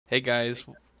Hey guys,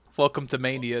 welcome to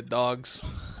Mania, dogs.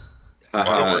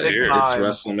 Over It's here.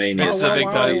 Wrestlemania. It's the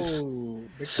big time.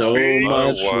 So Big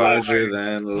much time. larger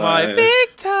than My life.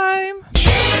 big time.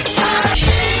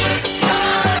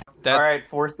 All right,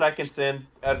 4 seconds in,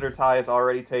 Editor Ty has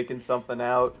already taken something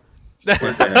out.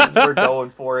 We're going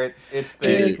for it. It's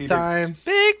big. Big time.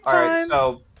 Big All right,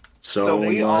 time. so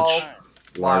we much all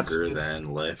larger watched this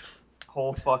than life.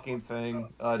 whole fucking thing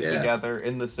Yeah. together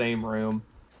in the same room.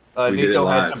 We did it Nico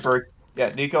had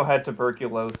live. Nico had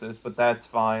tuberculosis, but that's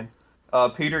fine.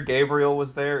 Peter Gabriel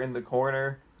was there in the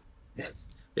corner.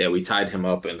 Yeah, we tied him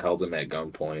up and held him at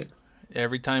gunpoint.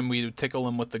 Every time we would tickle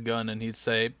him with the gun, and he'd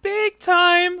say, "Big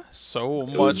time." So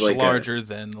much like larger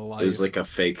than life. It was like a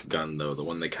fake gun, though, the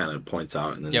one that kind of points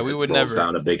out and then Yeah, we would rolls never-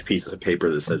 down a big piece of paper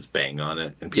that says "bang" on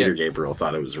it. And Peter Gabriel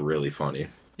thought it was really funny.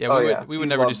 Yeah, we would he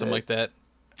never do loved something it. like that.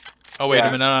 Oh wait Yeah.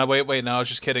 a minute! No, wait! No, I was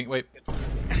just kidding. Wait.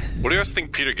 What do you guys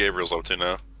think Peter Gabriel's up to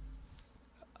now?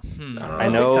 I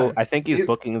know. time. I think he's You-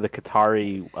 booking the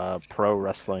Qatari pro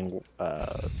wrestling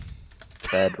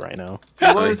bed right now.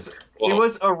 He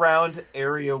was around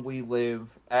area we live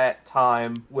at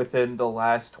time within the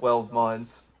last 12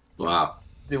 months Wow.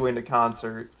 doing a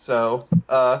concert. So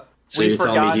So we you're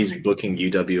telling forgot me he's to- booking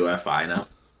UWFI now?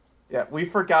 Yeah, we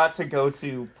forgot to go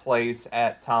to place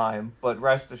at time, but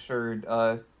rest assured,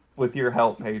 with your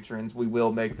help, patrons, we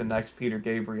will make the next Peter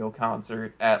Gabriel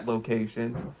concert at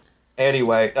location.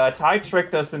 Anyway, Ty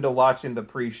tricked us into watching the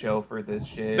pre-show for this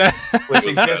shit, which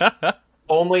exists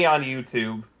only on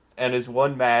YouTube, and is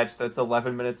one match that's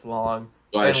 11 minutes long.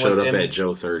 Well, I And showed was up in- at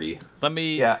Joe 30. Let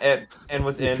me. Yeah, and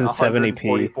was It's in in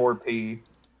 70p. 144p.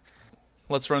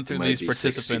 Let's run through Might these be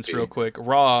participants 60p. real quick.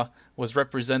 Raw was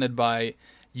represented by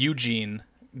Eugene,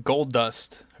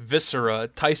 Goldust, Viscera,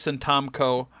 Tyson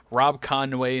Tomko, Rob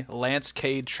Conway, Lance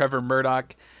Cade, Trevor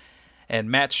Murdoch, and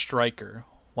Matt Stryker.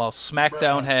 While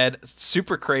SmackDown had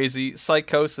Super Crazy,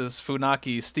 Psychosis,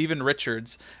 Funaki, Steven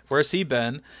Richards, where's he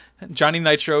been? Johnny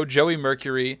Nitro, Joey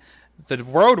Mercury, the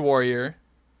Road Warrior,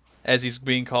 as he's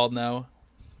being called now,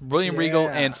 William Regal,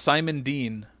 and Simon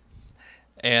Dean.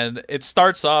 And it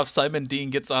starts off, Simon Dean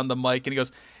gets on the mic and he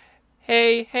goes,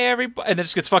 hey everybody, and then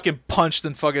just gets fucking punched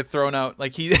and fucking thrown out.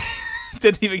 Like he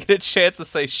didn't even get a chance to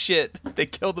say shit. They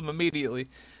killed him immediately.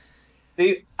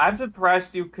 I'm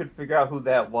surprised you could figure out who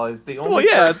that was. The only Well,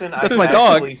 yeah, person I that's could my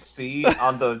dog. actually see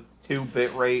on the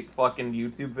 2-bit rate fucking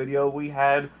YouTube video we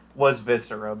had was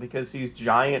Viscera, because he's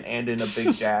giant and in a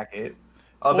big jacket.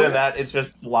 Other than that, it's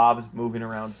just blobs moving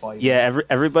around fighting. Yeah,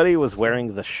 everybody was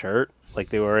wearing the shirt. Like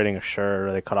they were wearing a shirt,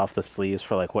 or they cut off the sleeves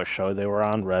for like what show they were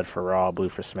on. Red for Raw, blue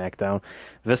for SmackDown.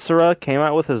 Viscera came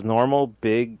out with his normal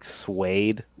big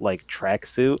suede like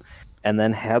tracksuit, and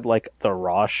then had like the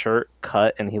Raw shirt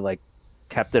cut, and he like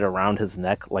kept it around his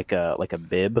neck like a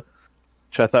bib,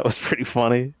 which I thought was pretty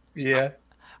funny. Yeah.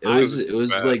 It was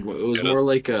bad. more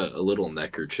like a little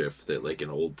neckerchief that like an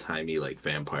old timey like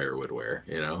vampire would wear.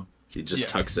 You know, he just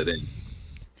tucks it in.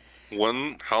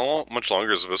 How much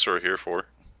longer is Viscera here for?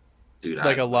 Dude,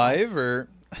 Like alive or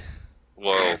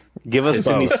Well, Give us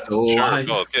isn't he both. still sure, alive?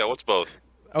 both. Yeah, what's both?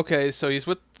 okay, so he's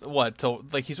with what? Till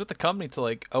like he's with the company till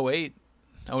like 08,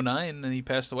 09, and he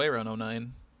passed away around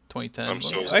 09, 2010. I'm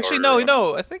so Actually, sorry.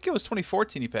 no, I think it was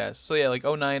 2014 he passed. So yeah, like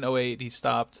 09, 08 he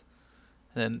stopped,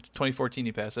 and then 2014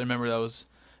 he passed. I remember that was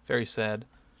very sad.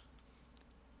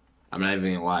 I'm not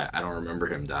even gonna lie. I don't remember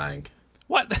him dying.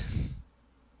 What?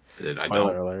 I Spoiler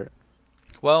don't. alert.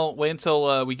 Well, wait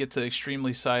until we get to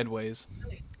Extremely Sideways.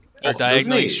 Or Doesn't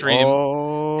Diagonally he? Extreme.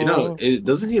 Oh, You know,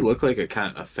 doesn't he look like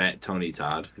a fat Tony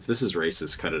Todd? If this is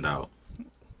racist, cut it out.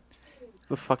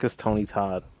 the fuck is Tony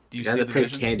Todd? Do you You see had the to pick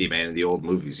vision? Candyman in the old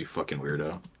movies, you fucking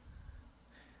weirdo.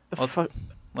 The Well, fuck?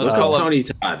 Let's Look call up up. Tony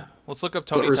Todd. Let's look up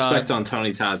Put Tony respect Todd. on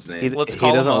Tony Todd's name. He, Let's he call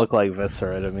him doesn't up. look like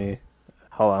Viscera to me.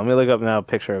 Hold on, let me look up now a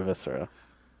picture of Viscera.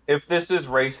 If this is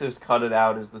racist, cut it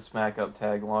out, is the Smack Up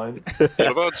tagline.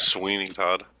 What about Sweeney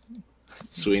Todd?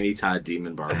 Sweeney Todd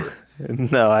Demon Barber.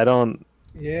 No, I don't.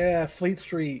 Yeah, Fleet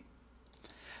Street.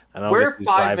 I don't We're get these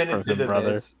 5 vibes minutes from him, into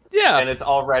brother. this, Yeah. and it's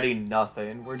already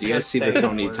nothing. We're Do you guys just see the saying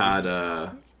Tony words. Todd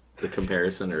the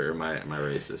comparison, or am I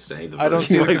racist? Any of the I don't versions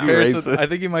see the of the might be comparison. racist. I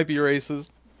think he might be racist.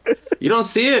 You don't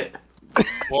see it?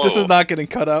 Whoa. This is not getting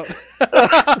cut out.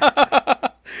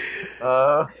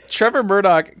 Trevor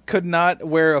Murdoch could not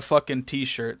wear a fucking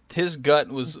t-shirt. His gut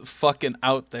was fucking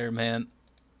out there, man.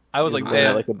 I was like, Yeah,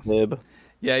 damn. like a bib.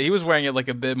 Yeah, he was wearing it like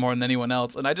a bit more than anyone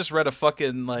else. And I just read a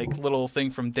fucking like little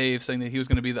thing from Dave saying that he was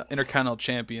going to be the Intercontinental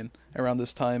Champion around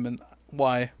this time. And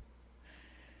why?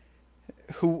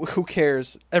 Who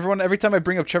cares? Every time I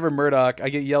bring up Trevor Murdoch, I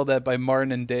get yelled at by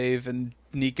Martin and Dave and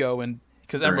Nico, and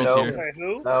because Emerald's No. here. Wait,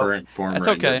 who? No. Current former That's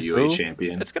okay. NWA Who?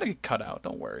 champion. It's gonna get cut out.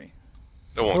 Don't worry.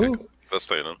 It won't Who? get that's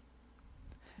staying in.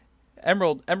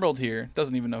 Emerald here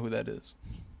doesn't even know who that is.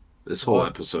 This whole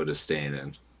episode is staying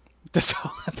in. This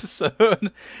whole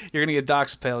episode, you're gonna get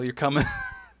doxed, pal. You're coming.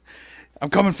 I'm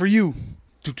coming for you.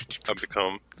 I've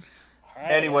become.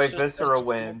 Alright, Anyway, let's just Viscera test more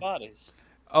wins. bodies.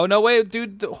 Oh no, wait,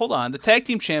 dude. Hold on. The tag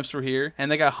team champs were here, and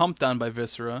they got humped on by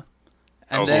Viscera.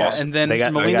 And was then, awesome. and then They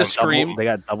got Melina screamed. They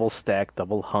got double stack,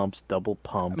 double humps, double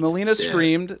pump. Melina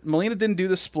screamed. Melina didn't do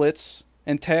the splits,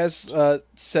 and Taz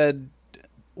said,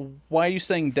 "Why are you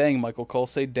saying dang, Michael Cole?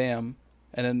 Say damn."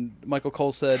 And then Michael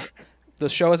Cole said, "The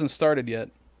show hasn't started yet."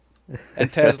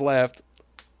 And Taz laughed,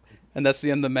 and that's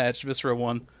the end of the match. Viscera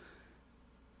won.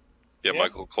 Yeah, Yeah.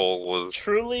 Michael Cole was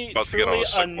Truly, about to get on truly a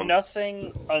sick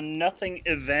one. a nothing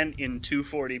event in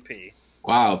 240p.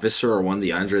 Wow, Viscera won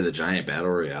the Andre the Giant Battle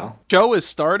Royale. Show is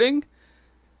starting.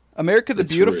 America the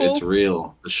Beautiful. It's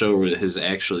real. The show has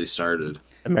actually started.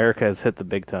 America has hit the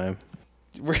big time.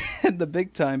 We're in the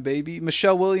big time, baby.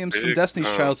 Michelle Williams from Big Destiny's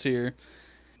time. Child's here.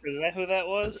 Is that who that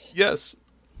was? Yes.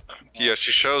 Yeah,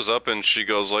 she shows up and she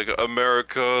goes like,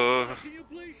 America.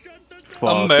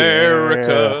 Fuck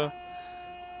America.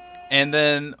 And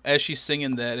then as she's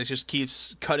singing that, it just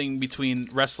keeps cutting between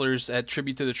wrestlers at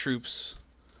Tribute to the Troops.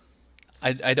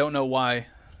 I don't know why.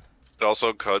 It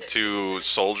also cut to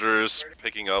soldiers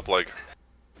picking up like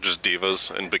just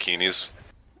divas in bikinis.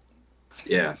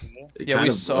 Yeah. It Yeah, kind we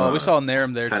of, saw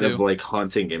Narum there kind too. of like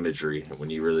haunting imagery when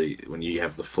you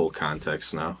have the full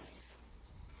context now.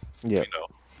 Yeah, You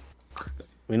know.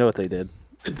 we know what they did.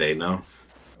 Did they know?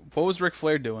 What was Ric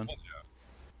Flair doing?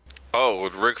 Oh,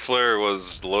 Ric Flair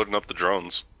was loading up the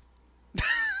drones.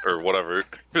 Or whatever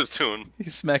he was doing.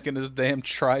 He's smacking his damn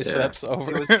triceps He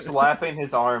over. was slapping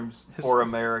his arms for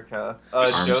America.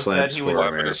 Arm Joe said slaps he for was.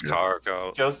 Laughing his America. cock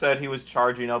out. Joe said he was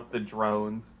charging up the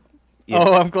drones. Yeah.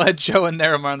 Oh, I'm glad Joe and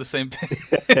Narum are on the same page.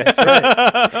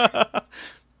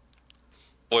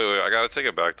 Wait, I gotta take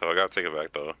it back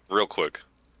though. Real quick.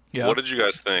 Yeah. What did you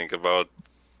guys think about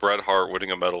Bret Hart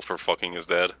winning a medal for fucking his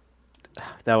dad?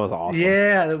 That was awesome.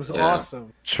 Yeah, that was Yeah.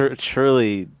 awesome.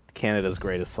 Truly Canada's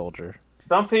greatest soldier.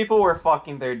 Some people were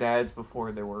fucking their dads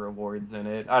before there were awards in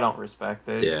it. I don't respect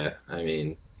it. Yeah, I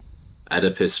mean,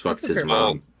 Oedipus fucked his fair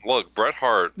mom. Look, Bret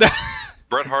Hart.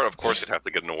 Bret Hart, of course, he'd have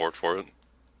to get an award for it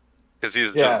because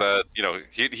he's Yeah. that. You know,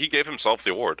 he gave himself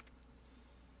the award.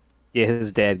 Yeah,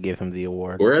 his dad gave him the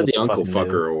award. Where are the Who Uncle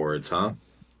fucking knew? Fucker awards, huh?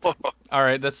 All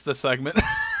right, that's the segment.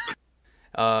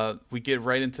 We get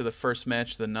right into the first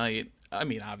match of the night. I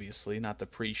mean, obviously, not the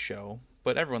pre-show,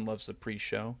 but everyone loves the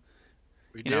pre-show.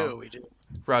 We You know, do, we do.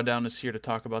 Raw Down is here to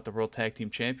talk about the World Tag Team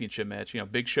Championship match. You know,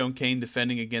 Big Show and Kane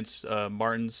defending against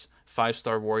Martin's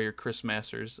 5-star warrior Chris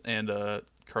Masters and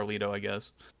Carlito, I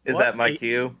guess. Is What? that my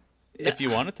cue? If you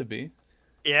want it to be.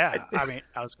 Yeah, I mean,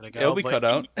 I was gonna go. It'll be but cut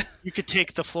out. You could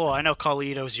take the floor. I know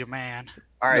Carlito's your man.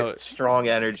 All right, No. strong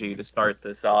energy to start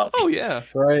this off. Oh, yeah.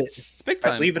 Right. It's big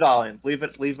All right, time. leave it all in. Leave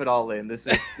it all in. This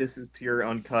is pure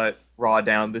uncut raw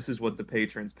down. This is what the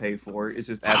patrons pay for. It's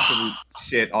just absolute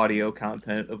shit audio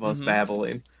content of us Mhm.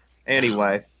 babbling.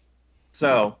 Anyway,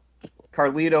 so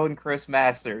Carlito and Chris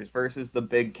Masters versus the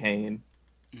Big Kane.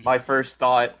 My first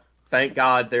thought, thank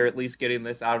God they're at least getting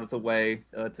this out of the way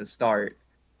to start.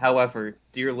 However,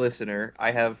 dear listener,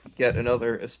 I have yet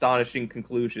another astonishing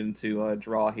conclusion to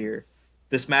draw here.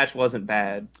 This match wasn't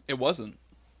bad. It wasn't.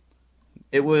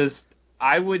 It was,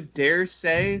 I would dare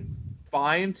say,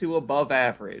 fine to above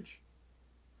average.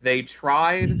 They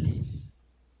tried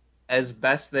as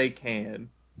best they can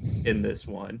in this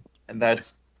one, and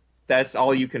that's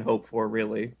all you can hope for,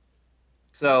 really.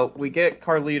 So we get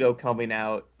Carlito coming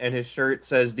out, and his shirt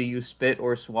says, "Do you spit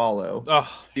or swallow?"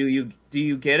 Oh, Do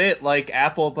you get it? Like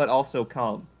apple, but also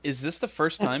cum. is this the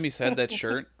first time he's had that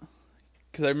shirt?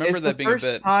 Because I remember It's that the being a first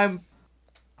bit. time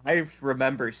I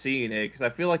remember seeing it, because I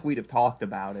feel like we'd have talked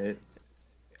about it.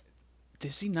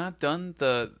 Has he not done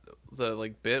the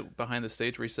like bit behind the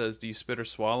stage where he says, "Do you spit or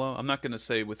swallow?" I'm not gonna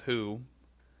say with who.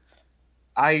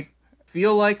 I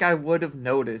feel like I would have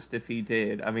noticed if he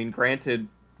did. I mean, granted,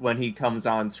 when he comes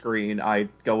on screen, I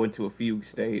go into a fugue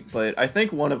state, but I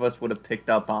think one of us would have picked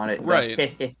up on it.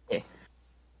 Right.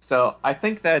 So I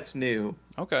think that's new.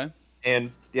 Okay.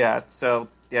 And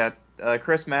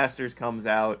Chris Masters comes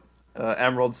out.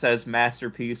 Emerald says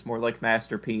masterpiece, more like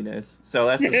master penis. So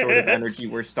that's the sort of energy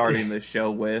we're starting this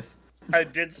show with. I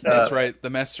did say That's right. The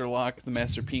master lock, the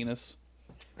master penis.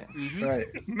 That's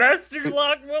right. Master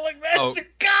Lock, more like Master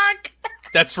Cock.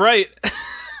 That's right.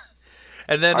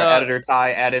 And then Our editor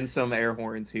Ty, add in some air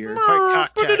horns here.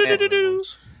 Quite cocktail.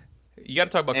 you got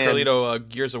to talk about And- Carlito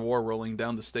Gears of War rolling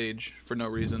down the stage for no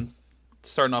reason.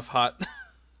 starting off hot.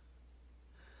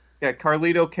 Yeah,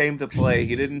 Carlito came to play.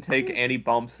 He didn't take any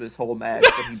bumps this whole match,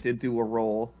 but he did do a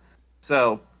roll.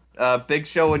 So, Big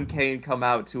Show and Kane come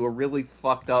out to a really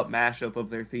fucked up mashup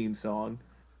of their theme song.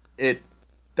 It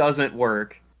doesn't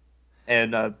work.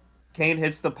 And Kane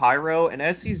hits the pyro, and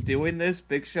as he's doing this,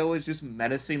 Big Show is just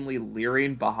menacingly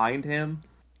leering behind him.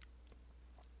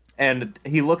 And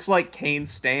he looks like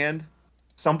Kane's stand.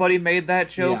 Somebody made that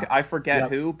joke. Yeah. I forget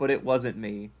Yep. who, but it wasn't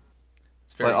me.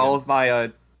 It's very But all good. of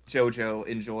my JoJo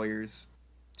enjoyers,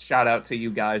 shout out to you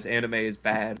guys. Anime is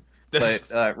bad,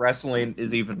 but wrestling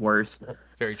is even worse.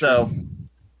 Very So true.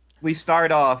 we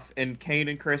start off, and Kane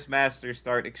and Chris Masters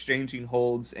start exchanging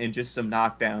holds and just some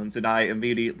knockdowns, and I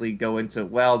immediately go into,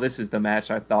 well, this is the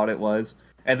match I thought it was.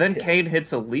 And then Kane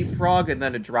hits a leapfrog and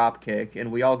then a drop kick,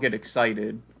 and we all get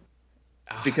excited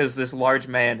because this large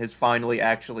man has finally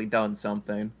actually done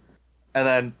something. And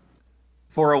then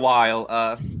for a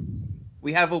while,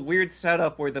 we have a weird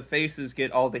setup where the faces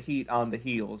get all the heat on the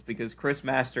heels because Chris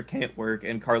Master can't work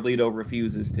and Carlito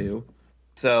refuses to.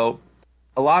 So,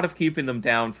 a lot of keeping them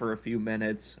down for a few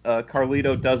minutes.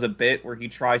 Carlito does a bit where he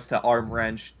tries to arm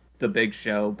wrench the Big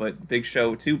Show, but Big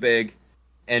Show too big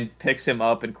and picks him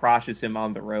up and crosses him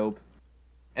on the rope.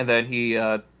 And then he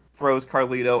throws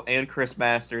Carlito and Chris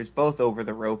Masters both over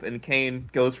the rope, and Kane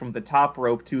goes from the top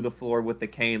rope to the floor with the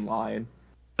Kane line.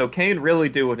 So Kane really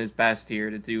doing his best here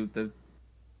to do the,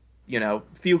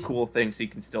 few cool things he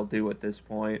can still do at this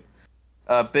point.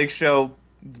 Big Show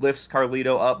lifts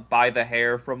Carlito up by the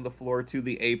hair from the floor to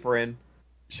the apron,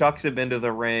 chucks him into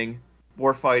the ring,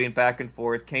 more fighting back and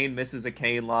forth. Kane misses a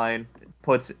Kane line,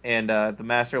 the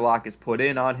Master Lock is put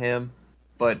in on him,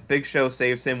 but Big Show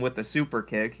saves him with a super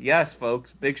kick. Yes,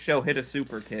 folks, Big Show hit a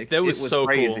super kick. That was so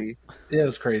crazy. cool. It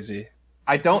was crazy.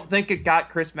 I don't think it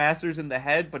got Chris Masters in the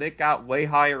head, but it got way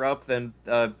higher up than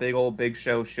big old Big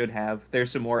Show should have. There's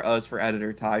some more us for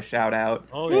Editor Ty. Shout out.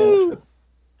 Oh yeah.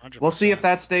 100%. We'll see if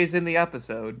that stays in the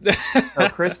episode.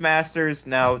 Chris Masters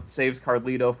now saves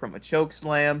Carlito from a choke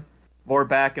slam. More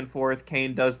back and forth.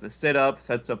 Kane does the sit-up,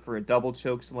 sets up for a double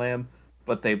choke slam,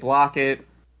 but they block it.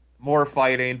 More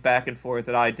fighting back and forth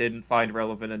that I didn't find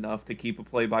relevant enough to keep a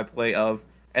play-by-play of.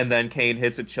 And then Kane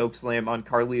hits a choke slam on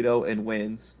Carlito and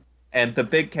wins. And the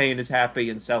big Kane is happy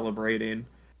and celebrating.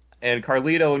 And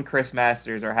Carlito and Chris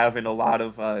Masters are having a lot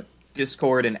of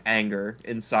discord and anger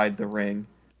inside the ring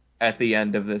at the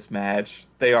end of this match.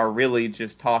 They are really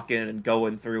just talking and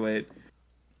going through it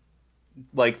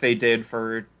like they did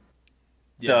for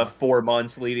the 4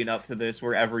 months leading up to this,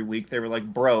 where every week they were like,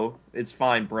 bro, it's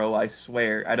fine, bro, I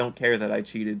swear. I don't care that I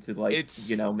cheated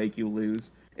to, make you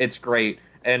lose. It's great.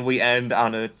 And we end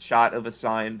on a shot of a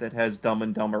sign that has Dumb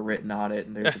and Dumber written on it,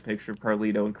 and there's a picture of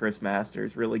Carlito and Chris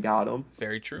Masters. Really got them.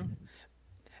 Very true.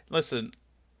 Listen,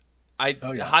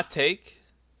 hot take,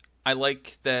 I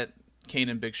like that Kane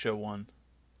and Big Show won.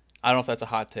 I don't know if that's a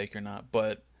hot take or not,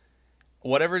 but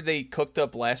whatever they cooked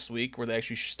up last week where they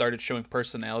actually started showing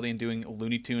personality and doing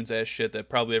Looney Tunes ass shit that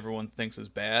probably everyone thinks is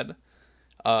bad,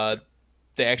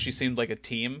 they actually seemed like a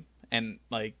team and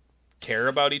care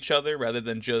about each other rather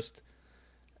than just,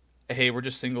 hey, we're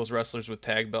just singles wrestlers with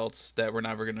tag belts that we're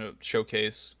never going to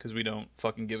showcase because we don't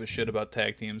fucking give a shit about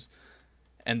tag teams.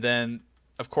 And then,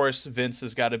 of course, Vince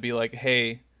has got to be like,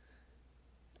 hey,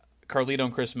 Carlito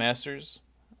and Chris Masters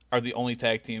are the only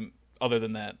tag team other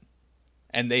than that.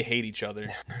 And they hate each other.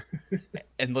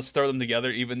 And let's throw them together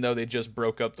even though they just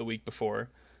broke up the week before.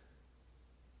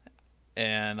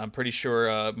 And I'm pretty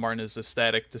sure Martin is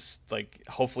ecstatic to,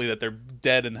 hopefully that they're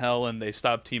dead in hell and they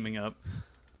stop teaming up.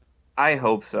 I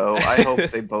hope so. I hope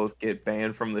they both get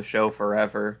banned from the show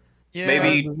forever. Yeah.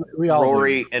 Maybe We all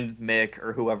Rory do. and Mick,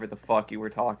 or whoever the fuck you were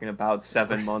talking about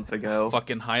 7 months ago,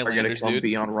 Fucking are Highlanders, gonna come dude.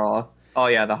 be on Raw. Oh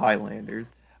yeah, the Highlanders.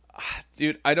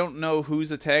 Dude, I don't know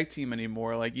who's a tag team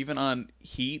anymore. Even on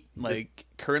Heat,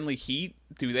 currently Heat,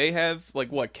 do they have,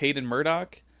 Cade and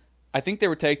Murdoch? I think they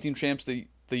were tag team champs the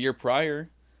year prior.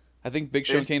 I think Big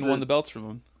Show and Kane won the belts from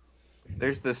them.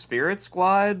 There's the Spirit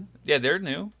Squad. Yeah, they're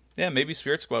new. Yeah, maybe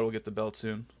Spirit Squad will get the belt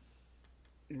soon.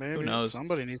 Maybe Who knows?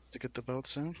 somebody needs to get the belt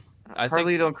soon. I think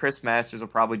Carlito and Chris Masters will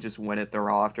probably just win at the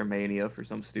Raw after Mania for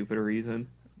some stupid reason.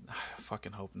 I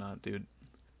fucking hope not, dude.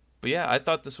 But yeah, I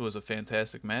thought this was a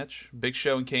fantastic match. Big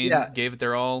Show and Kane gave it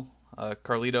their all.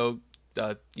 Carlito,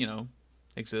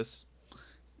 exists.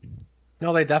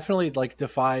 No, they definitely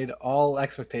defied all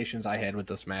expectations I had with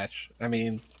this match. I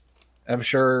mean, I'm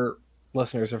sure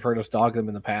listeners have heard us dog them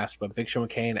in the past, but Big Show and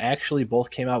Kane actually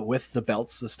both came out with the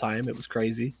belts this time. It was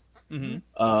crazy. Mm-hmm.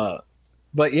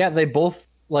 But yeah, they both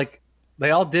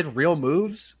they all did real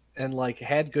moves and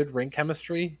had good ring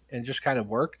chemistry and just kind of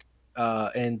worked.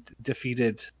 and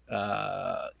defeated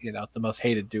the most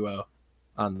hated duo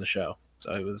on the show.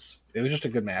 So it was just a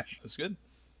good match. It was good.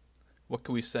 What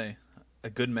can we say? A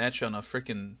good match on a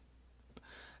freaking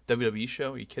WWE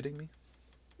show? Are you kidding me?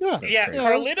 Yeah,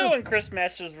 Carlito and Chris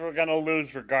Masters were gonna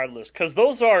lose regardless, because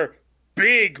those are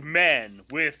big men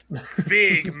with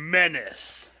big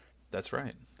menace. That's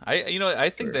right. I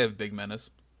think they have big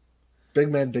menace. Big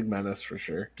man, big menace for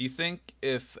sure. Do you think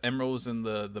if Emerald was in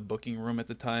the booking room at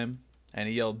the time and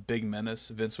he yelled "Big Menace,"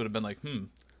 Vince would have been like,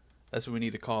 that's what we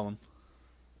need to call him?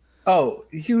 Oh,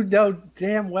 you know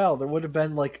damn well there would have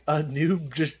been like a new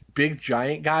just big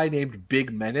giant guy named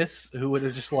Big Menace who would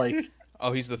have just like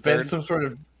oh, he's the been third. some sort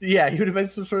of he would have been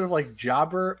some sort of like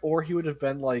jobber, or he would have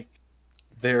been like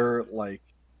their like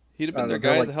he'd have been their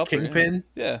guy, like, the helper, kingpin.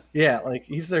 Yeah, like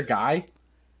he's their guy.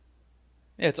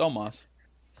 Yeah, it's Omos.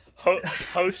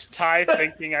 Host Ty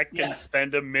thinking I can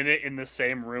spend a minute in the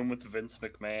same room with Vince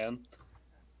McMahon.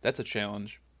 That's a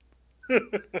challenge.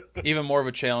 Even more of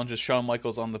a challenge is Shawn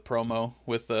Michaels on the promo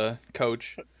with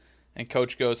Coach, and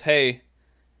Coach goes, "Hey,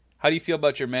 how do you feel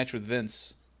about your match with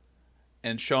Vince?"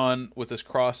 And Shawn, with his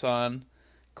cross-eyed,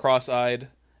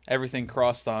 everything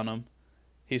crossed on him,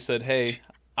 he said, "Hey,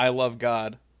 I love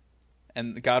God,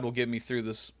 and God will get me through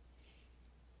this.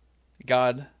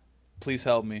 God, please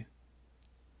help me."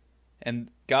 And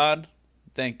God,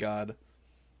 thank God.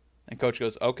 And Coach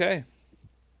goes, "Okay,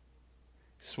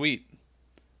 sweet.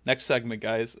 Next segment,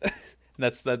 guys."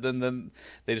 That's that. Then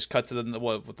they just cut to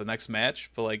the next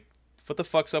match. But like, what the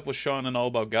fuck's up with Shawn and All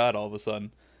About God all of a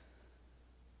sudden?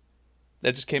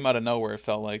 That just came out of nowhere. It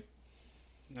felt like.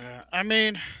 Yeah, I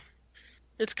mean,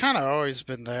 it's kind of always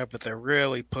been there, but they're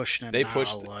really pushing it. They now,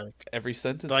 pushed like every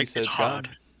sentence. like He said it's hard.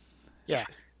 God. Yeah,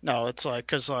 no, it's like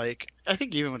because like I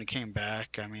think even when he came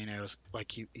back, I mean, it was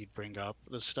like he'd bring up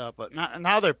this stuff, but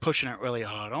now they're pushing it really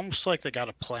hard, almost like they got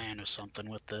a plan or something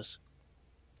with this.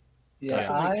 Yeah,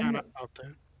 Definitely kind of out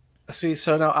there. See,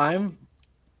 so now I'm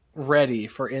ready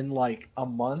for in like a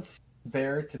month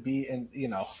there to be in,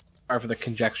 or for the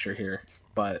conjecture here,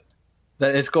 but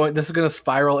that it's going. This is going to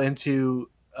spiral into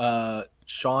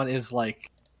Shawn is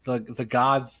like the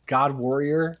god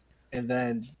warrior, and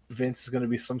then Vince is going to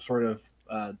be some sort of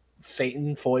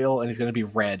Satan foil, and he's going to be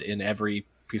red in every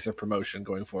piece of promotion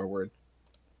going forward.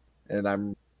 And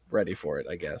I'm ready for it,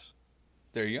 I guess.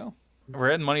 There you go.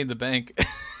 We're at Money in the Bank.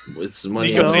 It's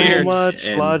money Nico's in the here. bank, much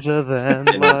and- larger than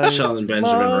And life. Sheldon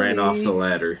Benjamin ran off the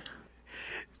ladder.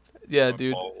 Yeah, My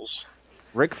dude. balls.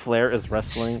 Ric Flair is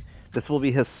wrestling. This will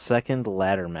be his second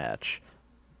ladder match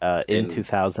in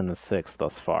 2006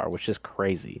 thus far, which is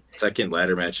crazy. Second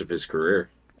ladder match of his career.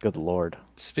 Good lord.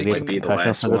 Speaking Might be the Concussion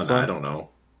last for this one. one? I don't know.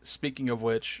 Speaking of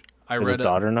which, I Did read his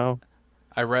daughter know?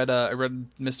 I read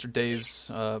Mr.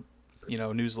 Dave's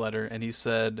newsletter, and he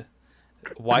said,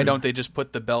 "Why don't they just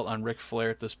put the belt on Ric Flair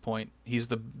at this point? He's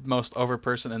the most over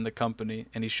person in the company,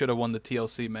 and he should have won the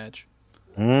TLC match."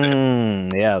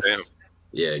 Yes. Damn.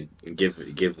 Yeah, give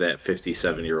that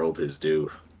 57-year-old his due.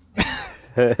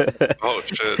 Oh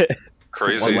shit!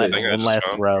 Crazy One thing I just last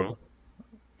found. rub.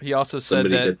 He also said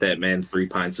Somebody that get that man 3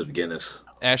 pints of Guinness.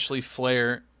 Ashley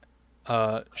Flair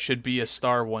should be a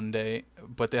star one day,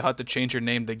 but they'll have to change her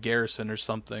name to Garrison or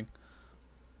something.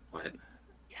 What?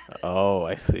 Oh,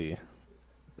 I see.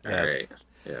 All Yes. right.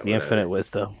 Yeah, The whatever. infinite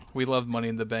wisdom. We love Money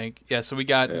in the Bank. Yeah, so we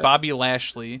got Yeah. Bobby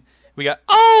Lashley. We got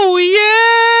Oh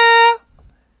yeah.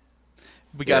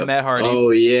 We got Yep. Matt Hardy. Oh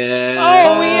yeah.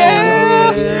 Oh,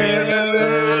 yeah.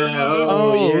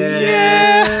 Oh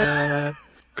yeah.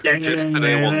 Kids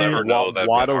today will never know that Matt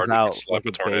Waddles Hardy out can slap a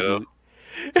like a tornado.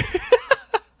 baby.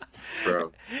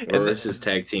 Bro, where was his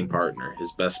tag team partner,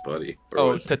 his best buddy? Where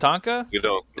Oh, was he? Tatanka? We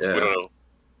don't. Yeah. We don't know.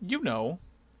 You know.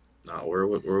 No, where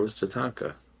was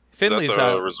Tatanka? Finley's That's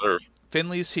out. reserve.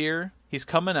 Finley's here. He's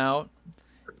coming out.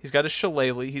 He's got his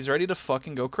shillelagh. He's ready to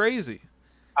fucking go crazy.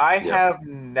 I Yep. have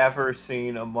never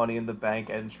seen a Money in the Bank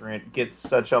entrant get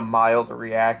such a mild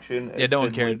reaction. As Yeah, no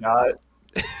one Finley cared. got.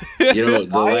 You know, the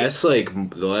Why- last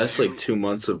 2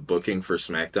 months of booking for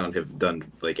SmackDown have done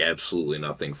like absolutely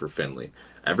nothing for Finley.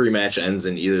 Every match ends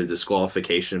in either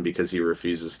disqualification because he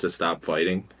refuses to stop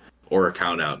fighting, or a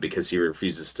count out because he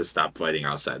refuses to stop fighting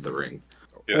outside the ring.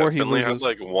 Yeah, Or he Finley loses. had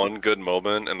like one good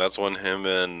moment, and that's when him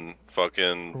and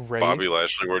fucking Ray? Bobby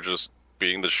Lashley were just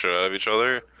beating the shit out of each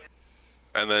other.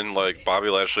 And then like Bobby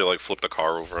Lashley like flipped a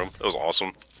car over him. It was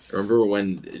awesome. Remember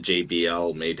when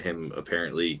JBL made him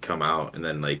apparently come out and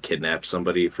then like kidnap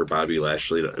somebody for Bobby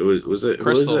Lashley? Was it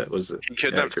Crystal. Was it? He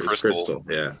kidnapped it was Crystal.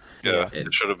 Yeah. Yeah, And-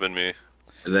 it should have been me.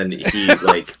 And then he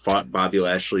like fought Bobby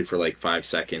Lashley for like 5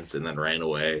 seconds and then ran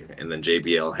away. And then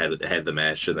JBL had the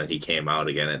match, and then he came out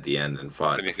again at the end and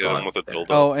fought. And he hit him with a dildo.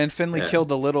 Oh, and Finley killed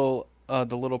the little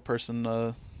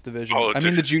person division. Oh, I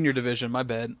mean the junior division. My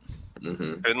bad.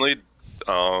 Mm-hmm. Finley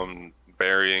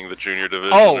burying the junior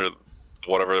division or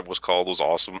whatever it was called was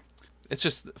awesome. It's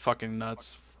just fucking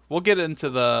nuts. We'll get into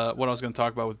what I was going to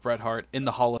talk about with Bret Hart in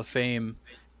the Hall of Fame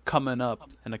coming up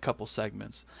in a couple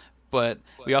segments. But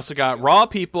we also got Raw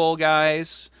people,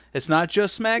 guys. It's not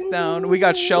just SmackDown. We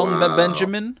got Shelton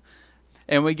Benjamin,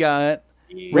 and we got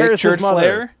Richard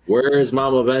Flair. Where is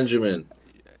Mama Benjamin?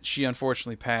 She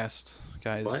unfortunately passed,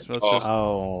 guys. What?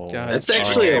 Guys. That's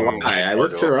actually a lie. I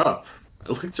looked her up.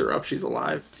 She's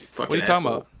alive. What are you talking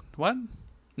about? What?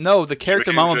 No, the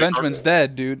character Mama Benjamin's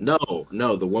dead, dude. No,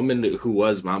 the woman who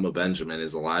was Mama Benjamin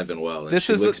is alive and well. And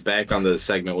she looks back on the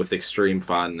segment with extreme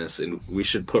fondness, and we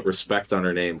should put respect on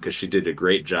her name because she did a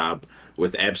great job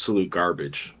with absolute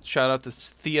garbage. Shout out to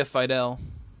Thea Fidel.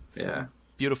 Yeah.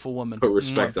 Beautiful woman. Put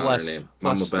respect on her name.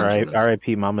 Mama Benjamin.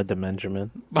 R.I.P. Mama Benjamin.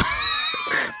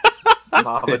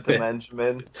 Mama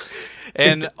Benjamin.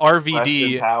 And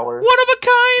RVD. One of a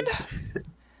kind.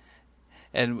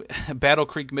 And Battle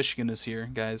Creek, Michigan is here,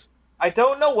 guys. I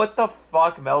don't know what the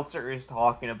fuck Meltzer is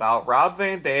talking about. Rob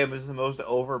Van Dam is the most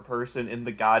over person in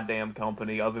the goddamn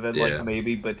company, other than like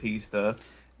maybe Batista.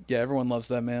 Yeah, everyone loves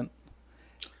that man.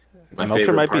 My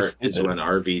favorite part is when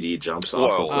RVD jumps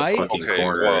off of the fucking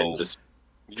corner and just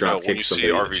drop kicks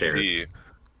somebody in the chair. You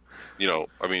know,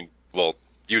 I mean, well,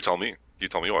 you tell me. You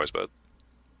tell me why it's bad.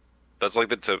 That's like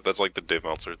the Dave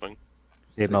Meltzer thing.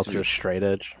 Dave Meltzer's straight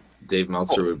edge. Dave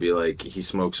Meltzer would be like, he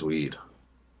smokes weed.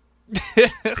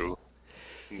 True.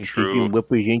 You can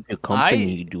represent the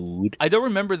company, dude. I don't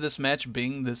remember this match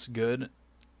being this good,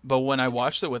 but when I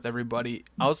watched it with everybody,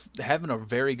 I was having a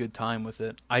very good time with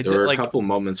it. There were a couple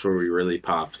moments where we really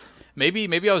popped.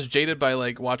 Maybe I was jaded by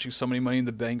like watching so many Money in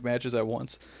the Bank matches at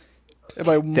once.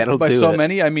 By so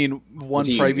many, I mean one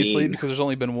previously because there's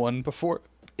only been one before.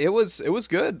 It was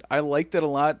good. I liked it a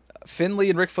lot.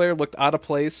 Finley and Ric Flair looked out of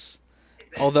place.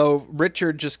 Although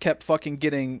Richard just kept fucking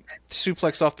getting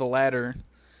suplexed off the ladder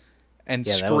and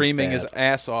screaming his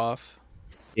ass off.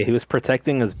 Yeah, he was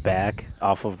protecting his back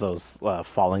off of those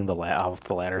falling off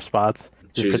the ladder spots.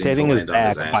 He was protecting his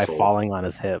back by falling on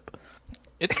his hip.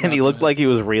 And he looked like he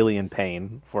was really in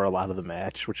pain for a lot of the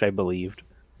match, which I believed.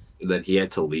 That he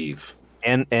had to leave.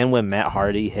 And when Matt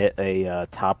Hardy hit a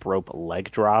top rope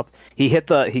leg drop, he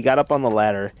got up on the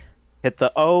ladder, hit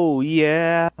the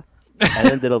and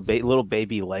then did a little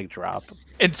baby leg drop.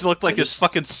 It looked like his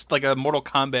fucking like a Mortal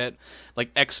Kombat like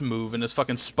X move, and his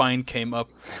fucking spine came up.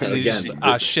 And he just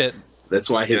shit. That's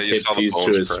why his hip fused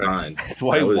to his spine. That's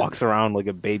why he walks around like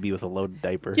a baby with a loaded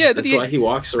diaper. Yeah, that's why he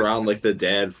walks around like the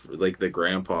dad, like the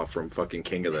grandpa from fucking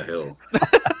King of the Hill.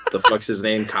 The fuck's his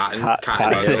name? Cotton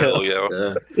Hill.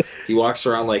 Yeah. He walks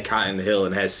around like Cotton Hill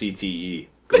and has CTE.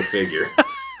 Go figure.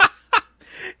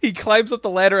 He climbs up the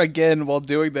ladder again while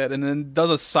doing that, and then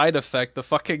does a side effect, the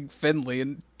fucking Finley,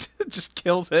 and just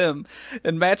kills him.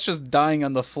 And Matt's just dying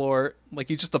on the floor, like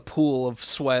he's just a pool of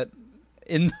sweat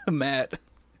in the mat.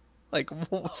 Like,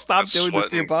 stop doing this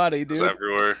to your body, dude. It's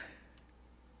everywhere.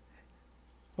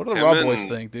 What do the Raw boys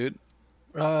think, dude?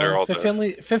 They're all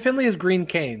Finley is Green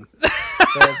Cane.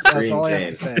 That's all I have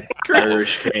to say.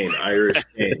 Irish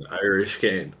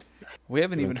Cane. We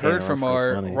haven't even heard from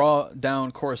our Raw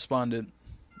Down correspondent,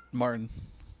 Martin.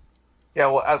 Yeah,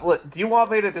 well, do you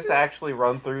want me to just actually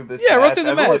run through this? Yeah, match? run through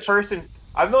the match.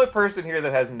 I'm the only person here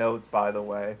that has notes, by the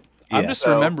way. Yeah. I'm just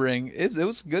remembering. It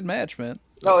was a good match, man.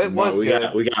 No, it was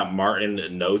good. We got Martin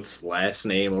Notes last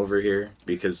name over here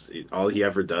because all he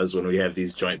ever does when we have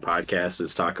these joint podcasts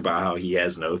is talk about how he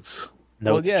has notes.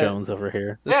 Notes Jones over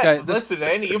here. Listen,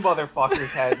 any of you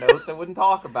motherfuckers had notes, I wouldn't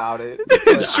talk about it.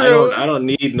 It's true. I don't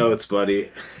need notes,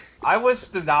 buddy. I was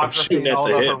stenographing all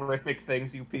the horrific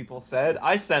things you people said.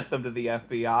 I sent them to the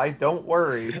FBI. Don't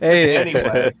worry. Hey.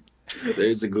 Anyway.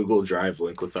 There's a Google Drive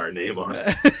link with our name on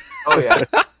it. Oh, yeah.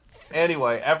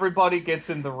 Anyway, everybody gets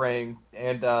in the ring,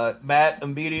 and Matt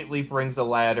immediately brings a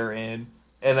ladder in,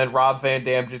 and then Rob Van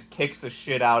Dam just kicks the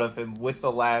shit out of him with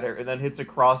the ladder, and then hits a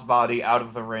crossbody out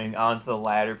of the ring onto the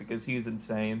ladder because he's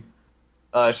insane.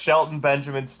 Shelton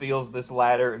Benjamin steals this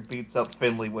ladder and beats up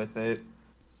Finley with it.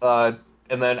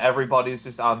 And then everybody's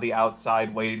just on the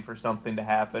outside waiting for something to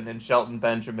happen, and Shelton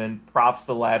Benjamin props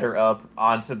the ladder up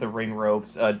onto the ring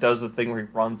ropes, does the thing where he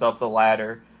runs up the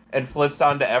ladder, and flips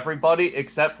onto everybody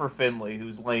except for Finley,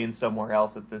 who's laying somewhere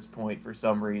else at this point for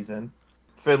some reason.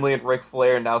 Finley and Ric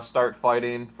Flair now start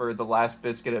fighting for the last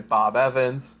biscuit at Bob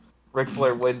Evans. Ric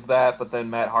Flair wins that, but then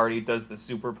Matt Hardy does the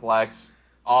superplex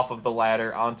off of the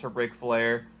ladder onto Ric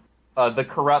Flair. The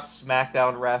corrupt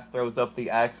SmackDown ref throws up the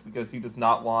X because he does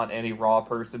not want any Raw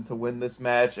person to win this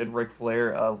match, and Ric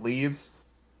Flair leaves.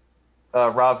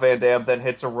 Rob Van Dam then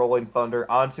hits a Rolling Thunder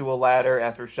onto a ladder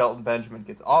after Shelton Benjamin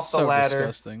gets off the ladder. So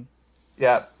disgusting.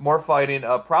 Yeah, more fighting.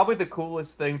 Probably the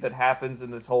coolest thing that happens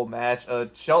in this whole match.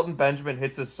 Shelton Benjamin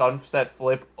hits a sunset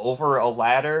flip over a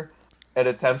ladder and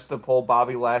attempts to pull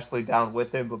Bobby Lashley down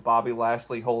with him, but Bobby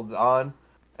Lashley holds on.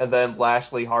 And then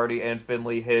Lashley, Hardy, and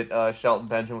Finlay hit Shelton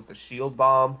Benjamin with the shield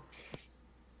bomb.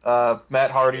 Matt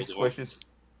Hardy squishes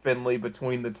Finlay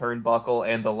between the turnbuckle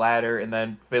and the ladder, and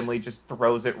then Finlay just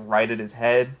throws it right at his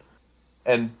head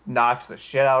and knocks the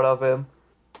shit out of him.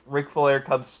 Ric Flair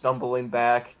comes stumbling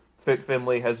back.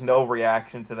 Finlay has no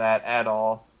reaction to that at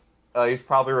all. He's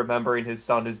probably remembering his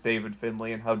son is David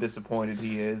Finlay and how disappointed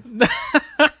he is.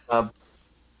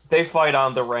 They fight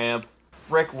on the ramp.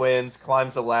 Rick wins,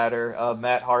 climbs a ladder.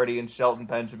 Matt Hardy and Shelton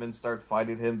Benjamin start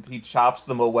fighting him. He chops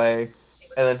them away.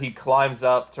 And then he climbs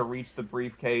up to reach the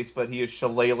briefcase, but he is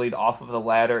shillelied off of the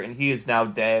ladder, and he is now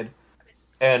dead.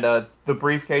 And the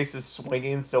briefcase is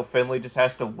swinging, so Finlay just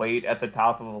has to wait at the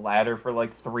top of a ladder for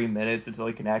like 3 minutes until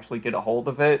he can actually get a hold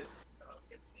of it.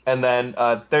 And then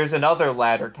there's another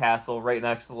ladder castle right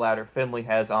next to the ladder Finlay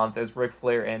has on. There's Ric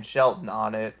Flair and Shelton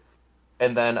on it.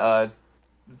 And then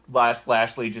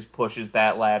Lashley just pushes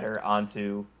that ladder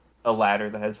onto a ladder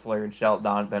that has Flair and Shelton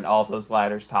on. Then all those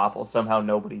ladders topple. Somehow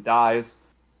nobody dies.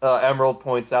 Emerald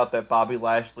points out that Bobby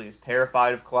Lashley is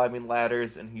terrified of climbing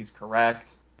ladders, and he's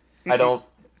correct. I don't...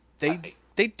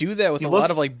 They do that with a lot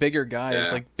of like bigger guys,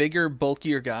 Yeah. like bigger,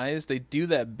 bulkier guys. They do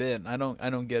that bit. I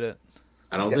don't get it.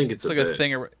 I don't think it's like a a bit.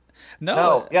 thing.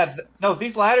 No,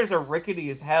 these ladders are rickety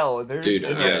as hell. And they're Dude,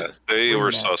 just Yeah, they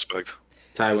were that. suspect.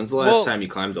 Ty, when's the last time you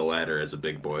climbed a ladder as a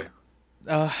big boy?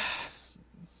 A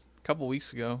couple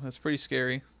weeks ago. That's pretty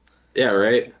scary. Yeah,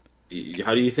 right?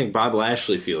 How do you think Bob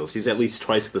Lashley feels? He's at least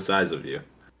twice the size of you.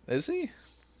 Is he?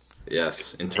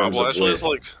 Yes, in Rob terms of Lashley is width.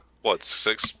 like, what,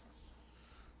 6'9"?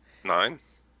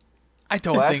 I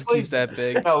don't think Lashley- he's that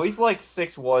big. No, he's like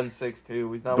 6'1",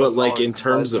 6'2". He's not. But much like taller in than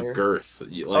terms of Lesnar. girth,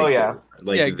 Oh, yeah.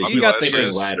 like Yeah, the you Bobby he's got the Lashley pushing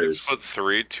is ladders.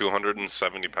 6'3",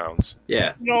 270 pounds.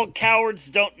 Yeah, No, cowards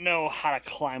don't know how to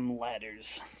climb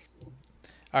ladders.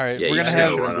 All right, yeah, we're you gonna just have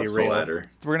gotta run up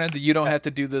the ladder. you don't have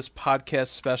to do this podcast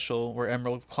special where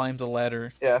Emerald climbs a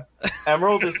ladder. Yeah,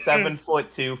 Emerald is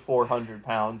 7'2", 400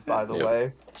 pounds. By the Yep.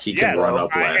 way, He can Yes, run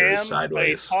up I ladders am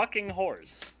sideways. a talking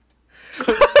horse.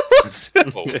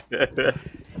 Oh,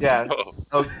 yeah. oh.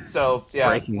 Oh, so yeah,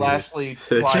 Breaking news. Lashley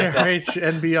climbs up.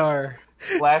 NBR.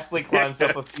 Lashley climbs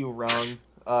up a few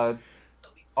rungs.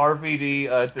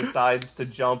 RVD decides to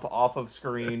jump off of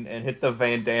screen and hit the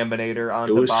Van Daminator It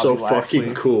onto was Bobby so Lashley.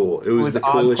 fucking cool. It was the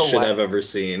on coolest shit collect- I've ever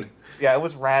seen. Yeah, it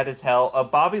was rad as hell.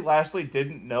 Bobby Lashley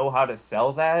didn't know how to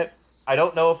sell that. I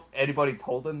don't know if anybody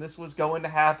told him this was going to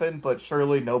happen, but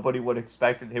surely nobody would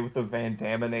expect him with the Van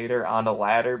Daminator on a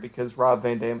ladder because Rob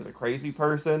Van Dam is a crazy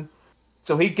person.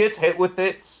 So he gets hit with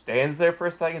it, stands there for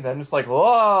a second, then just like,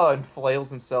 whoa, and flails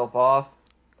himself off.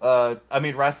 I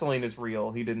mean, wrestling is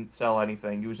real. He didn't sell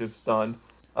anything. He was just stunned.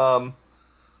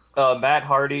 Matt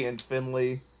Hardy and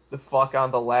Finlay, the fuck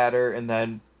on the ladder, and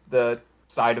then the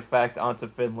side effect onto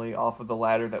Finlay off of the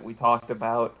ladder that we talked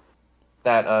about.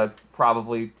 That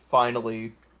probably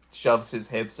finally shoves his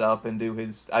hips up into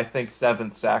his, I think,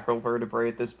 7th sacral vertebrae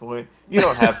at this point. You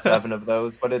don't have 7 of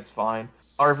those, but it's fine.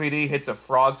 RVD hits a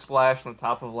frog splash on the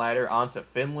top of the ladder onto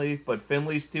Finlay, but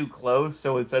Finlay's too close,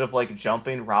 so instead of like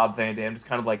jumping, Rob Van Dam just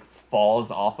kind of like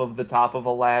falls off of the top of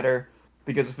a ladder.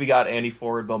 Because if he got any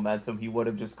forward momentum, he would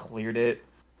have just cleared it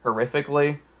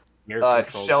horrifically.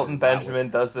 Shelton Benjamin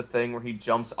does the thing where he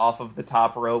jumps off of the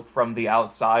top rope from the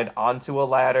outside onto a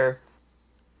ladder,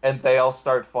 and they all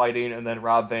start fighting, and then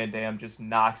Rob Van Dam just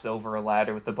knocks over a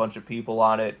ladder with a bunch of people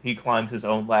on it. He climbs his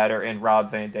own ladder, and Rob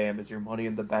Van Dam is your Money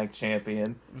in the Bank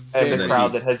champion. And the Very-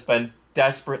 crowd that has been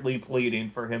desperately pleading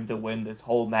for him to win this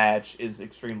whole match is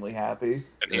extremely happy.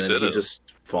 And he And then did he it. just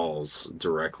falls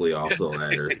directly off the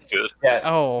ladder, He did. Yeah,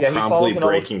 Oh, yeah, he falls promptly and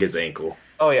almost, breaking his ankle.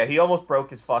 oh yeah, he almost broke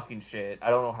his fucking shit. I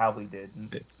don't know how he did.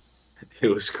 It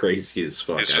was crazy as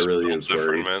fuck. He's I just really built was different,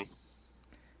 worried. man.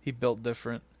 he built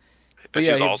different. But And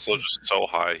yeah, he's he- also just so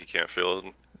high he can't feel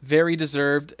it. Very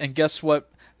deserved. And guess what?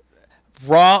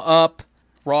 Raw up,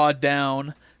 Raw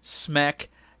down, smack,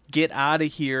 get out of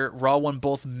here. Raw won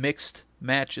both mixed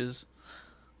matches.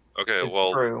 Okay, It's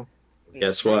well, true.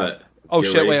 Guess what? Oh Get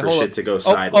shit! ready Wait, for hold shit up. to go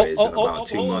sideways in about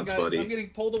 2 hold on, months, guys. buddy. I'm getting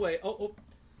pulled away.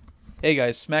 Hey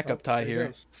guys, smack up Ty there he here.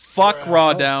 goes. Fuck Yeah.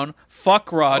 Raw down.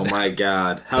 Fuck Raw. Oh my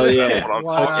god. Hell yeah. that's what I'm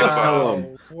talking Tell about.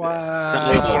 him. Wow.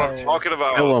 Tell That's him. what I'm talking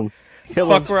about. Kill him. Kill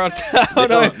Fuck him. around town.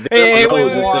 No, hey,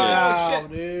 wait. Wow, Oh,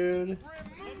 shit. dude.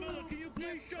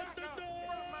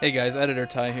 Hey guys, editor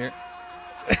Ty here.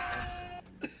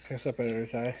 What's up, editor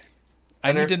Ty?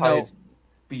 I need to know. Enterprise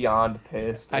beyond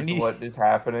pissed I at need- what is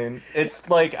happening. It's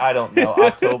like, I don't know,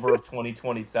 October of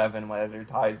 2027 when editor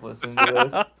Ty's listening to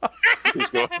this. He's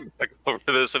going back over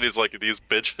this, and he's like, "These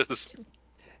bitches."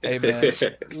 Hey man,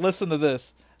 listen to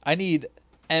this. I need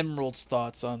Emerald's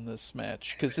thoughts on this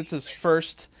match because it's his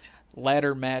first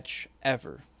ladder match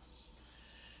ever.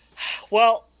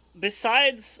 Well,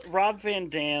 besides Rob Van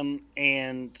Dam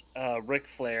and Ric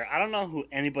Flair, I don't know who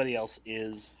anybody else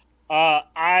is.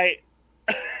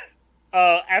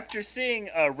 After seeing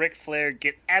Ric Flair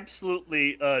get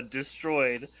absolutely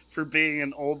destroyed for being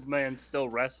an old man still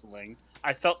wrestling,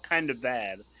 I felt kind of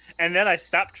bad. And then I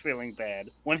stopped feeling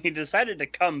bad when he decided to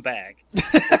come back.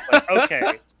 It's like,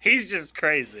 okay, he's just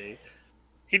crazy.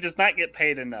 He does not get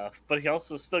paid enough, but he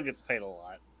also still gets paid a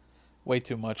lot. Way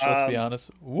too much, let's be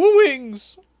honest.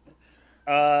 Wooings!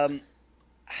 I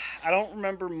don't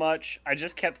remember much. I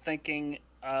just kept thinking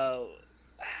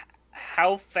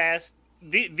how fast...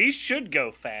 These should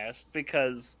go fast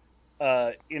because,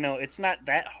 it's not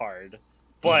that hard.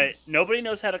 But nobody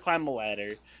knows how to climb a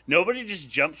ladder. Nobody just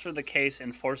jumps for the case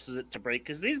and forces it to break.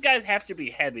 Because these guys have to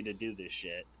be heavy to do this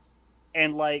shit.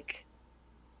 And, like...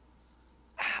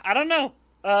 I don't know.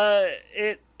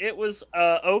 It was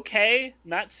okay.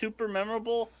 Not super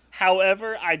memorable.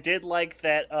 However, I did like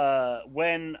that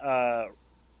when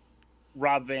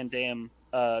Rob Van Dam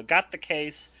got the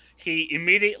case, he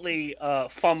immediately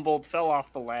fumbled, fell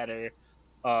off the ladder,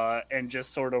 and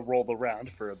just sort of rolled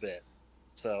around for a bit.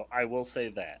 So I will say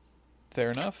that.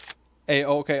 Fair enough. Hey,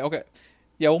 okay.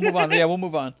 Yeah, we'll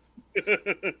move on.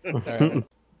 All right.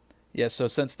 Yeah, so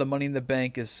since the Money in the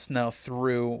Bank is now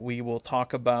through, we will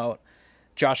talk about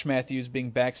Josh Matthews being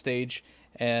backstage.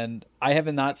 And I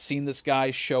have not seen this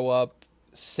guy show up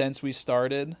since we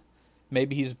started.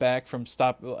 Maybe he's back from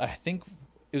stop. I think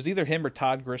it was either him or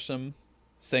Todd Grissom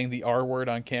saying the R word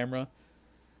on camera.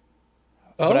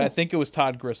 Oh. But I think it was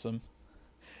Todd Grissom.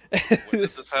 When did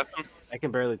this happen? I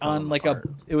can barely tell On them like apart.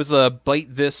 it was a Bite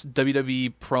This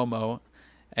WWE promo,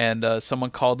 and someone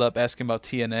called up asking about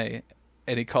TNA,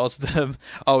 and he calls them,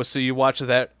 "Oh, so you watch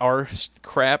that R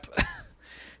crap?"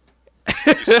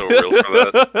 He's so real for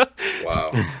that.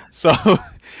 Wow. So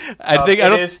I think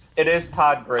It is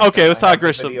Todd Grissom. Okay, it was I Todd have the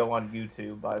Grissom. video on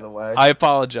YouTube, by the way. I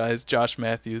apologize, Josh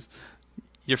Matthews.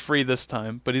 You're free this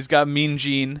time, but he's got Mean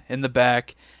Gene in the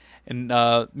back, and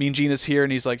Mean Gene is here,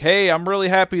 and he's like, "Hey, I'm really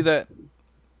happy that."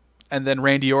 And then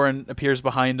Randy Orton appears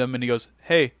behind him, and he goes,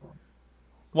 "Hey,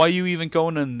 why you even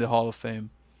going in the Hall of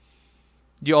Fame?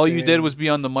 All you did was be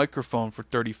on the microphone for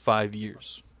 35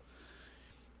 years."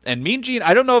 And Mean Gene,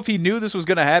 I don't know if he knew this was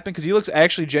going to happen because he looks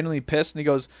actually genuinely pissed, and he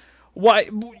goes, "Why?"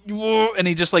 And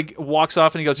he just like walks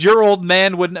off, and he goes, "Your old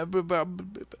man wouldn't."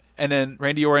 And then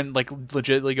Randy Orton like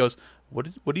legitimately goes,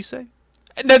 "What did he say?"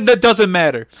 And then that doesn't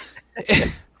matter.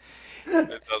 It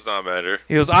does not matter.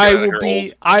 He goes,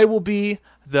 I will be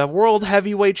the world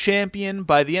heavyweight champion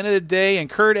by the end of the day,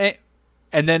 and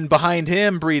and then behind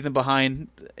him, breathing behind,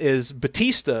 is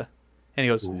Batista, and he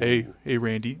goes, hey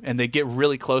Randy, and they get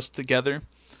really close together,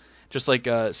 just like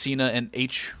Cena and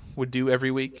H would do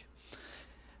every week,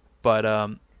 but no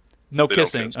They don't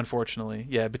kissing, kiss. unfortunately.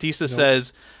 Yeah, Batista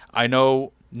says, "I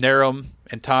know Narum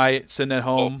and Ty sitting at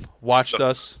home watched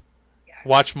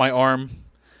my arm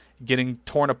getting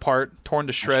torn apart, torn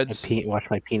to shreds. Watch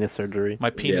my penis surgery.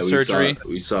 My penis Yeah, surgery."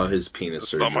 We saw his penis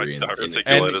It's not my surgery.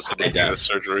 diverticulitis and penis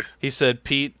surgery. He said,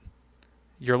 "Pete,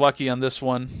 you're lucky on this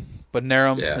one, but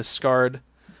Narum is scarred.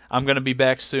 I'm going to be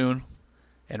back soon.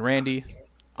 And Randy,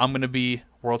 I'm going to be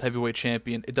world heavyweight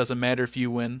champion. It doesn't matter if you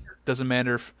win. It doesn't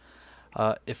matter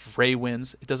if Ray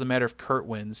wins. It doesn't matter if Kurt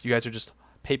wins. You guys are just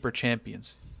paper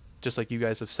champions, just like you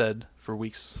guys have said for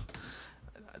weeks.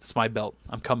 It's my belt.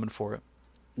 I'm coming for it."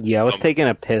 Yeah, I was taking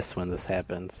a piss when this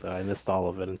happened, so I missed all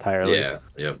of it entirely. Yeah,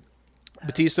 yep.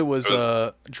 Batista was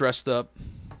dressed up.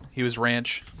 He was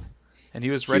ranch, and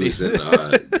he was ready. He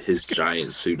was in his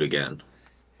giant suit again.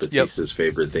 Batista's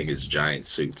favorite thing is giant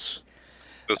suits.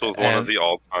 This was one of the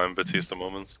all-time Batista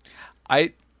moments.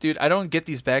 I don't get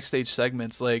these backstage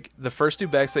segments. Like, the first two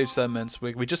backstage segments,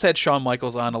 we just had Shawn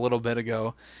Michaels on a little bit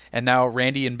ago, and now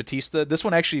Randy and Batista. This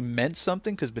one actually meant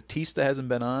something because Batista hasn't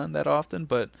been on that often,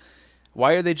 but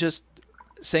why are they just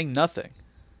saying nothing?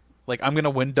 Like, I'm going to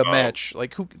win the match.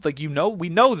 Like, who? Like, we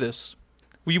know this.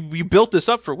 We built this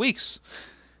up for weeks.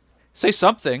 Say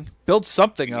something. Build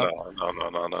something up.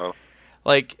 No.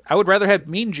 Like, I would rather have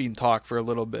Mean Gene talk for a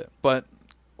little bit, but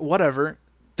whatever.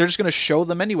 They're just going to show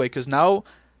them anyway, because now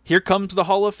here comes the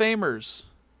Hall of Famers.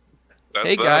 That's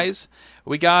hey them. guys,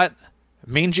 we got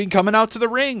Mean Gene coming out to the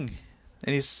ring,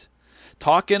 and he's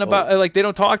talking about like they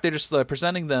don't talk, they're just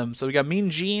presenting them. So we got Mean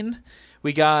Gene,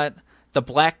 we got the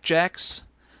Blackjacks,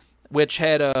 which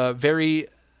had a very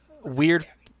weird,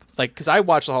 like, because I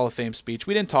watched the Hall of Fame speech.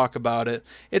 We didn't talk about it.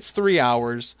 It's 3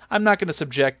 hours. I'm not going to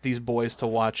subject these boys to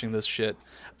watching this shit,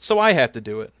 so I have to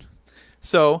do it.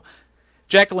 So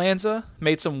Jack Lanza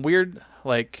made some weird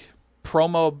like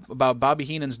promo about Bobby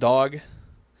Heenan's dog,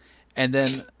 and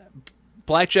then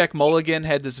Blackjack Mulligan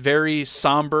had this very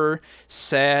somber,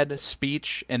 sad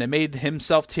speech, and it made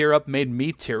himself tear up, made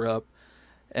me tear up,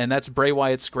 and that's Bray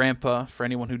Wyatt's grandpa, for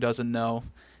anyone who doesn't know.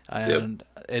 And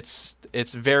it's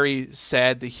very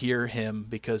sad to hear him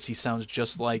because he sounds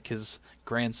just like his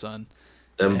grandson.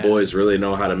 Them boys really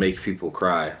know how to make people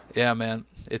cry. Yeah, man.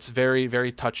 It's very,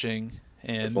 very touching.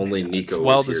 And if only Nico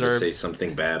well was here deserved. to say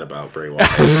something bad about Bray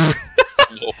Wyatt.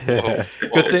 Whoa.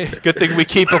 Good thing we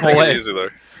keep him Take away. it easy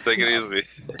there. Take it easy.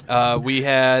 We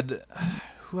had,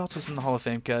 who else was in the Hall of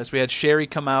Fame, guys? We had Sherry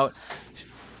come out.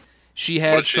 She What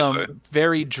had did she say? some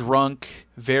very drunk,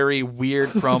 very weird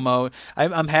promo.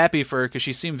 I'm happy for her because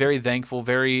she seemed very thankful,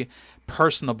 very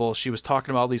personable. She was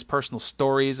talking about all these personal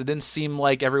stories. It didn't seem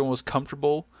like everyone was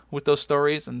comfortable with those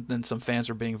stories, and then some fans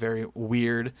were being very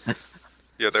weird.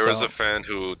 Yeah, there was So- a fan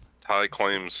who Ty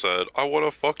claims said, "I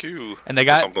wanna fuck you," And they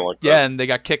got something like that. yeah, and they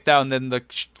got kicked out, and then the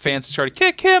fans started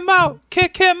kick him out.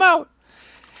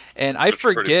 And I Which is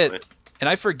pretty forget,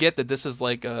 funny. that this is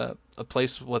like a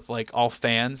place with like all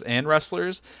fans and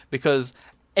wrestlers, because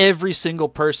every single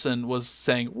person was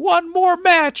saying one more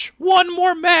match. It's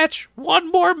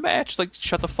like,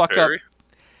 shut the fuck Harry?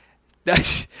 up.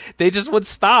 They just would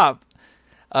stop.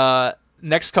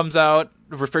 Next comes out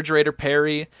Refrigerator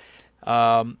Perry.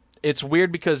 It's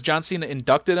weird because John Cena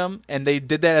inducted him, and they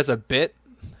did that as a bit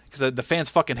because the fans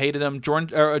fucking hated him.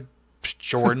 Jorn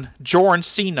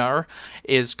Cena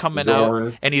is coming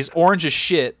out, and he's orange as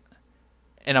shit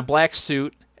in a black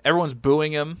suit. Everyone's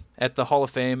booing him at the Hall of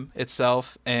Fame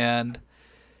itself, and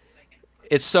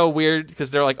it's so weird because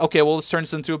they're like, okay, well, let's turn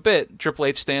this into a bit. Triple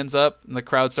H stands up, and the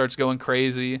crowd starts going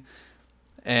crazy,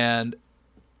 and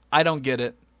I don't get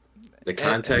it. The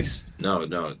context, no,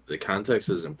 the context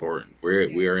is important.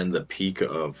 We are in the peak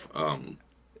of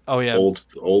Oh yeah,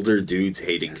 older dudes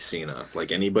hating Cena.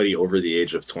 Like anybody over the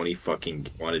age of 20 fucking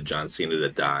wanted John Cena to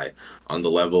die, on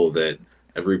the level that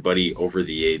everybody over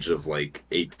the age of like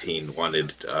 18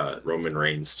 wanted Roman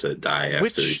Reigns to die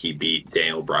after he beat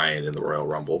Daniel Bryan in the Royal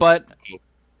Rumble. But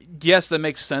yes, that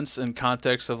makes sense in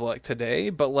context of like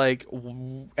today. But like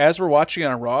as we're watching it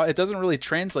on Raw, it doesn't really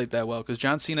translate that well because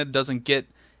John Cena doesn't get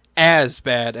as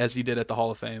bad as he did at the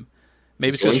Hall of Fame.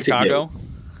 Maybe it's just Chicago.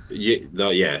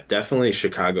 Yeah, definitely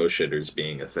Chicago shitters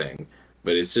being a thing,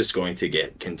 but it's just going to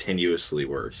get continuously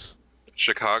worse.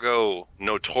 Chicago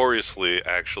notoriously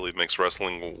actually makes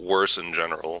wrestling worse in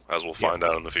general, as we'll find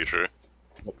out in the future.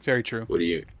 Very true. What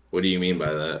do you mean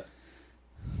by that?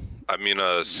 I mean,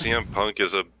 CM Punk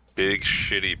is a big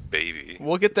shitty baby.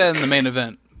 We'll get that in the main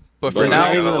event. But for But now,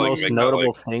 Not even the like, most make that,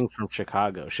 notable like- thing from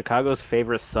Chicago. Chicago's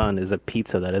favorite son is a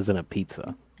pizza that isn't a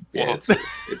pizza. Yeah, Well- it's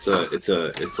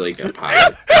like a pie.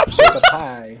 The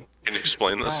pie. Can you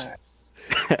explain this?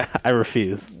 I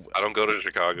refuse. I don't go to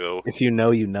Chicago. If you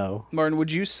know, you know. Martin,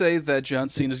 would you say that John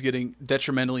Cena is getting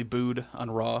detrimentally booed on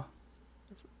Raw?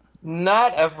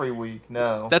 Not every week,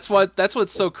 no. That's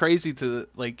what's so crazy to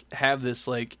like have this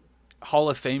like Hall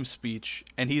of Fame speech,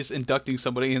 and he's inducting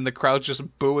somebody, and the crowd's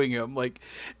just booing him. Like,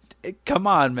 come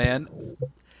on, man.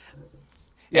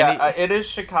 Yeah, it is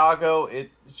Chicago.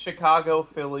 Chicago,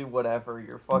 Philly, whatever.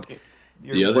 You're fucking.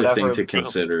 The other thing to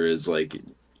consider is like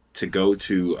to go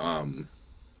to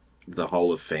the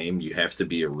Hall of Fame, you have to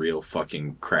be a real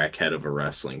fucking crackhead of a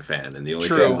wrestling fan, and the only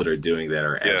True. people that are doing that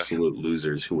are Yeah. absolute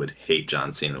losers who would hate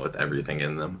John Cena with everything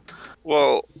in them.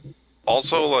 Well,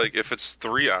 also, like, if it's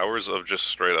 3 hours of just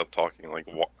straight up talking, like,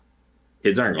 what?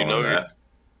 Kids aren't You going know, to that.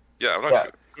 Yeah, I'm not Yeah.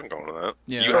 I'm going to that.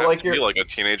 Yeah. You But, have like, to be you're- like a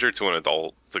teenager to an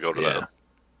adult to go to Yeah.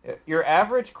 that. Your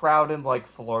average crowd in like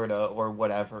Florida or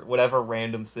whatever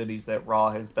random cities that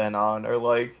Raw has been on are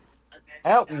like,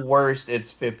 at worst,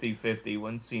 it's 50-50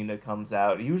 when Cena comes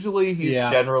out. Usually he's Yeah.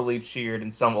 generally cheered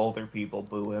and some older people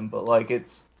boo him, but like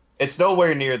it's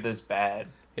nowhere near this bad.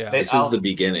 Yeah. This is the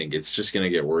beginning. It's just going to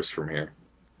get worse from here.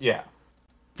 Yeah.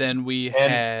 Then we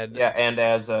And had yeah, and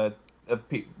as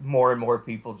more and more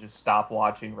people just stop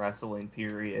watching wrestling,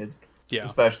 period. yeah.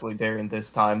 Especially during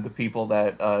this time, the people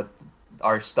that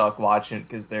are stuck watching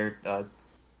because they're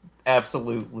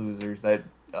absolute losers that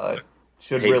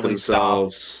should Hate really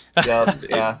themselves. stop. Yep,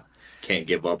 yeah. can't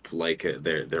give up like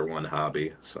their one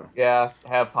hobby. So Yeah,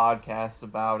 have podcasts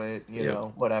about it, you Yep.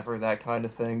 know, whatever, that kind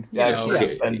of thing. You know, Actually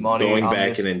spend money going on back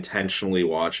this. and intentionally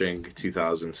watching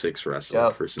 2006 wrestling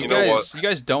Yep. for some You You know guys, what? you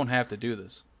guys don't have to do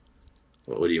this.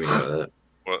 What do you mean by that?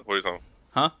 What are you talking?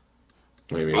 What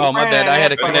do you mean? Oh, my bad. I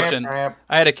had a conniption. I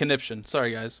had a conniption.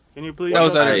 Sorry, guys. Can you please? That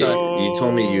was Ty, at a time. you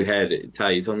told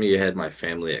me you had my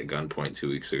family at gunpoint 2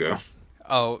 weeks ago.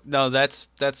 Oh no, that's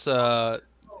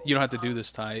you don't have to do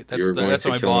this, Ty. You were going That's to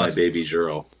my kill boss. my baby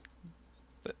Juro.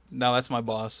 No, that's my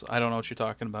boss. I don't know what you're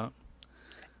talking about.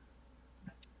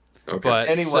 Okay. But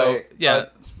Anyway, so, yeah.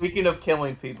 speaking of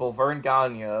killing people, Vern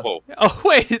Gagne. Whoa. Oh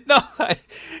wait, no.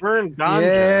 Vern Ganja.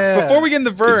 Yeah. Before we get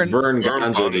into Vern, It's Vern Vern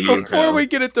Ganja to you, Ganja. before pal. we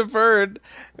get into Vern,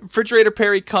 Refrigerator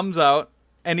Perry comes out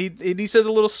and he says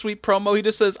a little sweet promo. He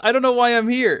just says, "I don't know why I'm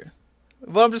here,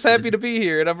 but I'm just happy to be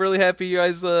here, and I'm really happy you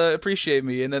guys appreciate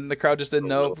me." And then the crowd just didn't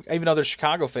know, even though they're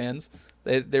Chicago fans.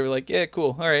 They were like, "Yeah,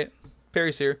 cool, all right,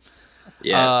 Perry's here."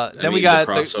 Yeah. Then we got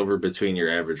the crossover between your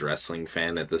average wrestling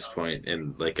fan at this point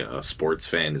and like a sports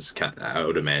fan is kind of, I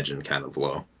would imagine, kind of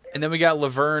low. And then we got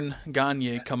Laverne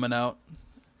Gagne coming out,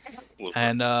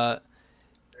 and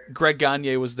Greg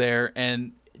Gagne was there,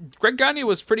 and Greg Gagne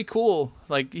was pretty cool.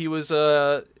 Like, he was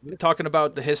talking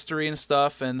about the history and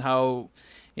stuff, and how,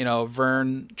 you know,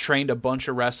 Vern trained a bunch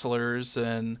of wrestlers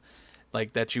and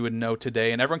like that you would know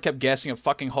today, and everyone kept gassing up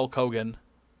fucking Hulk Hogan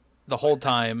the whole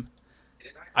time.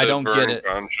 I don't get it.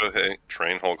 Ganja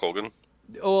train Hulk Hogan.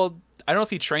 Well, I don't know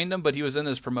if he trained him, but he was in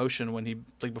his promotion when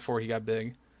before he got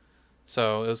big.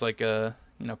 So it was like a,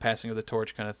 you know, passing of the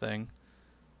torch kind of thing.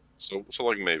 So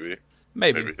like maybe.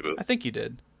 Maybe. Maybe he did. I think he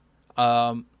did.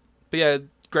 But yeah,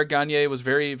 Greg Gagne was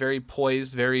very, very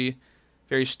poised, very,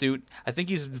 very astute. I think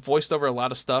he's voiced over a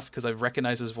lot of stuff because I've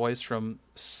recognized his voice from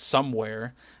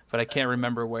somewhere, but I can't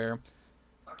remember where.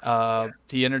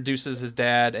 He introduces his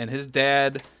dad, and his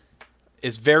dad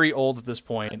is very old at this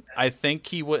point. I think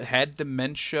he had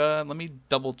dementia. Let me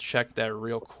double check that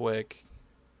real quick.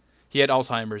 He had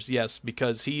Alzheimer's, yes,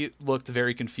 because he looked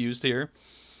very confused here.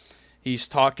 He's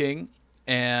talking,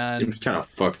 and It's kind of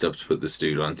fucked up to put this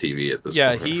dude on TV at this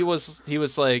yeah, point. he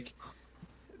was like,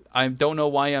 I don't know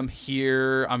why I'm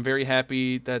here. I'm very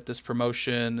happy that this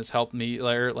promotion has helped me,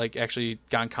 like actually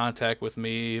got in contact with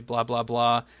me, blah, blah,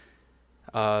 blah.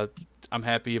 I'm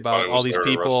happy about all these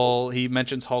people. He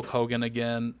mentions Hulk Hogan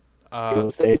again. He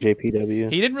was AJPW.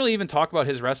 He didn't really even talk about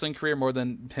his wrestling career more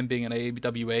than him being an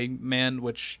AWA man,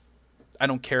 which I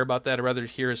don't care about that. I'd rather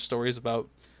hear his stories about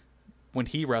when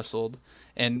he wrestled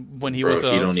and when he was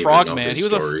a frogman. He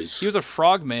was a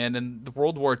frogman in the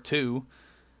World War II,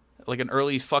 like an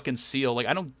early fucking SEAL. Like,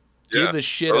 I don't give a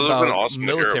shit about awesome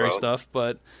military stuff,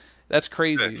 but that's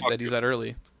crazy that he's that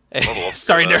early. love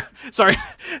Sorry, that. sorry.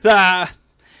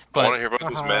 I want to hear about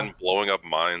this man blowing up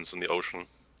mines in the ocean.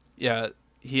 Yeah,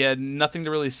 he had nothing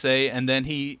to really say, and then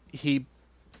he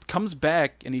comes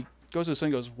back and he goes to his son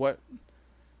and goes, "What?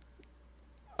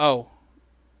 Oh,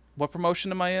 what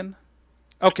promotion am I in?"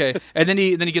 Okay, and then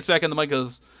he gets back on the mic and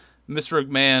goes, "Mr.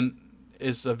 McMahon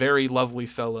is a very lovely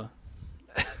fella."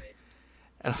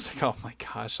 And I was like, "Oh my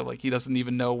gosh!" I'm like, he doesn't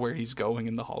even know where he's going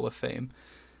in the Hall of Fame.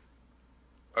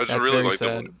 I just That's really very like that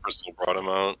sad. when Bristol brought him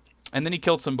out. And then he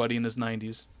killed somebody in his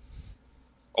 90s.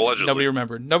 Allegedly. Nobody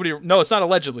remembered. No, it's not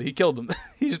allegedly. He killed him.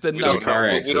 He just didn't We know. don't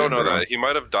know, we don't know that. He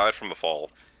might have died from the fall.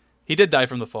 He did die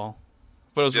from the fall,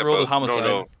 but it was ruled a homicide.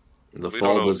 No. The We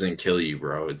fall don't know. doesn't kill you,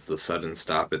 bro. It's the sudden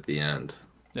stop at the end.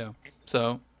 Yeah.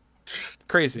 So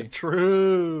crazy.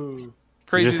 True.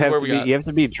 Crazy is where we got. You have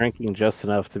to be drinking just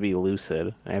enough to be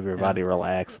lucid. Have your body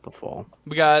relax at the fall.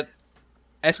 We got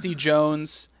SD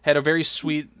Jones had a very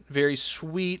sweet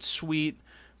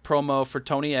promo for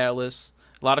Tony Atlas.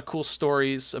 A lot of cool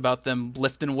stories about them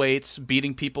lifting weights,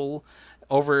 beating people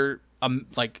over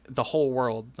like the whole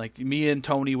world. Like, me and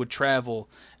Tony would travel,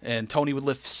 and Tony would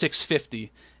lift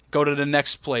 650. Go to the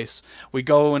next place. We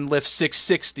go and lift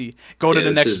 660. Go to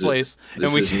the next place.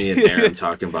 This and is me and Aaron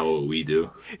talking about what we do.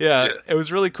 Yeah, it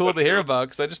was really cool to hear about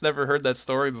because I just never heard that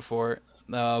story before.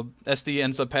 SD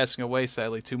ends up passing away,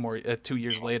 sadly, 2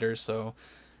 years later. So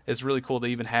it's really cool to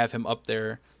even have him up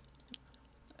there.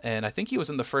 And I think he was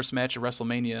in the first match of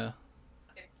WrestleMania.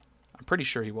 I'm pretty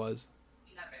sure he was.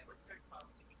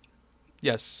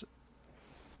 Yes.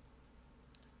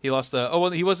 He lost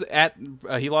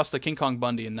he lost to King Kong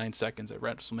Bundy in 9 seconds at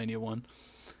WrestleMania 1.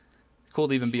 Cool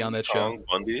to even be on that show. Kong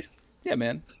Bundy? Yeah,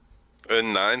 man.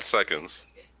 In 9 seconds.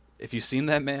 If you've seen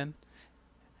that, man.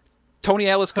 Tony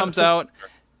Atlas comes out.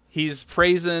 He's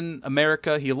praising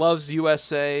America. He loves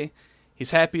USA.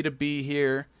 He's happy to be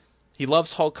here. He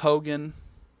loves Hulk Hogan.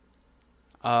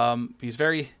 He's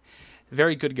very,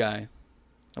 very good guy.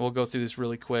 And we'll go through this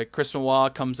really quick. Chris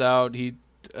Benoit comes out. He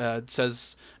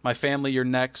says, "My family, you're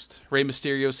next." Rey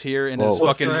Mysterio's here in his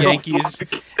fucking Yankees.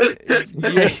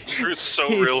 You're so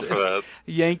real for that.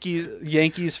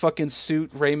 Yankees fucking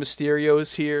suit. Rey Mysterio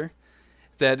is here.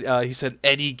 That he said,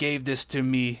 "Eddie gave this to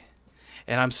me,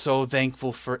 and I'm so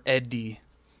thankful for Eddie."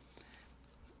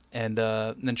 And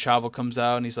then Chavo comes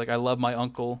out and he's like, "I love my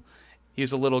uncle.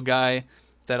 He's a little guy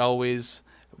that always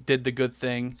did the good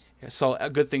thing, saw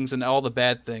good things in all the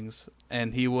bad things,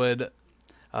 and he would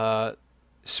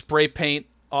spray paint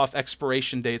off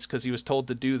expiration dates because he was told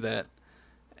to do that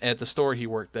at the store he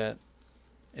worked at.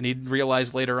 And he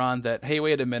realized later on that, hey,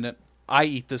 wait a minute, I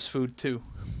eat this food too."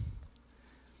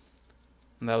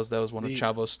 And that was one of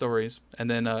Chavo's stories. And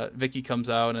then Vicky comes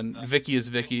out, and Vicky is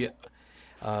Vicky.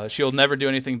 She'll never do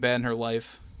anything bad in her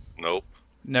life. Nope.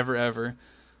 Never, ever.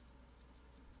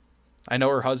 I know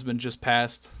her husband just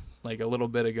passed like a little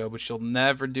bit ago, but she'll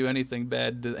never do anything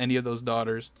bad to any of those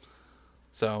daughters.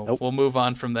 So We'll move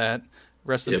on from that.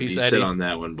 Rest in peace, you Eddie. sit on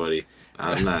that one, buddy.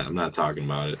 I'm not talking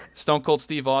about it. Stone Cold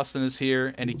Steve Austin is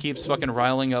here, and he keeps fucking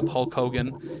riling up Hulk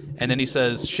Hogan. And then he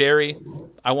says, "Sherry,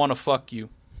 I want to fuck you."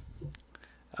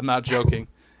 I'm not joking.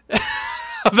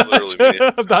 I'm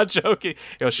not joking.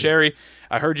 He goes, "Sherry,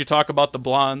 I heard you talk about the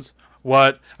blondes."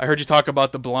 "What?" "I heard you talk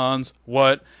about the blondes."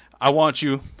 "What?" "I want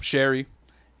you, Sherry.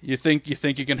 You think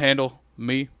you can handle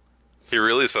me?" He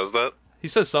really says that? He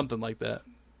says something like that.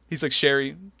 He's like,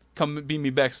 "Sherry, come meet me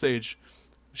backstage."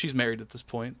 She's married at this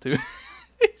point, too.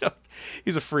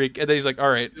 He's a freak. And then he's like, "All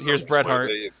right, here's Bret Hart."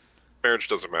 Marriage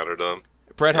doesn't matter to him.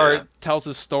 Bret Hart tells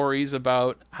his stories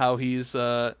about how he's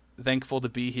thankful to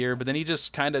be here, but then he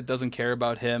just kind of doesn't care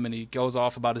about him, and he goes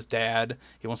off about his dad.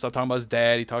 He won't stop talking about his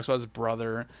dad. He talks about his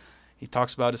brother. He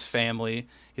talks about his family.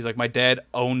 He's like, "My dad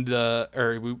owned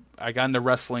I got into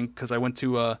wrestling because I went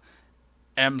to a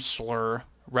Emsler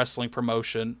wrestling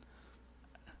promotion."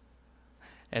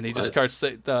 And he just starts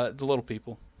the little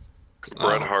people.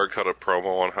 Bret Hart cut a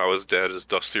promo on how his dad is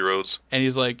Dusty Rhodes. And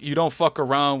he's like, "You don't fuck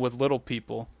around with little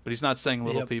people." But he's not saying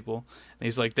little people. And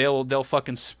he's like, they'll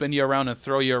fucking spin you around and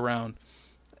throw you around.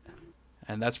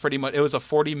 And that's pretty much... It was a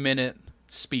 40-minute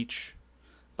speech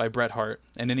by Bret Hart.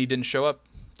 And then he didn't show up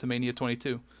to Mania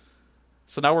 22.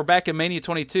 So now we're back in Mania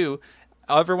 22.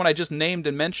 Everyone I just named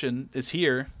and mentioned is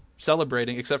here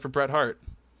celebrating, except for Bret Hart.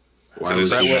 Why was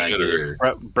he not here?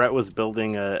 Brett was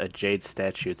building a jade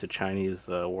statue to Chinese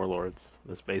warlords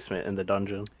in this basement in the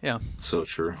dungeon. Yeah. So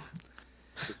true.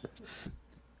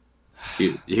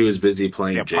 He was busy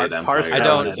playing Jade Empire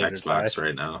on his Xbox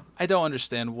right now. I don't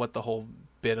understand what the whole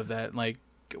bit of that, like,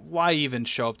 why even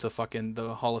show up to fucking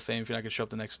the Hall of Fame if you're not going to show up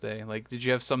the next day? Like, did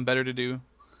you have something better to do?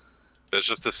 That's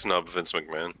just a snub Vince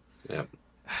McMahon. Yep.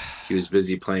 He was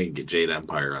busy playing Jade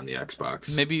Empire on the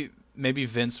Xbox. Maybe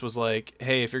Vince was like,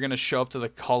 "Hey, if you're gonna show up to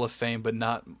the Hall of Fame but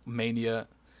not Mania,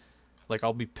 like,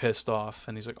 I'll be pissed off."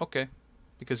 And he's like, "Okay,"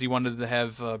 because he wanted to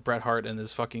have Bret Hart in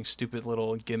his fucking stupid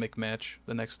little gimmick match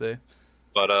the next day.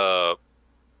 But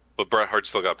Bret Hart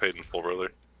still got paid in full,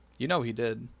 brother. You know he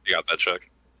did. He got that check.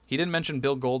 He didn't mention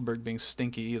Bill Goldberg being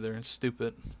stinky either. It's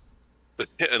stupid.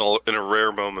 In a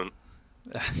rare moment.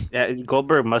 Yeah,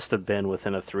 Goldberg must have been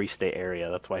within a 3-state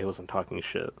area. That's why he wasn't talking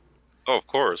shit. Oh, of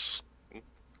course.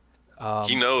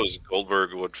 He knows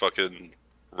Goldberg would fucking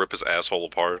rip his asshole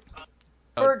apart.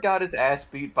 Goldberg got his ass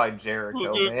beat by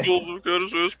Jericho, man. Goldberg got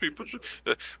his ass beat. But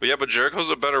yeah, but Jericho's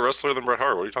a better wrestler than Bret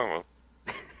Hart. What are you talking about?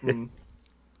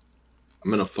 I'm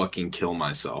gonna fucking kill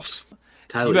myself.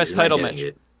 Tyler, U.S. title match.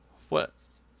 It. What?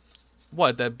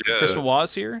 That Chris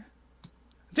Benoit's here?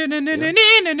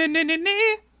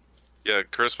 Yeah,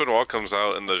 Chris Benoit comes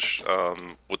out in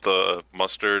the with the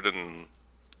mustard and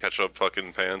ketchup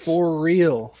fucking pants. For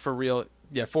real.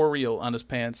 Yeah, for real on his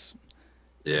pants.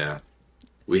 Yeah.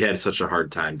 We had such a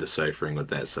hard time deciphering what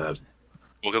that said.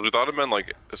 Well, because we thought it meant,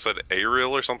 like, it said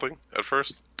A-real or something at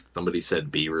first. Somebody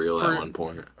said B-real at one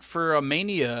point. For a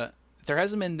Mania, there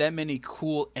hasn't been that many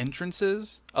cool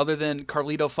entrances other than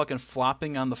Carlito fucking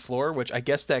flopping on the floor, which I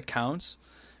guess that counts.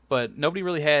 But nobody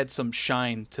really had some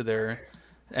shine to their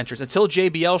entrance until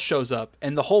JBL shows up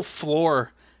and the whole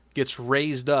floor gets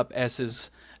raised up as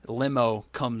his limo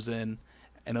comes in.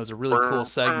 And it was a really cool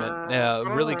segment. Yeah,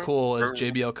 really cool as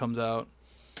JBL comes out.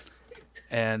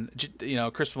 And, you know,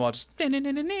 Chris Benoit just...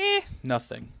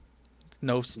 Nothing.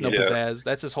 No pizzazz.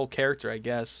 That's his whole character, I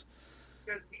guess.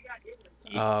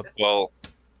 Well...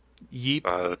 Yeep.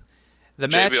 The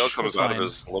match JBL comes out of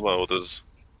his limo with his...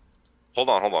 Hold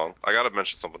on. I gotta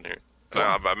mention something here.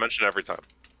 I mention it every time.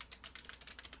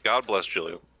 God bless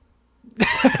Julio.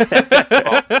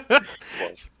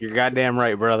 You're goddamn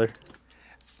right, brother.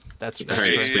 That's all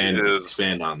right.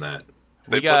 Expand on that.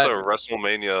 They We got- put the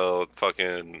WrestleMania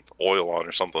fucking oil on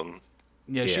or something.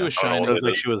 Yeah, she Yeah. was I don't shining. know It looked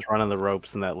like she was running the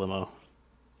ropes in that limo.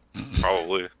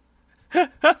 Probably.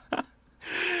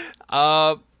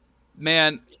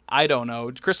 Man, I don't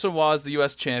know. Chris Benoit is the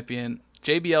U.S. champion.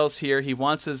 JBL's here. He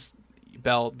wants his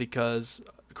belt because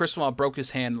Chris Benoit broke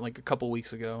his hand like a couple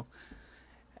weeks ago.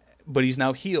 But he's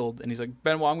now healed, and he's like,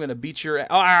 Benoit, I'm going to beat your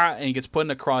ass. And he gets put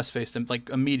in a crossface like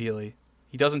immediately.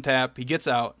 He doesn't tap. He gets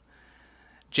out.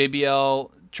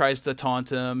 JBL tries to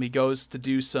taunt him. He goes to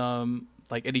do some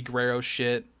like Eddie Guerrero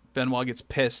shit. Benoit gets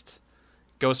pissed.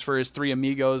 Goes for his three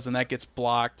amigos, and that gets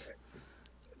blocked.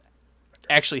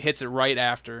 Actually hits it right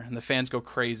after, and the fans go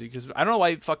crazy because I don't know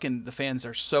why fucking the fans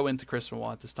are so into Chris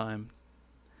Benoit at this time.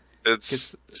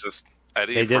 It's just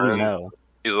Eddie. They didn't Fern, know.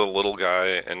 He's a little guy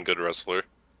and good wrestler.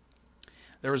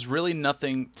 There was really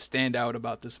nothing stand out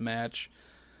about this match.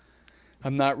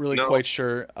 I'm not really No. quite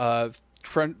sure.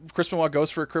 Chris Benoit goes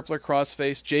for a crippler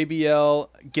crossface. JBL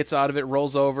gets out of it,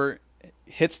 rolls over,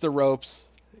 hits the ropes,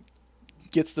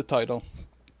 gets the title,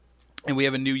 and we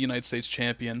have a new United States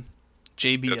champion,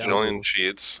 JBL. Yeah, Jillian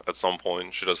cheats at some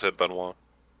point. She does hit Benoit.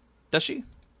 Does she?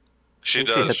 She I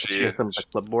think does. She hit him with the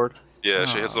clipboard. Yeah,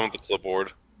 she hits Oh. him with the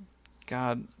clipboard.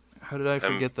 God, how did I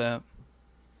forget that?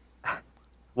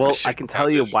 Well, She I can tell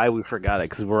you packaged. why we forgot it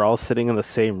because we're all sitting in the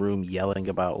same room yelling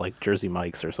about like Jersey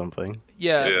Mike's or something.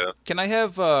 Yeah. Yeah. Can I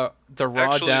have the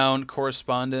Raw Actually- Down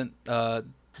correspondent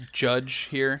Judge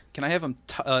here? Can I have him?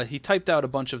 He typed out a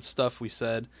bunch of stuff we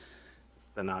said.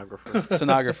 Stenographer.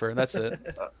 Stenographer. That's it.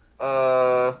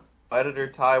 Editor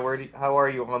Ty, how are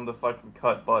you on the fucking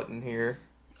cut button here?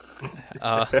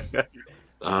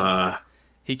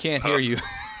 He can't hear you.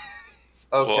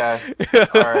 Okay.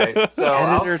 All right. So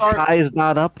Editor Ty is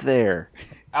not up there.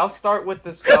 I'll start with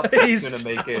the stuff that's He's going to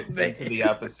make it into the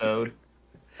episode.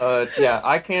 Yeah,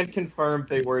 I can confirm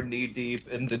they were knee deep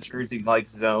in the Jersey Mike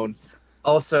zone.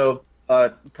 Also,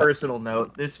 personal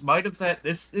note: this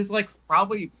is like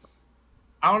probably,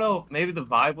 I don't know, maybe the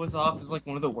vibe was off. It's like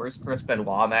one of the worst Chris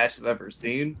Benoit matches I've ever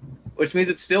seen, which means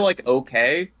it's still like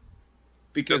okay,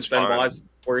 because That's fine. Benoit's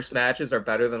worst matches are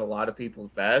better than a lot of people's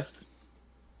best.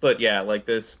 But yeah, like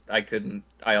this,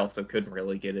 I also couldn't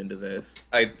really get into this.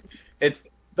 It's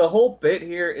the whole bit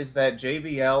here is that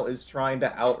JBL is trying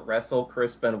to out wrestle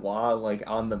Chris Benoit like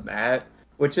on the mat,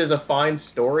 which is a fine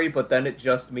story, but then it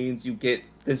just means you get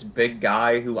this big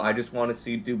guy who I just want to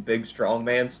see do big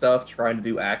strongman stuff trying to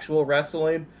do actual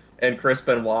wrestling, and Chris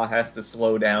Benoit has to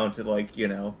slow down to like,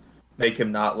 make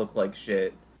him not look like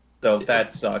shit. So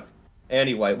that sucked.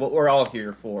 Anyway, what we're all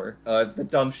here for, the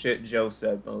dumb shit Joe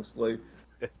said mostly.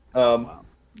 Wow.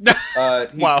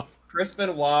 Chris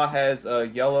Benoit has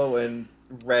yellow and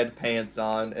red pants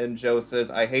on, and Joe says,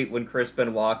 I hate when Chris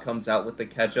Benoit comes out with the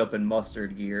ketchup and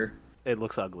mustard gear. It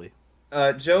looks ugly.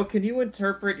 Joe, can you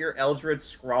interpret your Eldred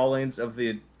scrawlings of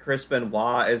the Chris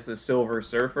Benoit as the Silver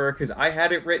Surfer? Because I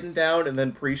had it written down, and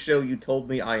then pre-show you told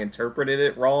me I interpreted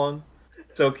it wrong.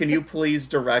 So can you please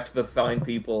direct the fine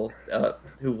people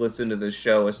who listen to this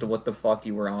show as to what the fuck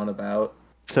you were on about?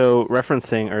 So,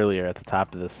 referencing earlier at the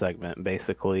top of this segment,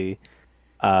 basically,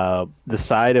 the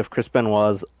side of Chris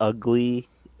Benoit's ugly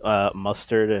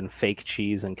mustard and fake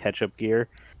cheese and ketchup gear,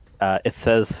 it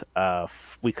says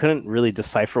we couldn't really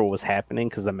decipher what was happening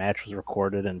because the match was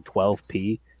recorded in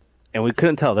 12p, and we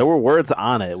couldn't tell. There were words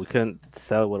on it. We couldn't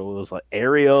tell what it was, like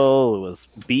Ariel, it was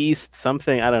Beast,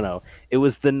 something, I don't know. It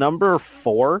was the number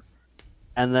 4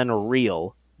 and then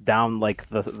real down like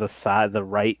the side, the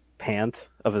right pant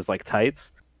of his like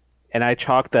tights. And I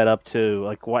chalked that up to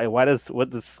like what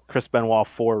does Chris Benoit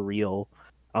 4 real?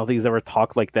 I don't think he's ever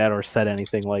talked like that or said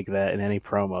anything like that in any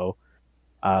promo,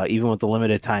 even with the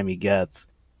limited time he gets.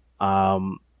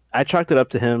 I chalked it up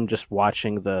to him just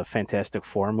watching the Fantastic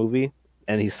Four movie,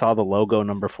 and he saw the logo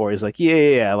number 4. He's like,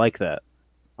 yeah, I like that.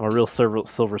 I'm a real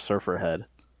Silver Surfer head,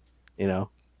 because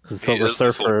He Silver is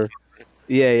the Surfer.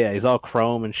 Yeah, he's all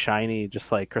chrome and shiny,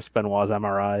 just like Chris Benoit's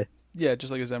MRI. Yeah,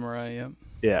 just like his MRI. Yeah.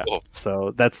 Yeah, Cool.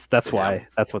 so that's why.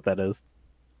 That's what that is.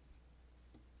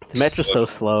 The match was so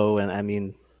slow, and I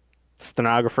mean,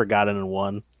 stenographer got it in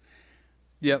 1.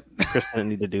 Yep. Chris didn't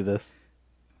need to do this.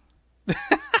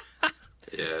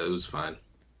 Yeah, it was fine.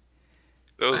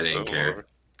 It was I didn't so care.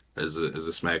 As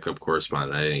a Smack Up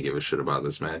correspondent, I didn't give a shit about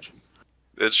this match.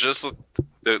 It's just,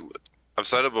 I've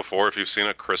said it before. If you've seen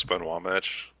a Chris Benoit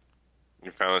match,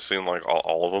 you've kind of seen like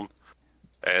all of them,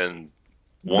 and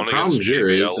one against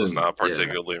JBL is not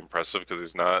particularly impressive because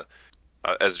he's not,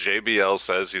 as JBL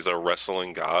says, he's a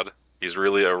wrestling god. He's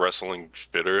really a wrestling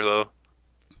shitter though.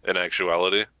 In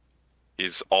actuality,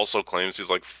 He's also claims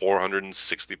he's like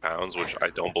 460 pounds, which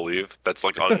I don't believe. That's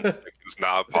like it's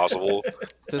not possible.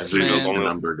 This man, the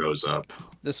number goes up.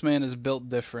 This man is built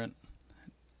different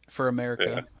for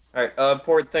America. Yeah. All right.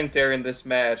 Important thing there in this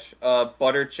match: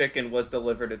 butter chicken was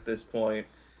delivered at this point,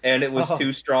 and it was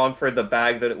too strong for the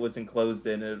bag that it was enclosed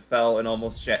in. It fell and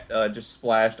almost just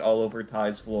splashed all over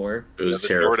Ty's floor. It was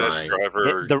terrifying.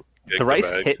 The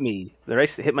rice hit me. The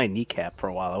rice hit my kneecap for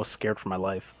a while. I was scared for my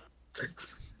life.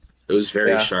 It was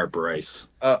very sharp rice.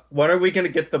 When are we gonna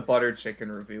get the butter chicken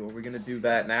review? Are we gonna do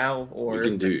that now, or we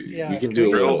can do? Yeah, we can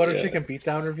do a butter chicken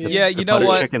beatdown review. Yeah, you know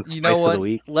what?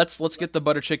 Let's get the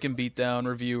butter chicken beatdown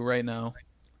review right now.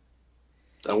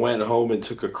 I went home and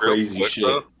took a crazy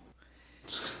shit.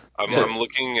 I'm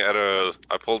looking at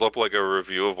I pulled up like a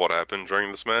review of what happened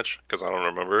during this match because I don't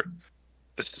remember.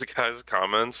 This is guy's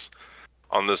comments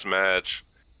on this match.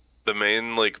 The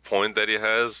main like point that he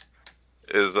has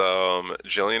is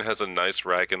Jillian has a nice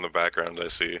rack in the background. I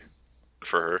see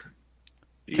for her.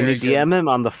 Can you DM him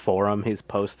on the forum he's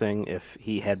posting if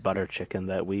he had butter chicken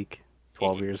that week,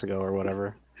 12 years ago or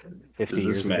whatever? 50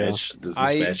 years ago. Does this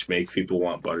match make people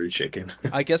want butter chicken?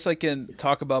 I guess I can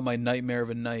talk about my nightmare of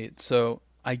a night. So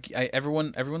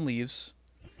everyone leaves.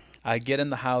 I get in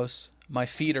the house. My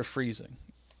feet are freezing.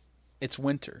 It's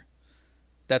winter.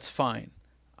 That's fine.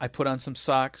 I put on some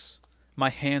socks. My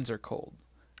hands are cold.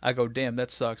 I go, damn,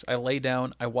 that sucks. I lay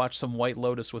down. I watch some White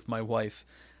Lotus with my wife.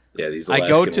 Yeah, these I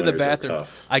go to the bathroom.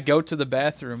 I go to the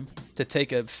bathroom to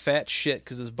take a fat shit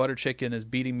because this butter chicken is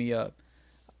beating me up.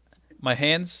 My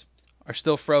hands are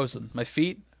still frozen. My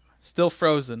feet still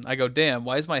frozen. I go, damn,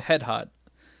 why is my head hot?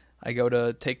 I go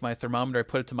to take my thermometer. I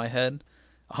put it to my head.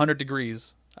 100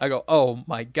 degrees. I go, oh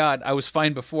my God, I was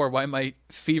fine before. Why am I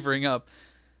fevering up?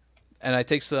 And I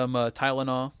take some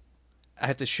Tylenol. I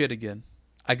have to shit again.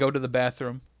 I go to the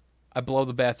bathroom. I blow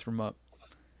the bathroom up.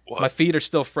 What? My feet are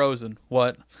still frozen.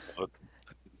 What?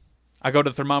 I go to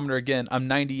the thermometer again. I'm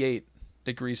 98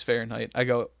 degrees Fahrenheit. I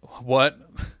go, what?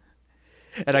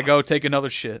 And I go take another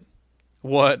shit.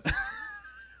 What?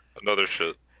 Another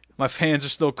shit. My hands are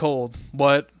still cold.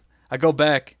 What? I go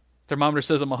back. Thermometer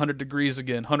says I'm 100 degrees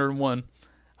again, 101.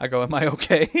 I go, am I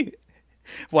okay?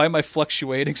 Why am I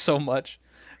fluctuating so much?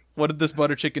 What did this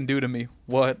butter chicken do to me?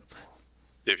 What?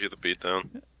 Gave you the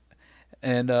beatdown.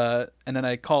 And then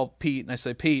I call Pete and I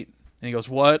say, Pete, and he goes,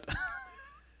 what?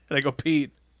 And I go,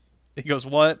 Pete. He goes,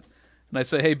 what? And I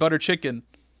say, hey, butter chicken.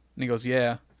 And he goes,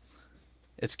 yeah.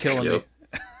 It's killing me.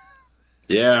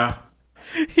 Yeah.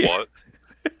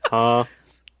 What?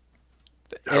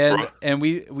 And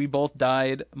we both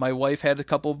died. My wife had a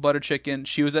couple of butter chicken.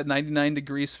 She was at 99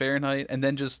 degrees Fahrenheit and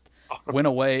then just went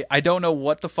away. I don't know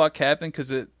what the fuck happened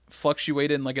because it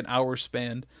fluctuated in like an hour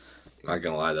span. Not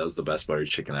gonna lie, that was the best butter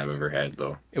chicken I've ever had,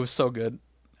 though. It was so good,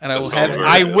 and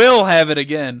I will have it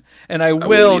again, and I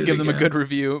will give them a good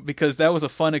review because that was a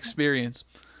fun experience.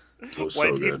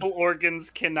 White people organs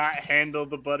cannot handle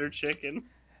the butter chicken.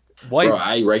 Bro,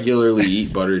 I regularly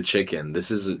eat buttered chicken.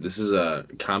 This is a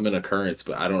common occurrence,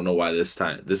 but I don't know why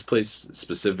this place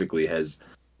specifically has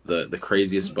the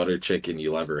craziest buttered chicken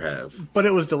you'll ever have. But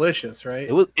it was delicious, right?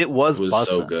 It was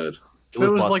so good. So it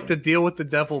was like the deal with the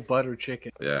devil butter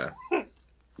chicken. Yeah.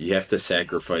 You have to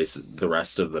sacrifice the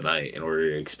rest of the night in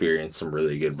order to experience some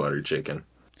really good butter chicken.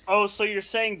 Oh, so you're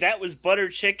saying that was butter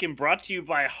chicken brought to you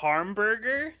by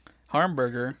Harmburger?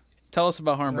 Harmburger. Tell us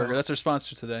about Harmburger. That's our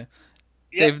sponsor today.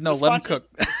 Yep, Dave, let him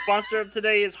cook. The sponsor of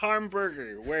today is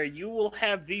Harmburger, where you will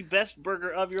have the best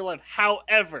burger of your life.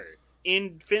 However,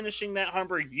 in finishing that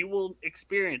hamburger, you will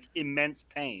experience immense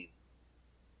pain.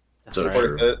 So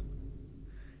true.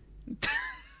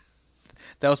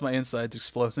 That was my insides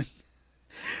exploding.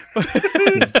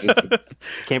 I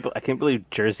can't believe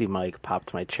Jersey Mike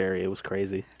popped my cherry. It was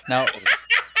crazy. Now,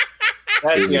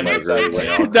 Jersey Mike way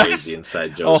all crazy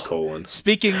inside Joe's colon.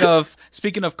 Speaking of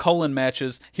colon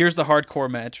matches, here's the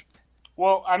hardcore match.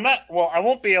 Well, I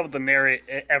won't be able to narrate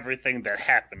everything that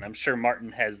happened. I'm sure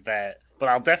Martin has that, but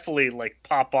I'll definitely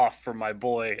pop off for my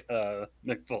boy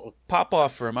Mick Foley. Pop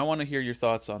off for him. I want to hear your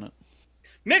thoughts on it.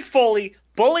 Mick Foley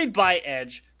bullied by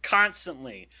Edge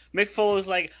constantly. Mick Foley's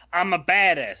like, I'm a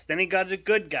badass. Then he got a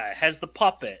good guy, has the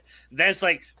puppet. Then it's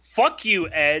like, fuck you,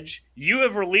 Edge. You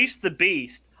have released the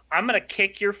beast. I'm going to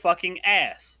kick your fucking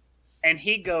ass. And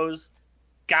he goes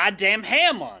goddamn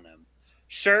ham on him.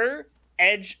 Sure,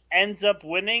 Edge ends up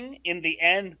winning in the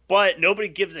end, but nobody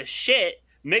gives a shit.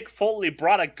 Mick Foley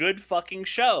brought a good fucking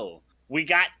show. We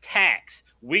got tacks.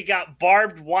 We got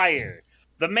barbed wire.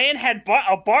 The man had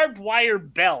a barbed wire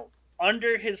belt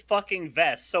under his fucking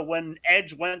vest, so when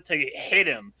Edge went to hit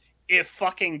him, it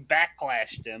fucking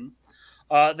backlashed him.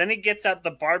 Then he gets out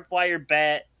the barbed wire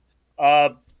bat.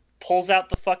 pulls out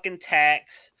the fucking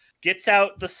tacks, gets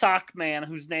out the sock man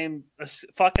whose name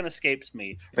fucking escapes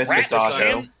me. Mr.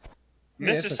 Sacco.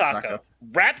 Mr. Sacco.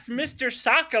 Wraps Mr.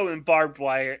 Sacco in barbed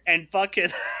wire and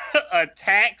fucking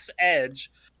attacks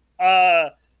Edge.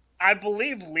 I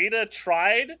believe Lita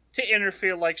tried to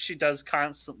interfere like she does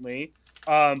constantly,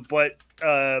 but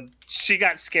she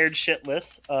got scared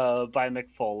shitless by Mick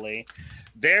Foley.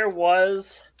 There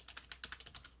was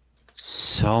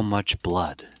so much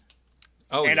blood.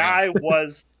 Oh, and yeah. I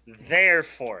was there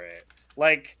for it.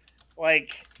 Like,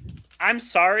 I'm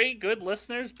sorry, good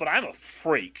listeners, but I'm a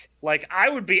freak. Like, I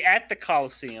would be at the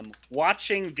Coliseum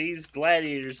watching these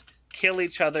gladiators kill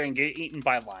each other and get eaten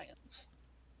by lions.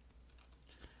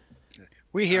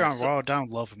 We here on Raw don't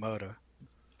love murder.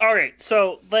 All right,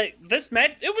 so like this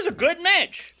match, it was a good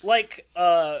match. Like,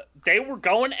 they were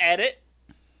going at it,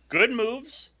 good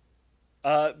moves,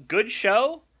 good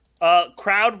show.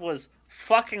 Crowd was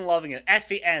fucking loving it. At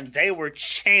the end, they were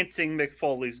chanting Mick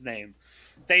Foley's name.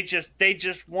 They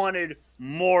just wanted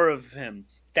more of him.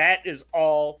 That is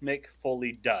all Mick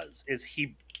Foley does. Is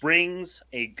he brings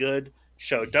a good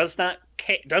show. Does not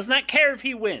care if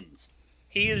he wins.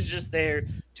 He is just there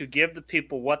to give the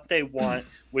people what they want,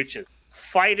 which is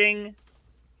fighting,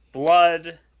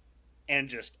 blood, and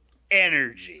just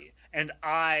energy. And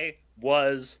I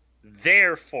was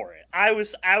there for it. I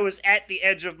was at the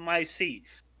edge of my seat.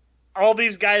 All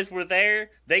these guys were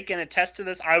there. They can attest to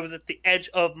this. I was at the edge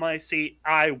of my seat.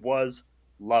 I was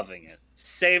loving it.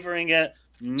 Savoring it.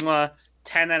 Mwah.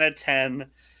 10 out of 10.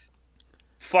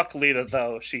 Fuck Lita,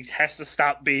 though. She has to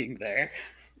stop being there.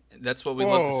 That's what we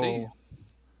love to see.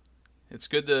 It's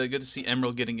good to see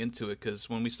Emerald getting into it, because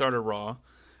when we started Raw,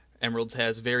 Emerald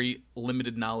has very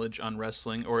limited knowledge on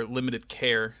wrestling, or limited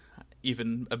care,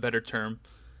 even a better term.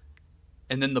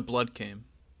 And then the blood came,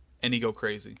 and he go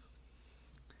crazy.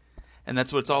 And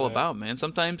that's what it's all about, man.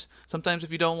 Sometimes if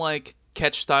you don't like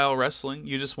catch-style wrestling,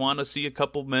 you just want to see a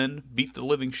couple men beat the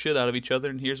living shit out of each other,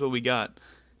 and here's what we got.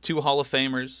 2 Hall of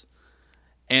Famers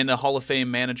and a Hall of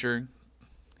Fame manager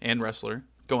and wrestler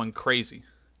going crazy.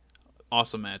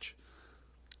 Awesome match.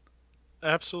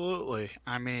 Absolutely.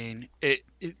 I mean,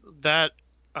 that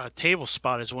table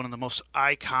spot is one of the most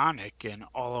iconic in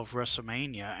all of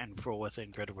WrestleMania, and for within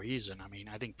good reason. I mean,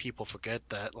 I think people forget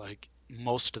that, like,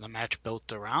 most of the match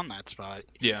built around that spot.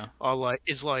 Yeah.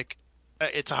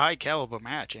 It's a high caliber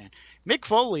match, and Mick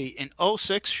Foley in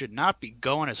 06 should not be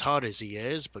going as hard as he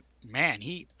is, but man,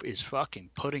 he is fucking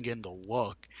putting in the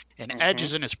work. And Edge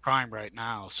is in his prime right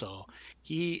now, so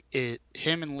him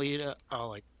and Lita are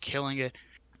like killing it.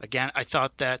 Again, I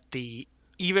thought that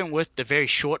even with the very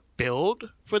short build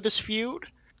for this feud,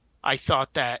 I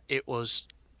thought that it was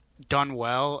done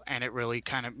well, and it really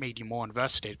kind of made you more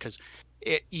invested, because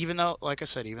even though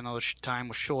the time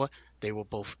was short, they were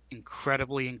both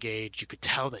incredibly engaged. You could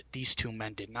tell that these two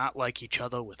men did not like each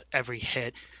other with every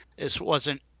hit. This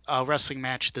wasn't a wrestling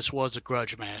match. This was a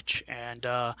grudge match, and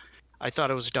I thought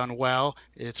it was done well.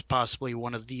 It's possibly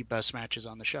one of the best matches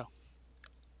on the show.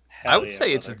 I would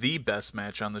say it's the best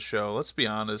match on the show. Let's be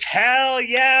honest. Hell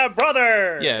yeah,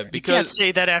 brother! Yeah, because you can't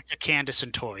say that after Candice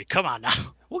and Tori. Come on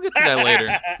now. We'll get to that later.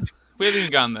 We haven't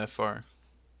even gotten that far.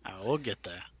 Oh, we'll get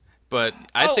there. But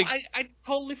I think I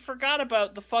totally forgot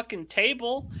about the fucking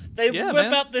table. They whip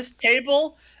out this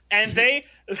table and they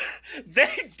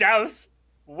douse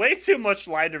way too much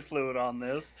lighter fluid on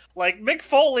this. Like, Mick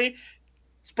Foley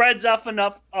spreads up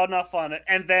enough on it,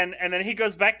 and then he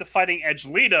goes back to fighting Edge.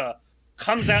 Lita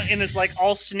comes out and is like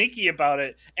all sneaky about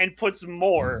it and puts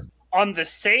more on the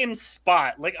same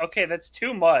spot. Like, okay, that's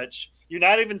too much. You're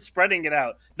not even spreading it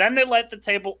out. Then they light the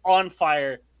table on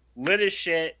fire, lit as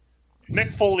shit.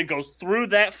 Mick Foley goes through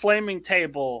that flaming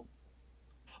table,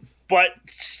 but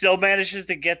still manages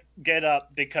to get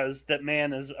up, because that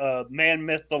man is man,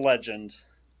 myth, the legend,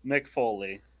 Mick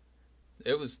Foley.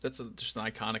 That's just an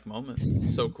iconic moment.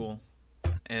 So cool.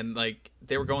 And like,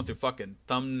 they were going through fucking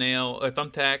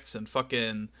thumbtacks and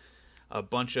fucking a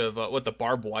bunch of the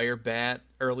barbed wire bat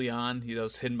early on. He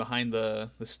was hidden behind the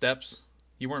steps.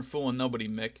 You weren't fooling nobody,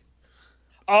 Mick.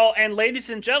 Oh, and ladies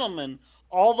and gentlemen,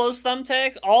 all those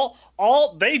thumbtacks,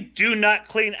 all they do not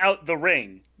clean out the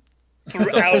ring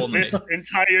throughout this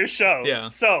entire show. Yeah.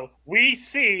 So we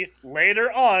see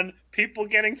later on people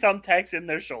getting thumbtacks in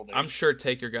their shoulders. I'm sure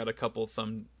Taker got a couple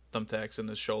thumbtacks in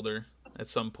his shoulder at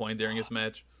some point during his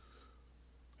match.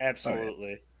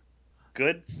 Absolutely.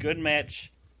 Good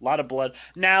match. A lot of blood.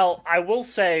 Now, I will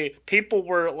say, people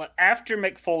were, after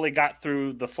Mick Foley got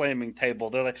through the flaming table,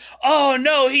 they're like, oh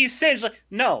no, he's singed. Like,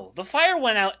 no, the fire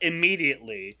went out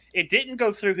immediately. It didn't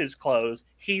go through his clothes.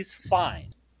 He's fine.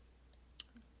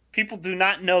 People do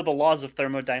not know the laws of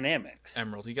thermodynamics.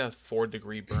 Emerald, you got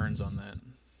 4-degree burns on that.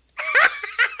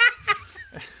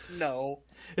 No.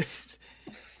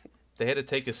 They had to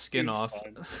take his skin off.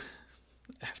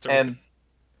 After and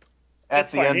at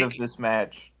the end of this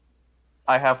match,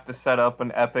 I have to set up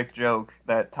an epic joke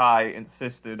that Ty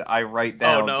insisted I write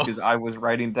down because I was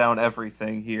writing down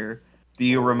everything here. Do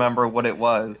you remember what it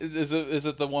was? Is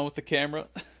it the one with the camera?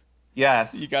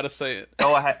 Yes. You gotta say it.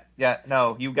 Go ahead. Yeah,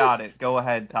 no, you got it. Go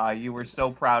ahead, Ty. You were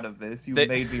so proud of this. You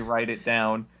made me write it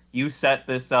down. You set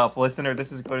this up. Listener,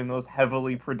 this is going to be the most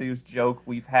heavily produced joke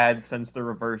we've had since the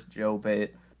Reverse Joe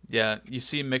bit. Yeah, you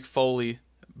see Mick Foley,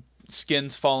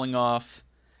 skin's falling off,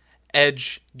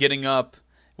 Edge getting up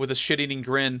with a shit-eating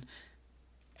grin,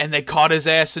 and they caught his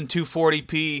ass in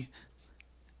 240p.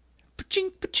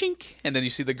 Pachink, pachink. And then you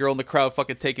see the girl in the crowd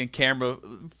fucking taking camera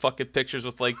fucking pictures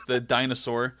with, like, the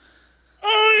dinosaur.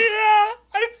 Oh,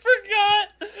 yeah! I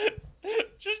forgot!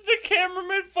 Just the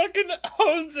cameraman fucking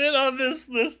hones in on this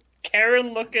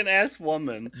Karen-looking ass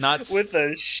woman with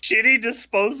a shitty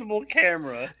disposable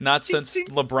camera. Not since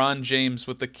LeBron James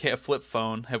with the flip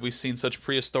phone have we seen such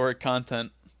prehistoric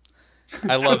content.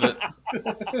 I love it.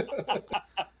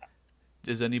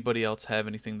 Does anybody else have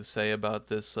anything to say about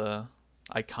this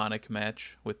iconic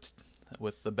match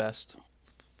with the best?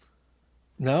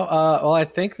 No, well, I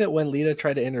think that when Lita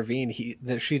tried to intervene,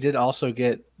 she did also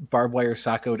get barbed wire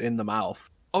sockoed in the mouth.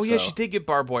 Oh yeah, she did get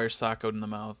barbed wire sockoed in the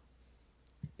mouth.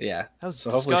 Yeah, that was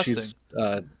disgusting.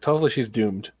 Hopefully she's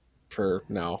doomed for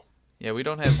now. Yeah, we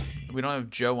don't have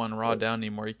Joe on Raw down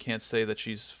anymore. You can't say that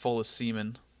she's full of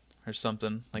semen or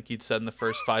something like he'd said in the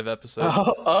first 5 episodes.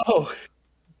 Oh.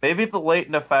 Maybe the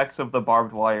latent effects of the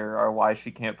barbed wire are why she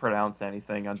can't pronounce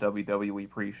anything on WWE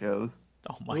pre-shows.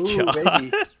 Oh my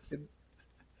god.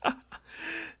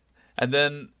 And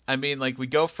then, I mean, like, we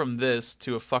go from this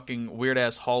to a fucking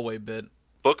weird-ass hallway bit.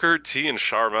 Booker T and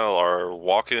Charmel are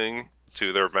walking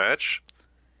to their match.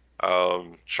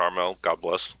 Charmel, God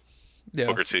bless. Yes.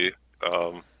 Booker T.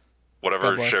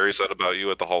 Whatever Sherry said about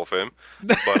you at the Hall of Fame.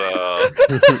 But,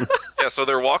 yeah, so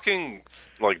they're walking,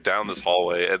 like, down this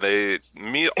hallway, and they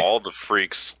meet all the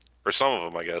freaks, or some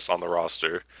of them, I guess, on the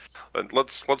roster. And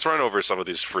let's run over some of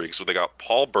these freaks. They got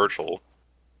Paul Burchill,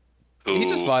 who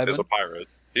he's just vibing. Is a pirate.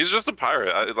 He's just a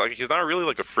pirate. He's not really,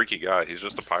 like, a freaky guy. He's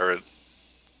just a pirate.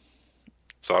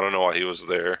 So I don't know why he was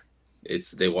there.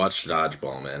 They watched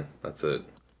Dodgeball, man. That's it.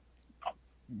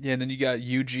 Yeah, and then you got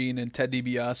Eugene and Ted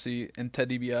DiBiase, and Ted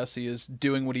DiBiase is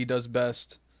doing what he does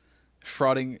best,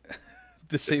 frauding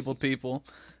disabled people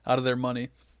out of their money.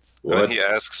 And then he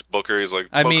asks Booker, he's like,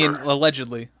 I mean,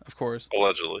 allegedly, of course.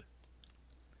 Allegedly.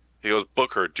 He goes,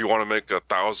 Booker, do you want to make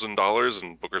 $1,000?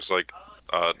 And Booker's like,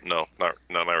 no, not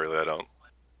really, I don't.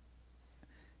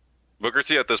 Booker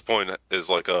T at this point is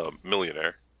like a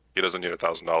millionaire. He doesn't need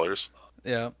 $1,000.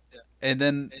 Yeah. And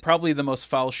then probably the most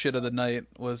foul shit of the night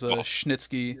was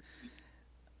Schnitzky.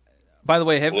 By the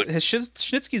way,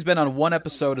 Schnitzky's been on 1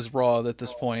 episode as Raw at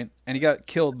this point, and he got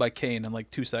killed by Kane in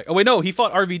like 2 seconds. Oh wait, no, he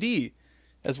fought RVD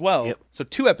as well. Yep. So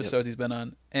 2 episodes he's been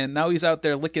on, and now he's out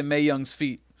there licking Mae Young's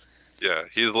feet. Yeah,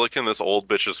 he's licking this old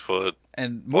bitch's foot.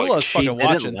 And Moolah's fucking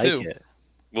watching too.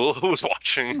 Moolah was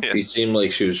watching. Yeah. He seemed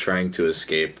like she was trying to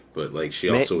escape, but like she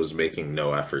also was making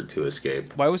no effort to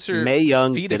escape. Why was her Mae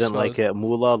Young feet didn't exposed? like it.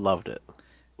 Moolah loved it,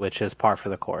 which is par for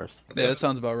the course. Yeah, that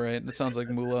sounds about right. That sounds like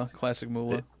Moolah, classic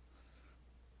Moolah.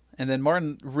 And then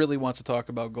Martin really wants to talk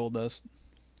about Goldust.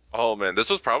 Oh man, this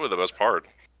was probably the best part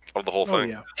of the whole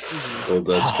thing. Yeah.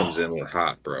 Goldust comes in with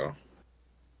hot, bro.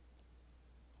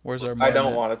 Where's our I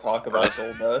don't want to talk about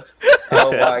Goldust. I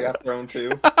don't know why I got thrown to.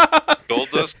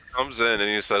 Goldust comes in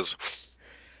and he says,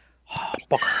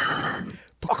 Booker,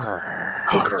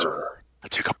 I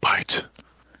take a bite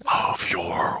of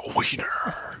your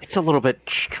wiener. It's a little bit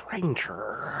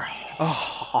stranger.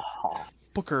 Oh,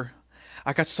 Booker,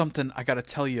 I got something I gotta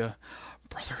tell you,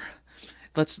 brother.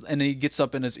 And he gets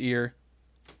up in his ear.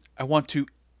 I want to,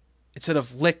 instead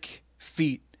of lick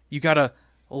feet, you gotta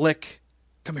lick.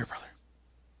 Come here, brother.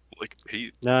 Lick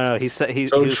feet. No, he said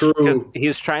he's true. He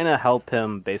was trying to help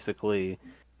him basically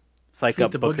psych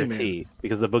up Booker boogeyman. T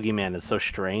because the boogeyman is so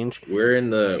strange. We're in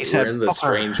the Booker.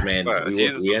 strange man.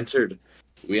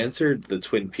 We entered the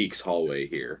Twin Peaks hallway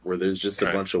here, where there's just a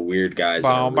bunch of weird guys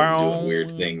doing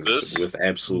weird things with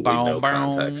absolutely no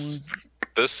context.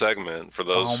 This segment, for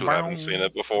those who haven't seen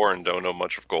it before and don't know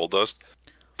much of Goldust,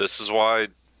 this is why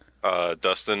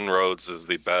Dustin Rhodes is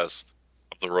the best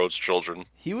of the Rhodes children.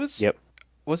 He was. Yep.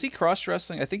 Was he cross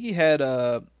wrestling? I think he had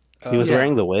he was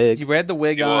wearing the wig. He had the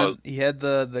wig on. He had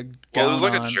the gown Well, it was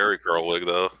like on. a Jerry curl wig,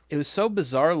 though. It was so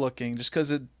bizarre looking, just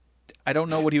because I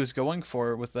don't know what he was going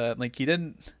for with that. Like he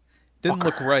didn't didn't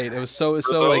look right. It was so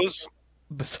like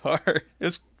bizarre.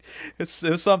 It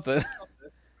was something.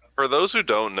 For those who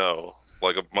don't know,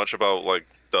 like much about like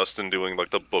Dustin doing like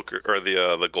the Booker or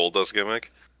the Goldust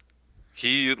gimmick,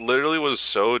 he literally was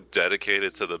so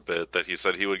dedicated to the bit that he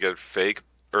said he would get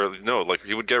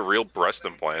he would get real breast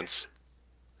implants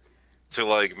to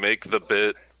like make the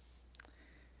bit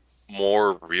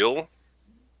more real.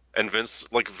 And Vince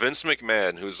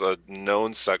McMahon, who's a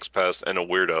known sex pest and a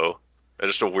weirdo, and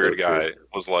just a weird guy,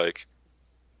 was like,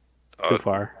 too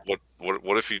far.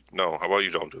 What if you no? How about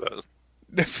you don't do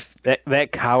that?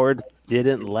 that coward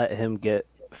didn't let him get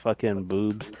fucking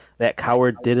boobs. That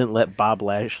coward didn't let Bob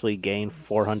Lashley gain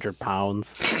 400 pounds,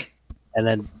 and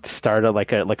then started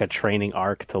like a training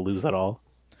arc to lose it all.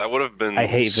 That would have been I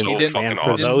hate so Vince fucking McMahon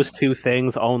awesome. for those two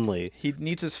things only. He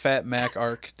needs his Fat Mac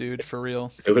arc, dude, for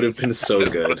real. It would have been so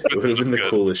good. It would have been the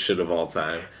coolest shit of all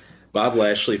time. Bob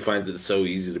Lashley finds it so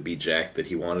easy to be jacked that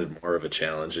he wanted more of a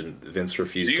challenge, and Vince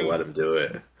refused to let him do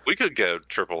it. We could get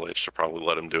Triple H to probably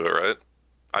let him do it, right?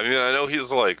 I mean, I know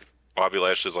he's like Bobby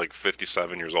Lashley's like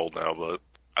 57 years old now, but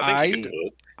I think he can do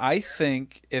it. I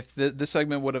think if this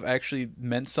segment would have actually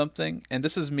meant something, and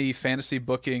this is me fantasy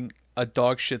booking a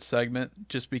dog shit segment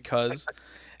just because,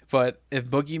 but if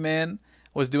Boogeyman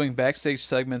was doing backstage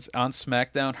segments on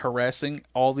SmackDown harassing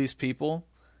all these people,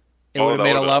 it would have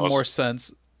made a lot more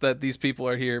sense that these people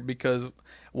are here, because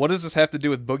what does this have to do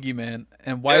with Boogeyman,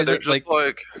 and why is it like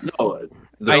no,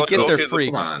 I get they're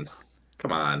freaks.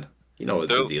 Come on. You know what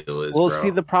the deal is, well, bro. see,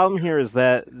 the problem here is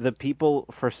that the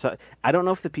people I don't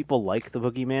know if the people like the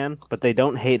Boogeyman, but they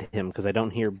don't hate him because I don't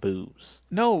hear boos.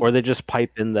 No. Or they just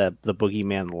pipe in the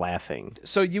Boogeyman laughing.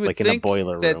 So you would like think in a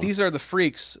boiler room. that these are the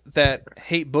freaks that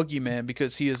hate Boogeyman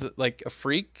because he is like a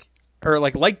freak, or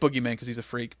like Boogeyman because he's a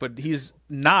freak, but he's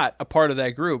not a part of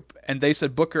that group. And they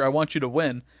said, Booker, I want you to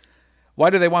win. Why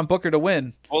do they want Booker to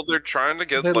win? Well, they're trying to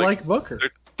get they like Booker.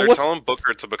 They're telling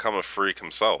Booker to become a freak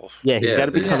himself. Yeah, he's got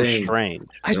to become strange.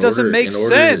 It doesn't make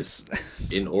sense.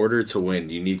 In order to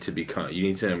win, you need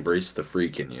to embrace the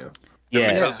freak in you.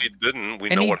 Yeah, because he didn't. We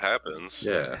know what happens.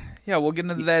 Yeah. Yeah, we'll get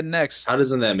into that next. How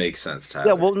doesn't that make sense, Tyler?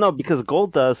 Yeah, well, no, because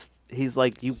Goldust, he's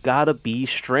like, you gotta be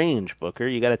strange, Booker.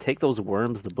 You gotta take those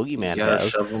worms the Boogeyman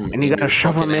has, and you gotta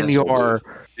shove them in your.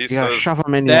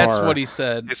 That's what he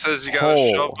said. He says you gotta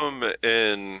shove them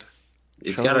in.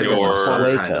 It's gotta go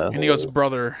some kind of. And he goes,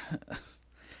 brother,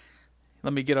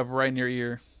 let me get up right in your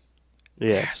ear. Yeah.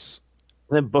 Yes.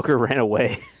 And then Booker ran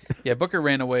away. Yeah, Booker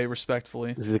ran away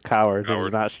respectfully. He's a coward.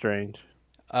 He's not strange.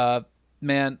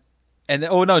 Man. And then,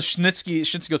 oh no,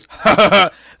 Schnitsky goes,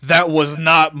 that was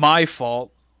not my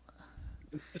fault.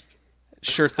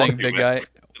 Sure thing, big guy.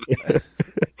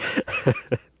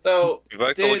 So, you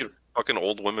like to look at fucking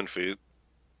old women feet.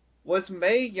 Was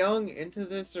Mae Young into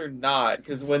this or not?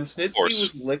 Because when Snitsky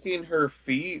was licking her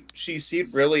feet, she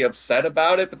seemed really upset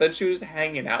about it, but then she was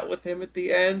hanging out with him at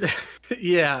the end.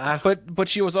 Yeah. But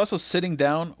she was also sitting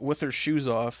down with her shoes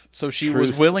off, so she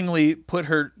was willingly took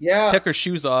her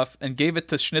shoes off and gave it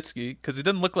to Schnitsky, because it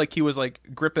didn't look like he was like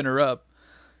gripping her up.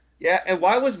 Yeah, and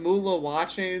why was Moolah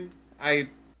watching? Every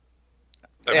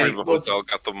hotel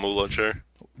got the Moolah chair.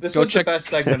 This was the best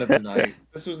segment of the night.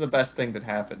 This was the best thing that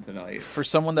happened tonight. For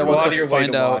someone that wants to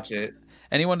find out,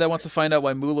 anyone that wants to find out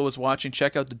why Moolah was watching,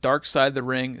 check out The Dark Side of the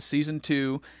Ring, Season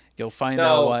 2. You'll find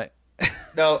out why.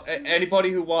 No,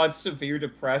 anybody who wants severe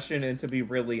depression and to be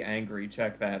really angry,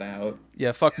 check that out.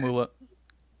 Yeah, fuck Moolah.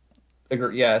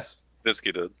 Agree, yes.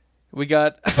 Snitsky did. We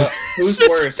got... who's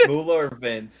worse, Moolah or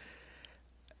Vince?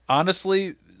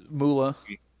 Honestly, Moolah.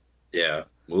 Yeah,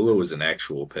 Moolah was an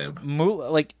actual pimp. Moolah,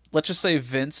 like, let's just say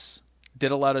Vince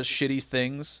did a lot of shitty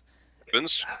things.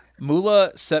 Vince?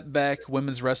 Moolah set back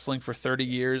women's wrestling for 30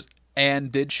 years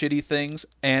and did shitty things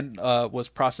and was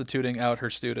prostituting out her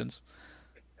students.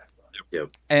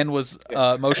 Yep. And was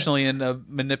emotionally and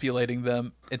manipulating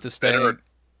them into staying.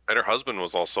 And her husband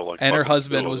was also like. And her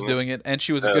husband was doing it, and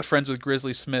she was good friends with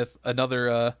Grizzly Smith.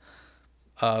 Another,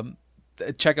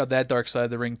 check out that Dark Side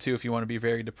of the Ring too if you want to be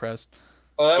very depressed.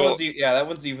 Oh, that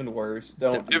one's even worse.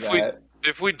 Don't do that.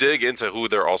 If we dig into who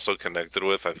they're also connected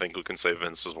with, I think we can say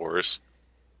Vince is worse.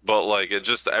 But like, it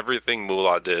just everything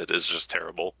Moolah did is just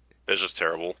terrible. It's just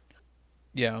terrible.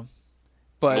 Yeah,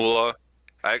 but Moolah.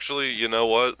 Actually, you know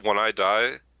what? When I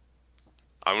die,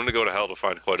 I'm gonna go to hell to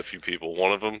find quite a few people.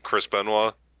 One of them, Chris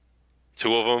Benoit.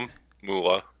 Two of them,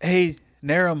 Moolah. Hey,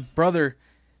 Narum, brother,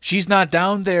 she's not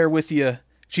down there with you.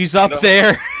 She's up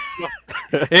there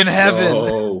in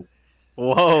heaven.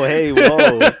 Whoa, hey,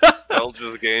 whoa. Hell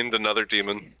just gained another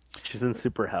demon. She's in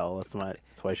super hell.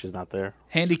 That's why she's not there.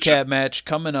 Handicap match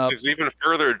coming up. She's even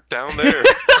further down there.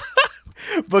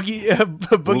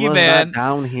 Boogeyman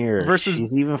down here versus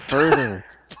she's even further.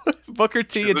 Booker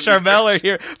T and Sharmell are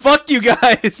here. Fuck you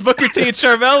guys. Booker T and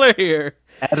Sharmell are here.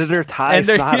 Editor Ty's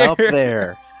not here. up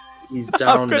there. He's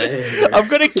down there. I'm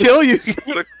gonna kill you.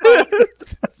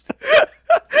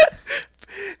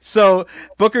 So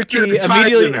Booker T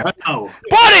immediately,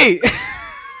 buddy.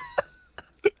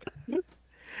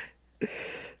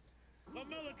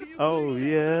 Oh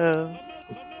yeah.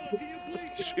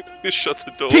 Shut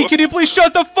the door. Pete, can you please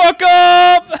shut the fuck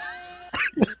up?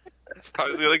 I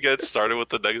was gonna get started with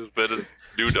the next bit, and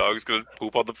New Dog's gonna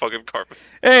poop on the fucking carpet.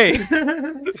 Hey,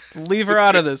 leave her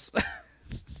out of this.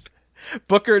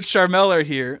 Booker and Sharmell are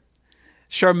here.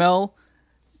 Sharmell,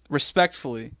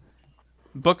 respectfully,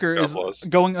 Booker is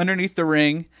going underneath the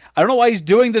ring. I don't know why he's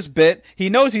doing this bit. He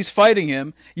knows he's fighting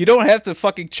him. You don't have to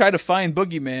fucking try to find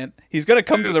Boogeyman. He's gonna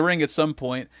come to the ring at some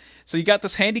point. So you got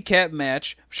this handicap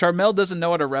match. Sharmell doesn't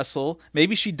know how to wrestle.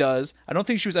 Maybe she does. I don't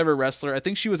think she was ever a wrestler. I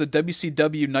think she was a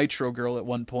WCW Nitro girl at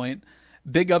one point.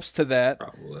 Big ups to that.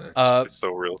 Probably. It's so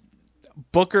real.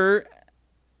 Booker,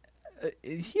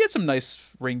 he had some nice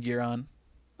ring gear on.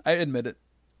 I admit it.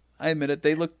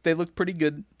 They look pretty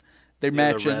good. They're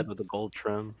matching. The red with the gold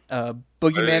trim.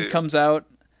 Boogeyman comes out,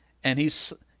 and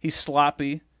he's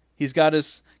sloppy. He's got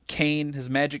his cane, his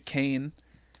magic cane.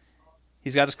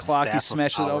 He's got his clock. He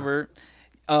smashed it over.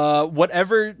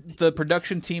 Whatever the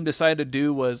production team decided to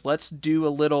do was, let's do a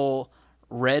little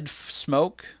red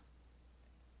smoke,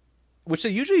 which they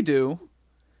usually do,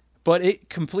 but it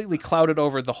completely clouded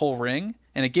over the whole ring,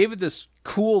 and it gave it this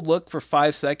cool look for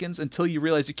 5 seconds until you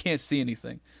realize you can't see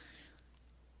anything.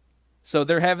 So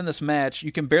they're having this match.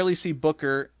 You can barely see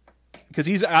Booker because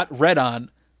he's got red on,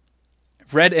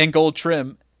 red and gold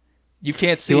trim. You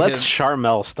can't see him. He lets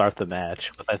Sharmell start the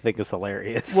match, but I think it's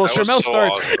hilarious. Well, That Sharmell was so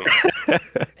starts,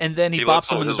 awesome. and then he lets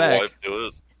bops him in the his back. wife do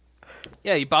it.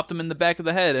 Yeah, he bopped him in the back of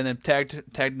the head and then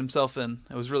tagged himself in.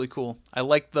 It was really cool. I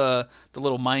liked the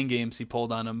little mind games he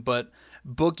pulled on him. But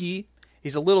Boogie,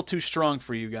 he's a little too strong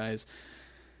for you guys.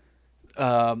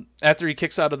 After he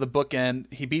kicks out of the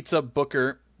bookend, he beats up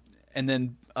Booker, and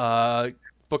then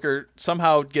Booker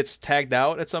somehow gets tagged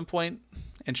out at some point,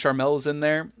 and Sharmell is in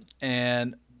there,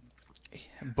 and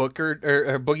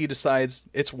Boogie decides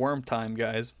it's worm time,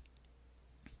 guys.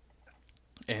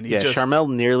 And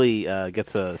Sharmell nearly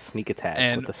gets a sneak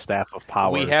attack with the Staff of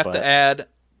Power. We have to add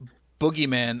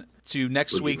Boogeyman to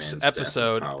next week's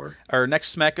episode, our next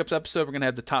Smack Ups episode. We're gonna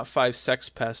have the top 5 sex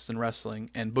pests in wrestling,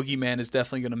 and Boogeyman is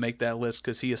definitely gonna make that list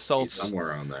because he assaults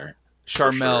somewhere on there.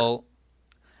 Sharmell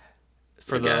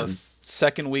for the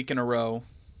second week in a row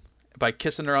by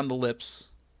kissing her on the lips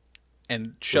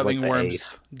and shoving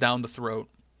worms down the throat.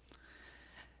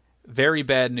 Very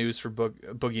bad news for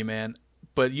Boogeyman,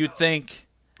 but you'd think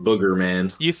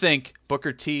Boogerman. You think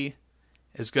Booker T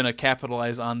is going to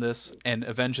capitalize on this and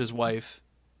avenge his wife.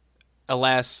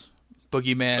 Alas,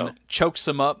 Boogeyman chokes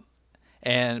him up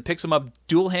and picks him up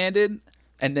dual-handed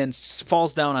and then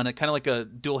falls down on it, kind of like a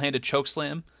dual-handed choke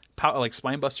slam, like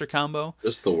spinebuster combo.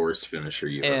 Just the worst finisher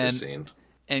you've ever seen.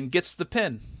 And gets the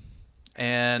pin.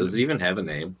 And does it even have a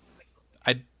name?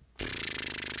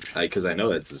 Because I know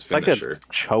that's his finisher. Like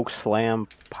a choke slam,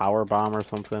 power bomb, or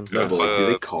something. No, but do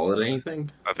they call it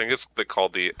anything? I think they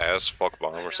called the ass fuck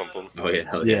bomb or something. Oh yeah,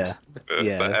 hell yeah.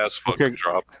 The ass fuck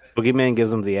drop. Boogeyman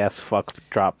gives him the ass fuck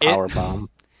drop power bomb.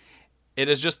 It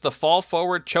is just the fall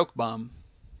forward choke bomb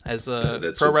as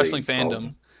a pro wrestling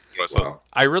fandom. Wow.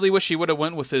 I really wish he would have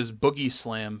went with his boogie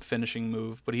slam finishing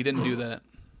move, but he didn't do that.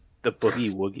 The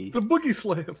boogie woogie. The boogie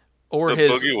slam. Or the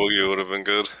boogie woogie would have been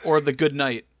good. Or the good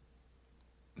night.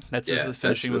 That's his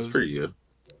finishing move. That's pretty good.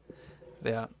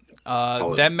 Yeah.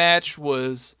 That match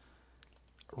was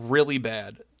really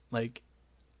bad. Like,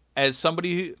 as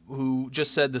somebody who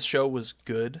just said this show was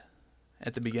good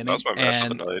at the beginning, that was my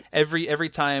match of the night. every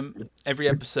time, every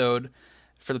episode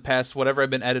for the past whatever I've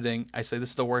been editing, I say this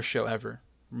is the worst show ever.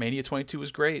 Mania 22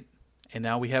 was great, and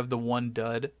now we have the one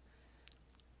dud.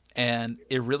 And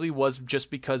it really was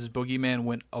just because Boogeyman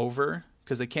went over,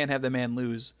 because they can't have the man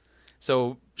lose.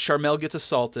 So Sharmell gets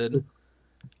assaulted,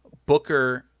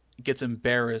 Booker gets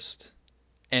embarrassed,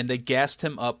 and they gassed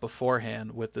him up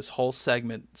beforehand with this whole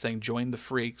segment saying join the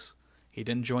Freaks. He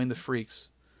didn't join the Freaks.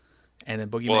 And then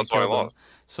Boogeyman killed him.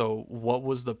 So what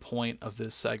was the point of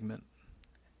this segment?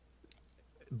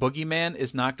 Boogeyman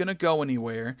is not going to go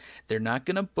anywhere. They're not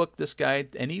going to book this guy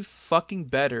any fucking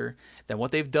better than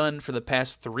what they've done for the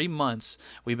past 3 months.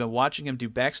 We've been watching him do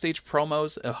backstage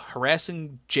promos,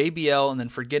 harassing JBL and then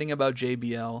forgetting about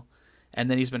JBL. And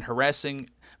then he's been harassing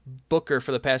Booker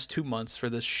for the past 2 months for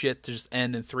this shit to just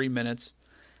end in 3 minutes.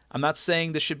 I'm not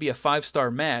saying this should be a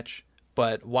 5-star match,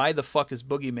 but why the fuck is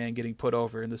Boogeyman getting put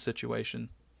over in this situation?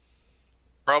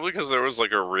 Probably because there was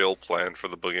like a real plan for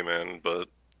the Boogeyman, but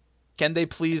can they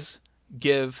please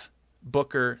give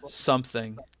Booker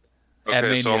something?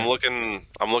 Okay, so I'm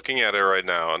looking at it right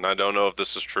now, and I don't know if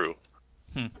this is true.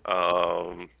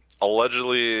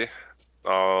 Allegedly,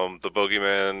 the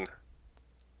Boogeyman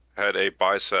had a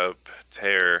bicep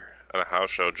tear at a house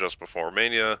show just before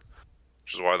Mania,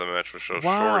 which is why the match was so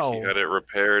short. He had it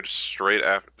repaired straight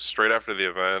after the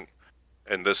event,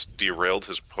 and this derailed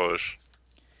his push.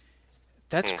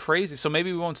 That's crazy. So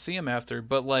maybe we won't see him after,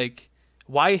 but like,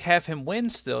 why have him win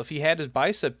still? If he had his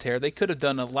bicep tear, they could have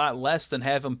done a lot less than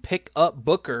have him pick up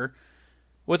Booker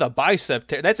with a bicep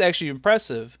tear. That's actually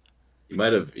impressive. You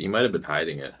might have been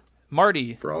hiding it,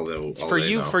 Marty. For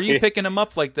you picking him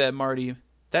up like that, Marty.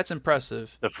 That's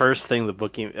impressive. The first thing the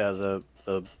bookie the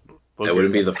that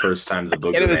wouldn't be the first time the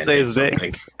Boogeyman did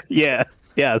something. Yeah.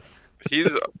 Yes.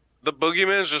 The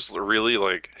Boogeyman is just really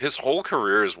like his whole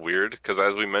career is weird because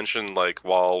as we mentioned, like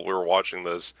while we were watching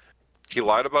this, he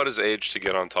lied about his age to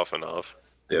get on Tough Enough.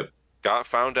 Yep. Got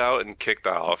found out and kicked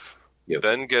off. Yep.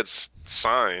 Then gets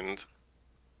signed,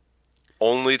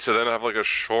 only to then have like a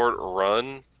short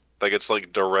run that gets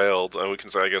like derailed, and we can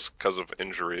say I guess because of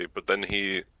injury. But then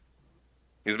he's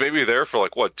maybe there for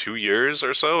like what 2 years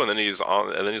or so, and then he's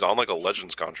on like a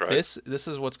Legends contract. This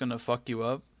is what's gonna fuck you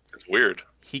up. It's weird.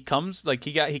 He comes like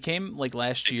he came like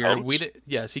last year.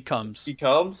 Yes, he comes. He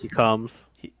comes.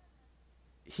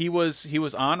 He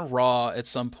was on Raw at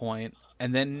some point,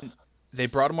 and then they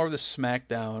brought him over to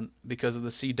SmackDown because of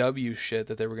the CW shit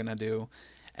that they were gonna do,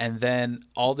 and then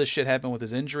all this shit happened with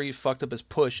his injury, fucked up his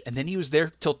push, and then he was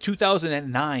there till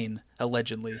 2009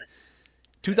 allegedly.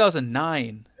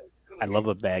 2009. I love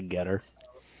a bag getter.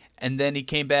 And then he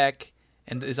came back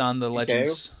and is on the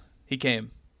Legends. He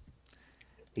came.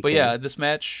 Yeah, this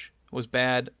match was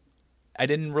bad. I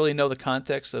didn't really know the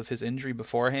context of his injury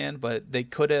beforehand, but they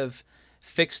could have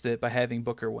fixed it by having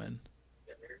Booker win.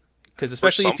 Because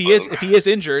especially if he is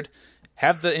injured,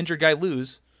 have the injured guy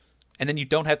lose, and then you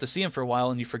don't have to see him for a while,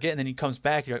 and you forget, and then he comes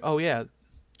back, you're like, oh yeah,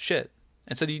 shit.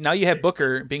 And so now you have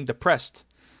Booker being depressed,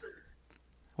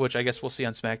 which I guess we'll see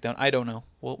on SmackDown. I don't know.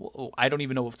 I don't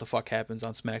even know what the fuck happens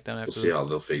on SmackDown after this. We'll see how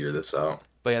they'll figure this out.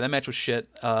 But yeah, that match was shit.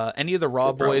 Any of the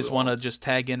Raw boys want to just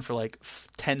tag in for like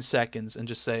 10 seconds and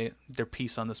just say their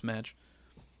piece on this match?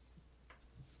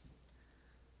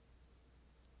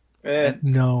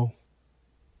 No.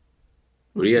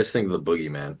 What do you guys think of the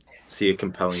Boogeyman? Is he a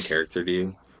compelling character to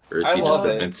you? Or is he just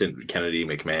a Vincent Kennedy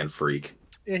McMahon freak?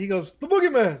 Yeah, he goes, the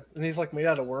Boogeyman! And he's like made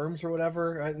out of worms or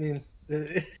whatever. I mean,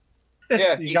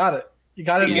 yeah, you got it. You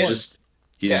got it. He's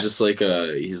just like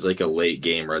a late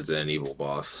game Resident Evil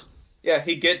boss. Yeah,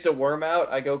 he get the worm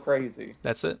out, I go crazy.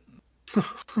 That's it.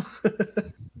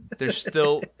 There's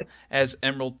still, as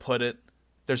Emerald put it,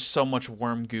 there's so much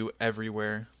worm goo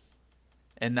everywhere.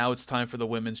 And now it's time for the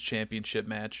Women's Championship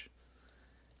match,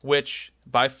 which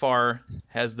by far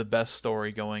has the best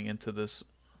story going into this.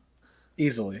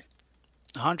 Easily.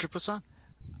 100%.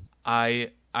 I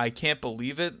can't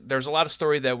believe it. There's a lot of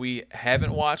story that we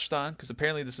haven't watched on, because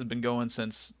apparently this has been going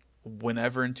since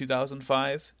whenever in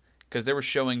 2005. Because they were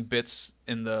showing bits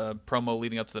in the promo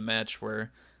leading up to the match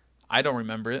where I don't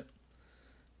remember it.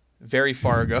 Very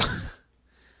far ago.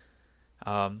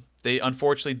 They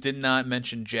unfortunately did not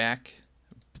mention Jack.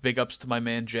 Big ups to my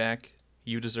man Jack.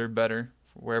 You deserve better,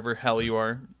 wherever hell you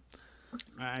are.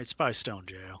 He's probably still in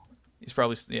jail. He's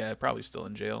probably still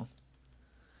in jail.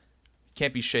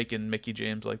 Can't be shaking Mickey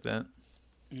James like that.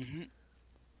 Mm-hmm.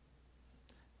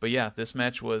 But yeah, this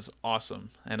match was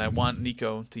awesome, and I want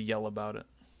Nico to yell about it.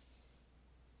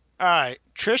 All right,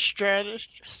 Trish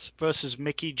Stratus versus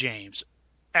Mickey James.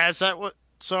 As that was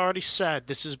already said,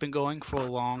 this has been going for a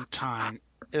long time.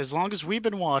 As long as we've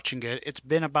been watching it, it's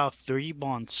been about 3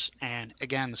 months, and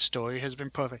again, the story has been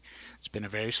perfect. It's been a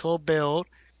very slow build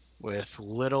with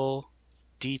little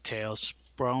details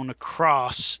thrown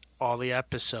across all the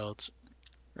episodes,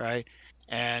 right?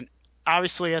 And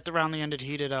obviously, around the end, it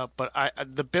heated up, but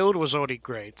the build was already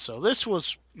great. So this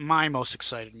was my most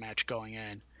excited match going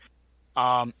in.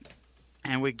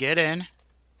 And we get in,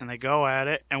 and they go at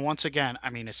it, and once again, I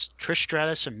mean, it's Trish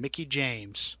Stratus and Mickey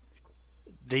James.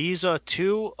 These are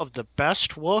 2 of the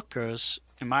best workers,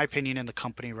 in my opinion, in the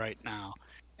company right now,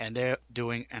 and they're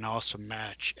doing an awesome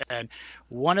match. And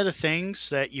one of the things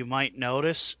that you might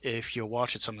notice if you're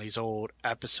watching some of these old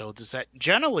episodes is that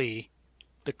generally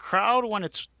the crowd, when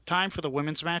it's time for the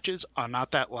women's matches, are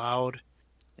not that loud.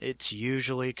 It's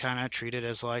usually kind of treated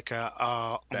as like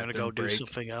I'm going to go do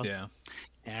something else. Yeah.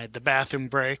 And the bathroom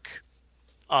break.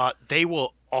 They were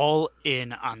all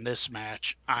in on this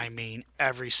match. I mean,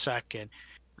 every second.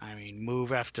 I mean,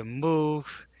 move after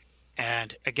move.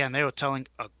 And again, they were telling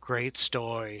a great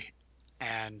story.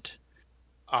 And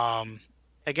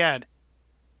again,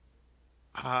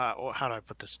 how do I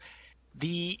put this?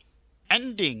 The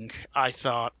ending, I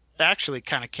thought, actually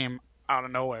kind of came out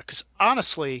of nowhere. Because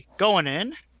honestly, going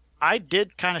in, I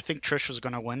did kind of think Trish was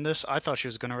going to win this. I thought she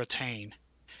was going to retain.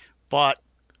 But,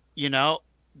 you know,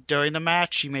 during the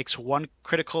match, she makes one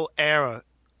critical error.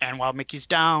 And while Mickey's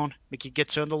down, Mickey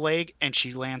gets her in the leg, and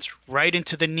she lands right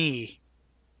into the knee.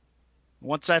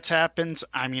 Once that happens,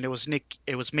 I mean, it was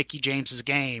Mickey James's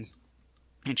game.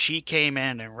 And she came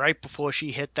in, and right before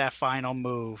she hit that final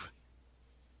move,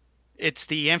 it's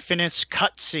the infamous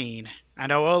cut scene. I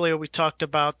know earlier we talked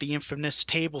about the infamous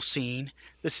table scene.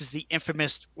 This is the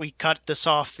infamous, we cut this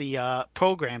off the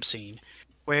program scene,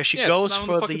 where she goes it's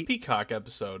for the the Peacock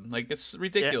episode. Like, it's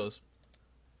ridiculous.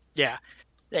 Yeah.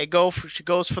 She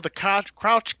goes for the crotch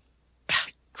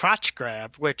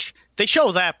grab, which they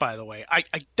show that, by the way. I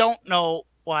don't know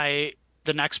why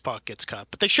the next part gets cut,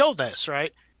 but they show this,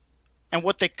 right? And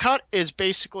what they cut is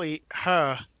basically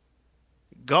her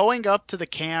going up to the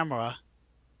camera,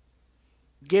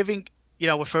 giving, you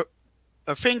know, with her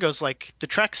fingers like the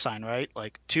Trek sign, right?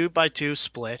 Like 2x2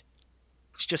 split.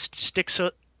 She just sticks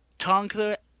her tongue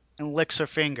to it and licks her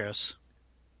fingers.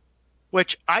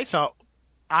 Which I thought,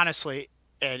 honestly,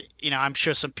 and, you know, I'm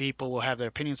sure some people will have their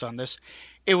opinions on this,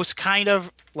 it was kind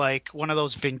of like one of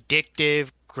those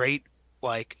vindictive, great,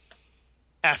 like,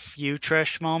 F you,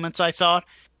 Trish moments, I thought.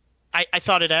 I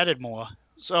thought it added more.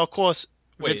 So, of course,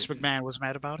 Vince McMahon was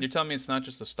mad about it. You're telling me it's not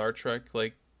just a Star Trek,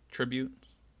 like, tribute?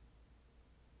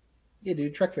 Yeah,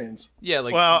 dude, Trek fans. Yeah,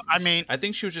 like, well, I mean, I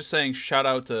think she was just saying shout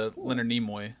out to Leonard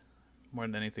Nimoy more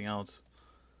than anything else.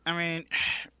 I mean,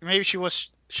 maybe she was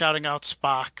shouting out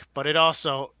Spock, but it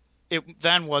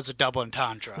then was a double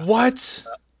entendre. What?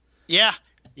 Yeah.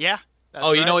 That's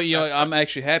right. You know what? I'm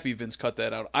actually happy Vince cut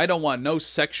that out. I don't want no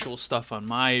sexual stuff on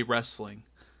my wrestling.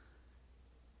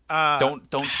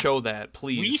 Don't show that,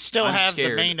 please. We still have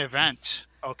the main event,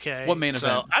 okay? What main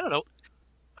event? I don't know.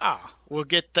 We'll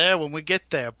get there when we get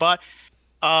there. But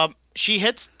she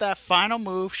hits that final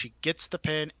move, she gets the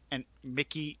pin, and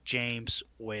Mickey James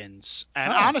wins.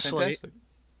 And honestly, fantastic.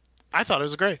 I thought it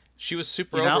was great. She was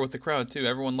super over with the crowd too.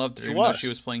 Everyone loved her, even though she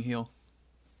was playing heel.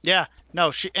 Yeah,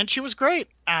 no, she was great.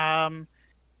 Again,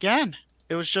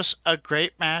 it was just a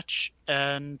great match,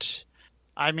 and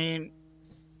I mean,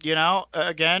 you know,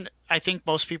 again, I think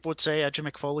most people would say Edge and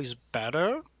McFoley's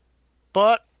better,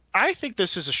 but I think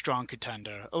this is a strong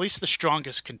contender, at least the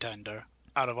strongest contender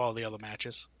out of all the other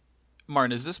matches.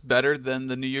 Martin, is this better than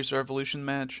the New Year's Revolution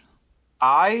match?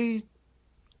 I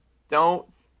don't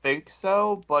think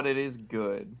so, but it is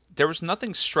good. There was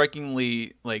nothing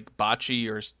strikingly like botchy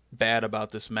or bad about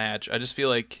this match. I just feel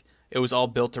like it was all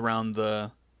built around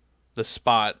the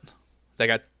spot that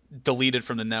got deleted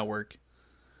from the network.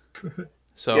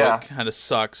 So it kind of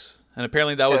sucks. And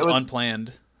apparently that was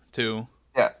unplanned too.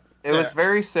 Yeah, it was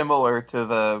very similar to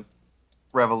the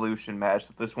Revolution match.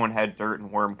 This one had dirt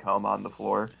and worm cum on the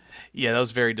floor. Yeah, that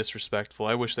was very disrespectful.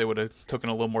 I wish they would have taken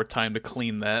a little more time to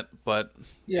clean that, but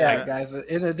guys,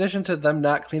 in addition to them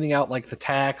not cleaning out like the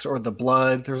tacks or the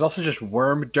blood, there's also just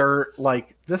worm dirt.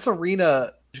 Like, this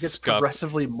arena gets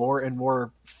progressively more and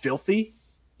more filthy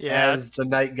as the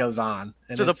night goes on.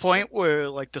 And to the point where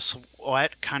like the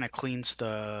sweat kind of cleans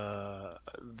the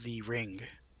ring.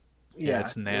 Yeah,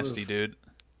 it's nasty, dude.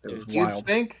 It was You'd wild.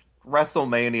 think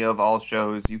WrestleMania of all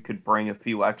shows, you could bring a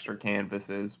few extra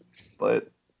canvases, but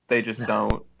they just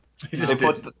don't.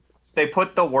 They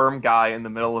put the worm guy in the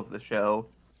middle of the show.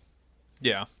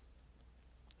 Yeah.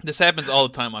 This happens all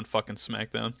the time on fucking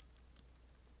SmackDown.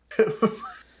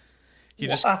 You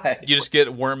just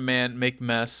get Worm Man make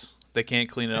mess. They can't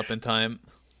clean it up in time,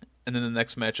 and then the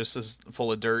next match just is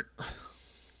full of dirt.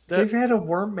 They've had a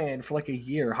Worm Man for like a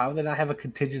year. How did they not have a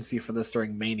contingency for this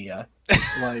during Mania?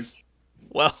 Like,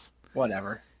 well,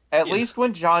 whatever. At least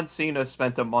when John Cena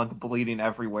spent a month bleeding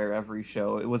everywhere every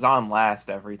show, it was on last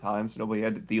every time, so nobody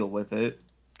had to deal with it.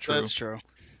 True. That's true.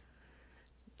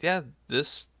 Yeah,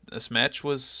 this match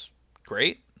was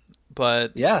great,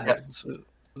 but it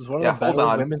was one of the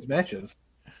better women's matches.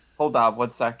 Hold on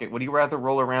 1 second. Would you rather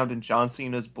roll around in John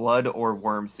Cena's blood or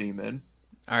worm semen?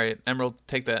 All right, Emerald,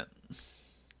 take that.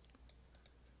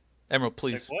 Emerald,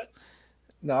 please. Like what?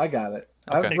 No, I got it.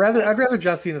 Okay. I'd rather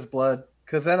John Cena's blood,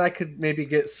 because then I could maybe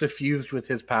get suffused with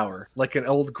his power, like an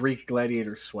old Greek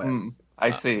gladiator sweat.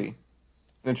 I see.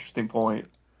 Interesting point.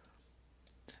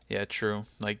 Yeah, true.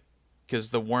 Like, because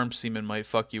the worm semen might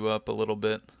fuck you up a little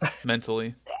bit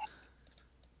mentally.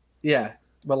 Yeah,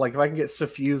 But like, if I can get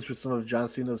suffused with some of John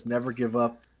Cena's never give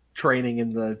up training in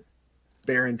the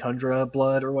barren tundra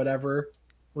blood or whatever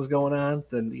was going on,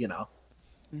 then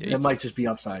it might just be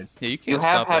upside. Yeah, you can't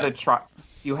stop that.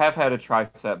 You have had a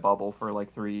tricep bubble for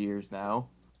like 3 years now.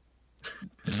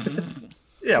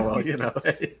 Yeah, well,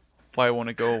 Why won't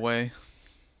it go away?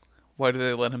 Why do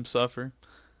they let him suffer?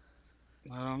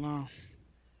 I don't know.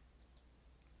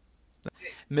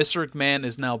 Mr. McMahon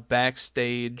is now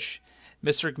backstage.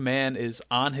 Mr. McMahon is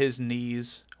on his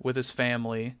knees with his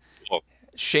family. Oh.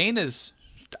 Shane is...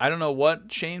 I don't know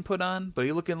what Shane put on, but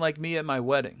he looking like me at my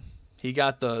wedding. He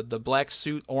got the black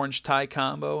suit, orange tie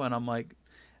combo, and I'm like,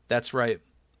 that's right.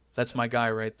 That's my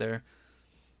guy right there.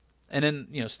 And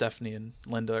then, Stephanie and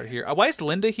Linda are here. Why is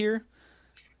Linda here?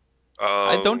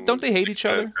 Don't they hate each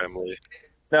other? Family.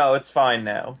 No, it's fine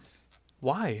now.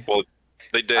 Why? Well,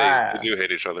 they do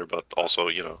hate each other, but also,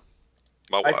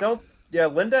 my wife.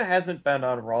 Linda hasn't been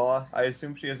on Raw. I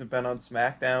assume she hasn't been on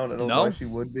SmackDown. I don't know why she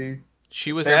would be.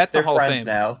 She was at the Hall of Fame.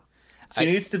 Now. She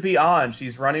needs to be on.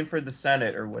 She's running for the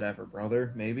Senate or whatever,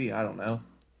 brother. Maybe. I don't know.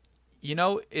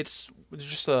 It's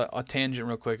just a tangent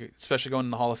real quick, especially going in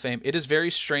the Hall of Fame. It is very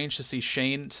strange to see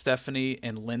Shane, Stephanie,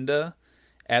 and Linda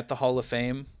at the Hall of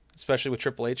Fame, especially with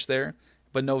Triple H there,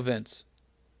 but no Vince.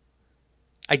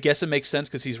 I guess it makes sense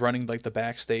because he's running like the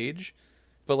backstage,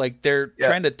 but like they're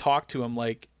trying to talk to him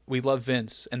like, we love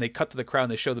Vince, and they cut to the crowd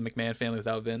and they show the McMahon family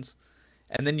without Vince.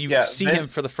 And then you see him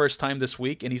for the first time this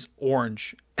week, and he's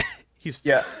orange.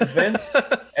 Vince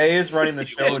A is running the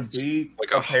show, and B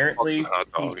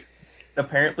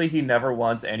apparently he never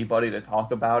wants anybody to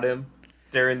talk about him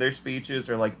during their speeches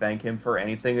or like thank him for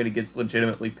anything, and he gets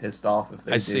legitimately pissed off if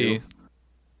they do. I see.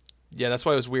 Yeah, that's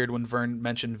why it was weird when Vern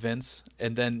mentioned Vince,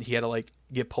 and then he had to like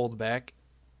get pulled back,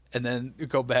 and then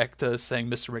go back to saying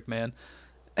Mr. McMahon.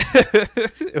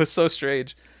 It was so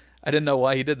strange. I didn't know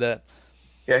why he did that.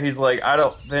 Yeah, he's like,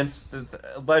 Vince.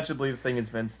 Allegedly, the thing is,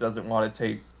 Vince doesn't want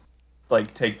to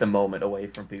take the moment away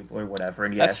from people or whatever.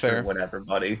 And that's fair. Whatever,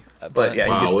 buddy. But yeah,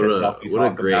 wow, he gets pissed off.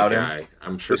 What a great guy! Him.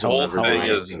 I'm sure his whole thing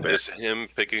is him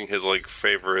picking his like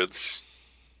favorites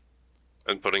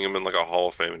and putting him in like a Hall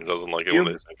of Fame, and he doesn't like it when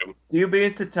they thank him. Do you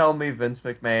mean to tell me Vince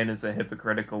McMahon is a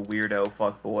hypocritical weirdo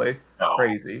fuckboy? No.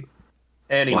 Crazy.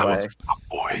 Anyway,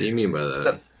 what do you mean by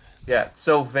that?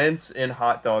 So Vince in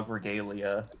hot dog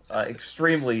regalia,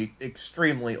 extremely,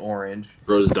 extremely orange.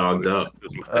 Bro's dogged up.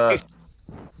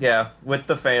 With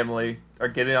the family, are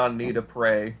getting on knee to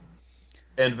pray.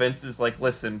 And Vince is like,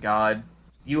 listen, God,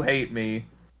 you hate me,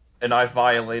 and I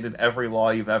violated every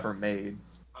law you've ever made.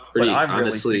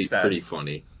 Honestly, pretty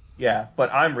funny. Yeah,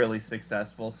 but I'm really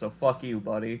successful, so fuck you,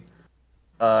 buddy.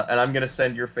 And I'm going to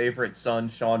send your favorite son,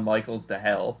 Shawn Michaels, to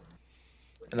hell.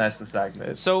 And that's the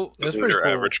segment. So this is your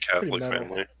average Catholic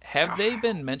family. Have they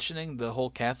been mentioning the whole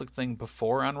Catholic thing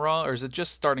before on Raw, or is it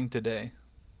just starting today?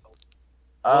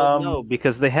 No,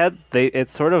 because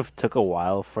it sort of took a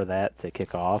while for that to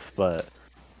kick off, but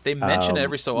they mention it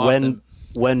every so often.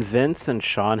 When Vince and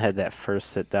Shawn had that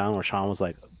first sit down, where Shawn was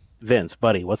like, "Vince,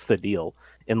 buddy, what's the deal?"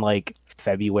 In like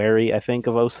February, I think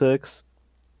of 2006.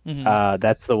 Mm-hmm.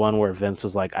 That's the one where Vince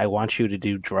was like, "I want you to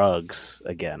do drugs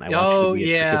again. I want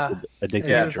you to be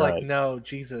addicted to drugs." Like, no,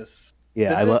 Jesus.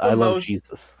 Yeah, I love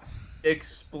Jesus.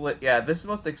 This is the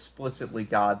most explicitly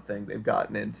God thing they've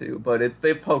gotten into, but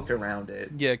they poked around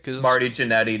it. Yeah, because Marty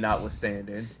Jannetty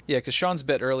notwithstanding. Yeah, because Sean's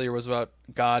bit earlier was about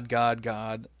God.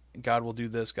 God will do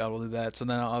this, God will do that. So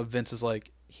then Vince is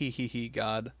like, he,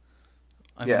 God.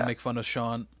 I'm going to make fun of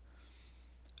Sean.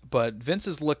 But Vince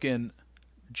is looking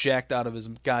jacked out of his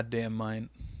goddamn mind.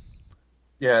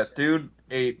 Yeah, dude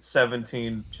ate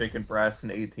 17 chicken breasts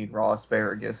and 18 raw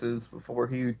asparaguses before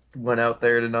he went out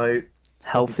there tonight.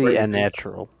 Healthy and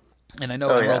natural. And I know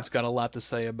Emerald's got a lot to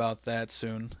say about that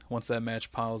soon, once that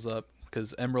match piles up,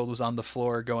 because Emerald was on the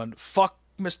floor going, "Fuck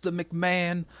Mr.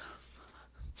 McMahon."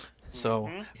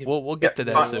 So we'll get to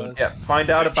that soon. Yeah,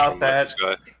 find out about that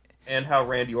and how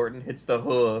Randy Orton hits the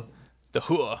huh. The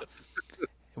huh.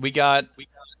 We got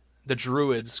the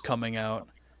Druids coming out,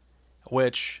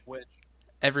 which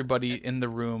everybody in the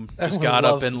room just got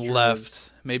up and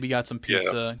left. Maybe got some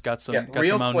pizza, got some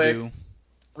Mountain Dew.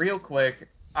 Real quick,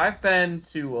 I've been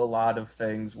to a lot of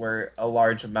things where a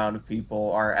large amount of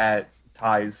people are at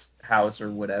Ty's house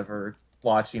or whatever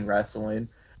watching wrestling.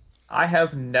 I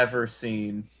have never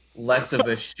seen less of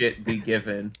a shit be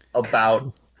given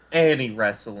about any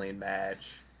wrestling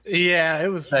match. Yeah, it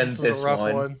was this a rough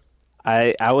one.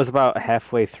 I was about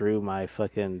halfway through my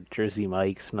fucking Jersey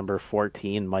Mike's number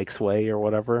 14 Mike's Way or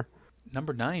whatever.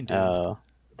 Number 9, dude.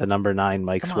 The number 9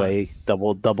 Mike's Way,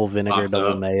 double vinegar,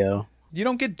 double mayo. You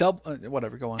don't get double...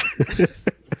 whatever, go on.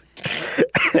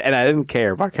 And I didn't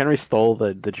care. Mark Henry stole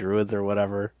the druids or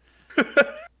whatever.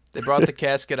 They brought the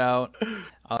casket out.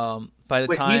 By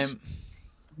the time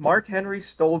Mark Henry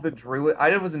stole the druid,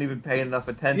 I wasn't even paying enough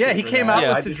attention. Yeah, he came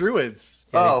out with the druids.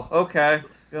 Oh, okay.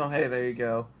 Oh, hey, there you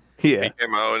go. Yeah. He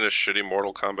came out in a shitty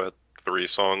Mortal Kombat 3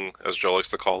 song, as Joe likes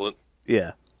to call it.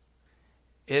 Yeah.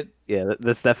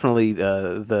 That's definitely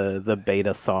the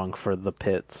beta song for the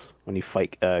pits when you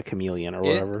fight Chameleon or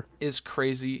whatever. It is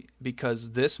crazy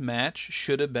because this match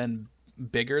should have been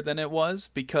bigger than it was,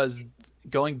 because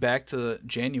going back to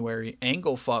January,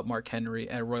 Angle fought Mark Henry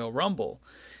at Royal Rumble,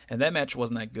 and that match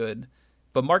wasn't that good.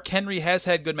 But Mark Henry has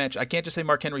had good matches. I can't just say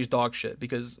Mark Henry's dog shit,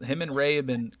 because him and Ray have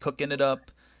been cooking it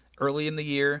up early in the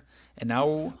year, and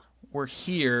now we're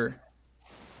here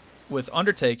with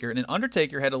Undertaker, and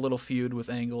Undertaker had a little feud with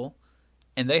Angle,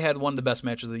 and they had one of the best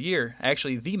matches of the year.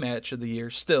 Actually, the match of the year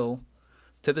still,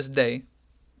 to this day,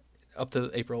 up to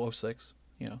April 06,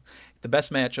 the best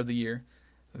match of the year.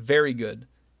 Very good.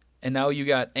 And now you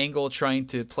got Angle trying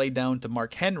to play down to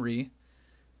Mark Henry,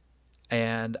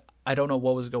 and I don't know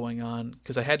what was going on,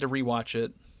 because I had to rewatch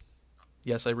it.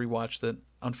 Yes, I rewatched it,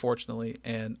 unfortunately,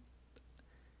 and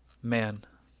man,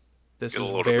 this is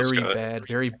very bad,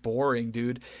 very boring,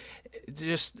 dude.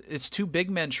 It's two big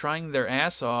men trying their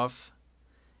ass off,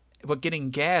 but getting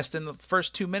gassed in the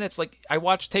first 2 minutes. Like, I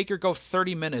watched Taker go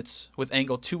 30 minutes with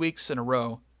Angle 2 weeks in a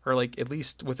row, or like at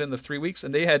least within the 3 weeks,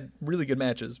 and they had really good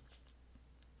matches.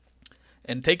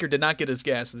 And Taker did not get as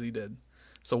gas as he did.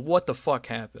 So what the fuck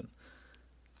happened?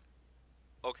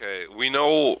 Okay, we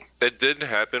know it didn't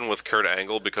happen with Kurt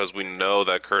Angle, because we know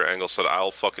that Kurt Angle said,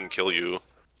 "I'll fucking kill you.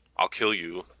 I'll kill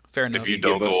you." Fair enough. If you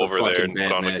don't go over there and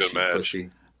put on a good match.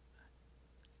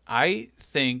 I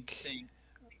think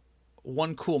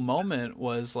one cool moment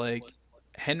was like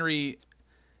Henry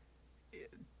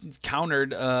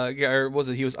countered, or was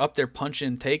it he was up there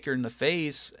punching Taker in the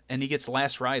face, and he gets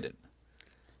last righted,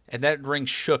 and that ring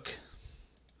shook.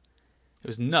 It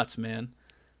was nuts, man.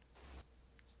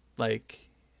 Like,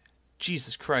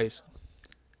 Jesus Christ.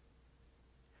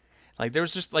 Like, there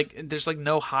was just there's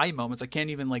no high moments. I can't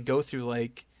even go through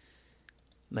like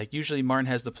usually Martin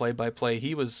has the play-by-play.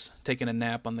 He was taking a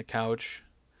nap on the couch.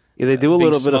 Yeah, they do a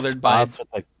little bit of spots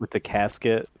with the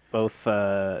casket. Both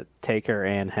Taker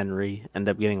and Henry end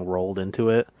up getting rolled into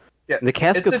it. Yeah, and the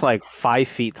casket's 5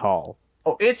 feet tall.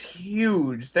 Oh, it's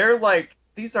huge. They're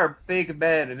these are big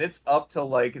men, and it's up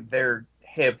to their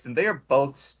hips, and they are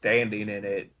both standing in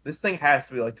it. This thing has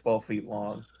to be 12 feet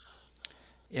long.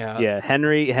 Yeah. Yeah,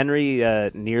 Henry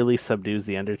nearly subdues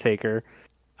the Undertaker.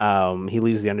 He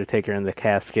leaves the Undertaker in the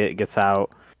casket, gets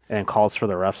out, and calls for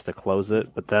the refs to close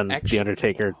it. But then the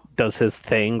Undertaker does his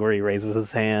thing where he raises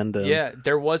his hand. Yeah,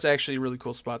 there was actually a really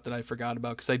cool spot that I forgot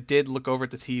about, because I did look over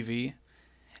at the TV,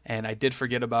 and I did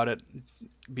forget about it.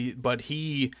 But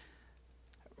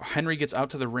Henry gets out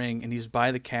to the ring, and he's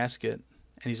by the casket,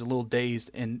 and he's a little dazed,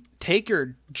 and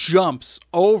Taker jumps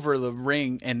over the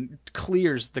ring and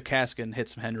clears the casket and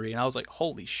hits Henry. And I was like,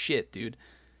 holy shit, dude.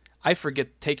 I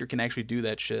forget Taker can actually do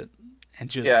that shit and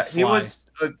just fly. He was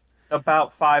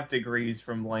about 5 degrees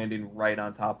from landing right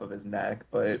on top of his neck,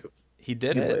 but he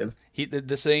did it.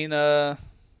 This ain't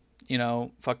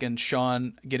fucking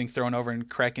Shawn getting thrown over and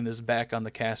cracking his back on the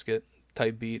casket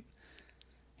type beat.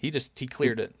 He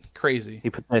cleared it. Crazy. He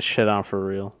put that shit on for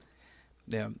real.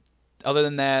 Yeah. Other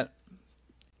than that,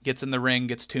 gets in the ring,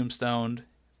 gets tombstoned,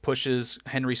 pushes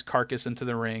Henry's carcass into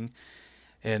the ring,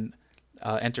 and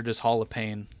entered his Hall of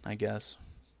Pain, I guess,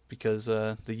 because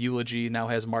the eulogy now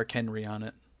has Mark Henry on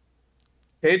it.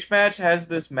 Cage Match has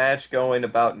this match going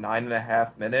about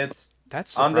 9.5 minutes.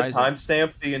 That's surprising. On the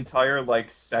timestamp, the entire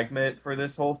segment for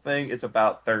this whole thing is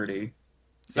about 30.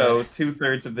 So yeah.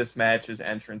 2/3 of this match is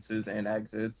entrances and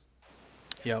exits.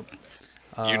 Yep.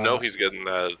 He's getting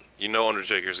that.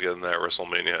 Undertaker's getting that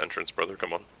WrestleMania entrance, brother.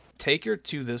 Come on. Taker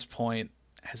to this point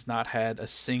has not had a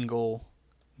single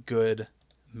good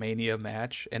Mania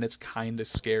match, and it's kind of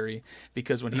scary,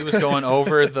 because when he was going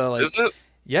over the Is it?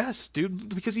 Yes,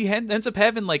 dude, because he ends up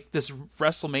having this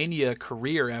WrestleMania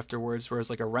career afterwards, where it's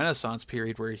a Renaissance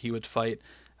period where he would fight.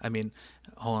 I mean,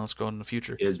 hold on, let's go in the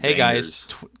future. Hey guys,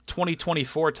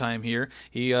 2024 time here.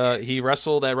 He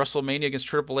wrestled at WrestleMania against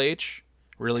Triple H.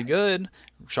 Really good.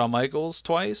 Shawn Michaels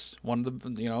twice. One of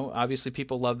the, obviously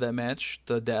people love that match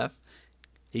to death.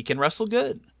 He can wrestle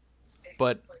good.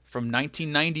 But from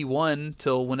 1991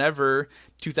 till whenever,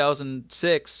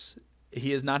 2006,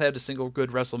 he has not had a single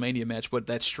good WrestleMania match, but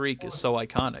that streak is so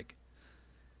iconic.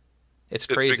 It's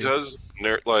crazy. It's because,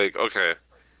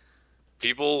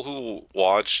 people who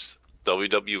watched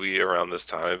WWE around this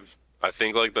time, I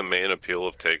think like the main appeal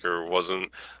of Taker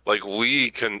wasn't like we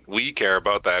care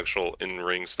about the actual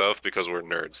in-ring stuff because we're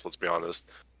nerds, let's be honest.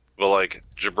 But like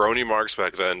jabroni marks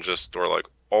back then just were like,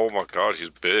 oh my god, he's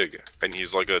big and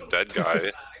he's like a dead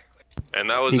guy, and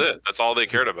that was it. That's all they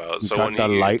cared about. So when the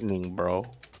lightning, bro.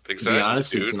 Exactly, to be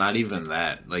honest, dude. it's not even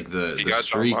that. Like the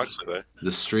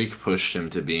streak pushed him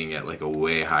to being at like a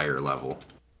way higher level.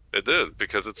 It did,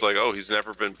 because it's like, oh, he's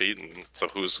never been beaten, so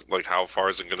who's like, how far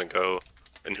is it gonna go,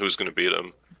 and who's gonna beat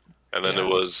him? And then it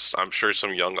was, I'm sure,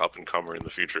 some young up and comer in the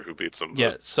future who beats him.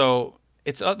 Yeah, so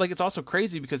it's like it's also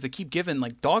crazy because they keep giving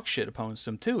like dog shit opponents to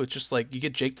him too. It's just like you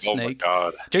get Jake the Snake. Oh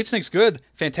my god, Jake the Snake's good,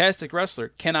 fantastic wrestler,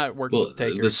 cannot work with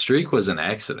Taker. The streak was an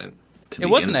accident. It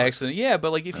was an accident, yeah,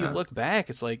 but like if you look back,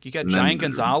 it's like you got Giant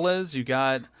Gonzalez, you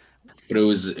got. But it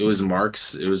was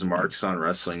marks on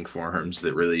wrestling forums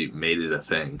that really made it a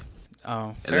thing.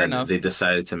 Oh, fair enough. They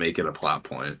decided to make it a plot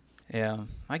point. Yeah,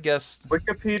 I guess.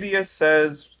 Wikipedia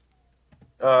says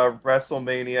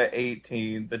WrestleMania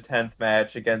 18, the 10th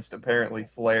match against apparently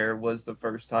Flair, was the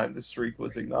first time the streak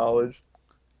was acknowledged.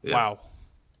 Yeah. Wow.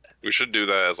 We should do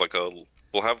that as like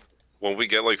when we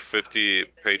get like 50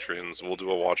 patrons, we'll do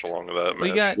a watch along of that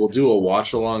match. We'll do a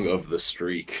watch along of the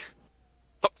streak.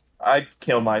 I'd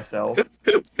kill myself.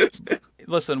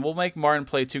 Listen, we'll make Martin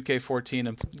play 2K14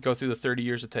 and go through the 30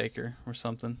 years of Taker or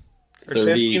something. For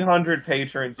 1,500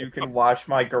 patrons, you can watch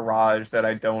my garage that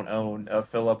I don't own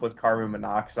fill up with carbon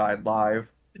monoxide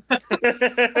live.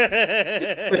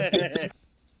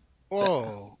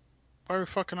 Whoa. Why are we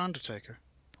fucking Undertaker?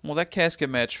 Well, that casket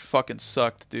match fucking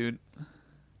sucked, dude.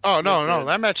 Oh, no,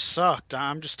 that match sucked.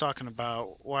 I'm just talking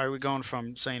about why are we going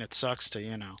from saying it sucks to,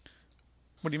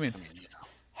 What do you mean?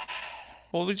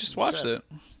 Well, we just watched it.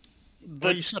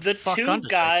 The two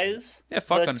guys,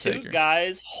 Undertaker. Two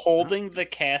guys holding the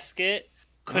casket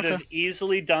could have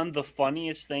easily done the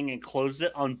funniest thing and closed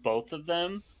it on both of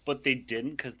them, but they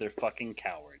didn't because they're fucking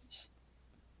cowards.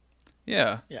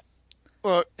 Yeah. Yeah.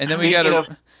 Well, and then we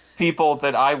got people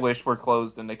that I wish were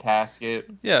closed in the casket.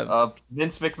 Yeah.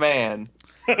 Vince McMahon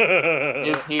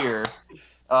is here.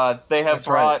 They have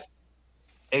brought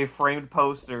a framed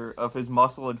poster of his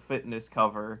Muscle and Fitness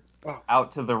cover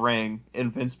out to the ring,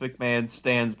 and Vince McMahon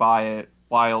stands by it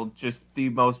while just the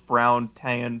most brown,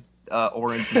 tan,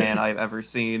 orange man I've ever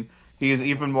seen. He is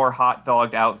even more hot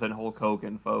dogged out than Hulk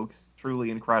Hogan, folks.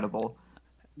 Truly incredible.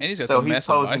 And he's got some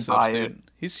massive biceps, dude.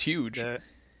 He's huge.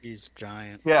 He's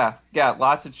giant. Yeah,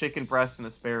 lots of chicken breast and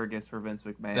asparagus for Vince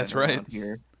McMahon. That's right.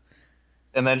 Here.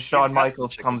 And then Shawn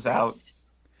Michaels comes out.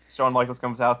 Shawn Michaels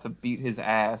comes out to beat his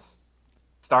ass.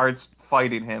 Starts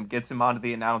fighting him, gets him onto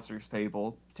the announcer's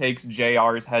table, takes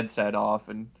JR's headset off,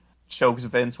 and chokes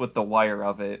Vince with the wire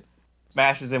of it.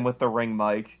 Smashes him with the ring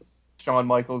mic. Shawn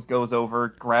Michaels goes over,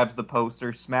 grabs the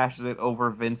poster, smashes it over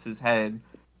Vince's head.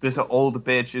 This old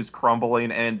bitch is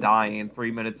crumbling and dying 3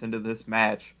 minutes into this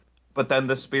match. But then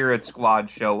the Spirit Squad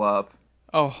show up.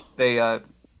 Oh. They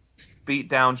beat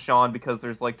down Shawn because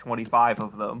there's like 25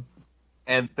 of them.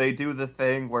 And they do the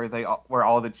thing where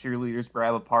all the cheerleaders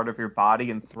grab a part of your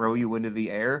body and throw you into the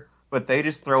air. But they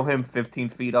just throw him 15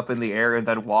 feet up in the air and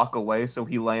then walk away so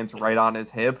he lands right on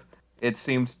his hip. It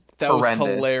seems horrendous. Was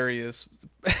hilarious.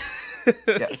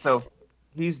 Yeah, so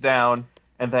he's down,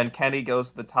 and then Kenny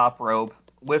goes to the top rope,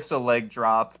 whiffs a leg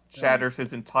drop, shatters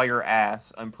his entire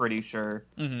ass, I'm pretty sure.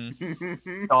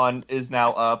 Mm-hmm. Shawn is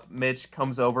now up. Mitch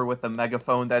comes over with a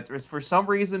megaphone that is for some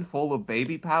reason full of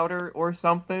baby powder or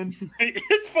something.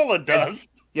 It's full of dust.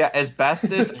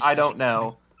 Asbestos, I don't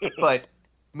know. But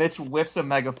Mitch whiffs a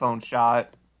megaphone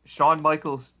shot. Shawn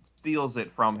Michaels steals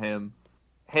it from him,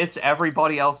 hits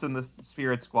everybody else in the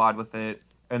Spirit Squad with it,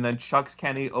 and then chucks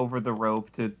Kenny over the rope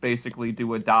to basically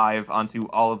do a dive onto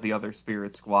all of the other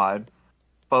Spirit Squad.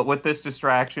 But with this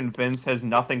distraction, Vince has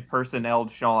nothing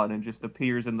personneled Shawn and just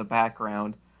appears in the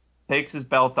background, takes his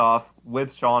belt off,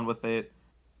 whips Shawn with it,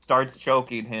 starts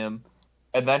choking him,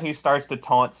 and then he starts to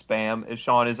taunt spam as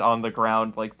Shawn is on the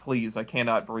ground like, please, I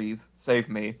cannot breathe, save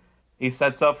me. He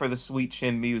sets up for the sweet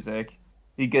chin music.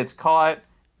 He gets caught,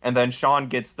 and then Shawn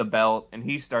gets the belt, and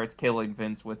he starts killing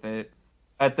Vince with it.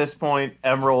 At this point,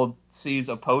 Emerald sees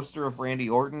a poster of Randy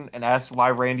Orton and asks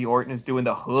why Randy Orton is doing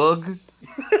the hug.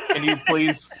 Can you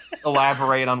please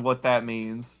elaborate on what that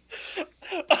means?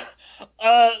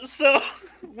 So,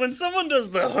 when someone does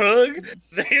the hug,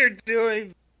 they're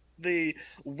doing the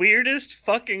weirdest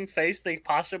fucking face they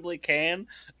possibly can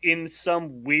in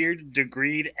some weird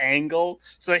degreed angle.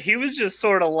 So he was just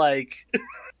sort of like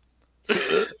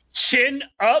chin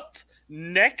up,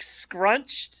 neck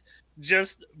scrunched,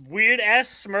 just weird ass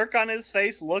smirk on his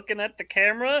face looking at the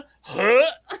camera.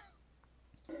 Huh?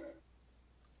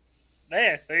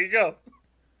 There you go.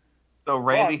 So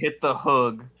Randy hit the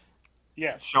hook.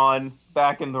 Yes. Sean,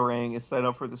 back in the ring, is set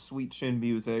up for the sweet chin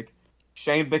music.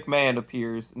 Shane McMahon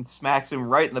appears and smacks him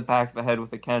right in the back of the head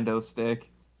with a kendo stick.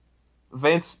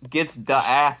 Vince gets the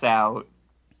ass out.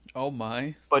 Oh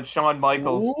my. But Shawn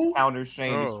Michaels Ooh. counters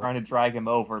Shane. He's Oh. trying to drag him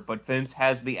over, but Vince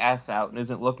has the ass out and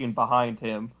isn't looking behind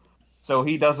him. So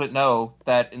he doesn't know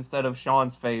that instead of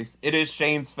Shawn's face, it is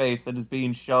Shane's face that is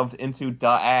being shoved into the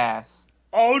ass.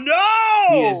 Oh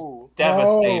no! He is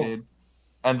devastated.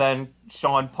 And then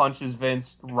Shawn punches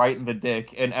Vince right in the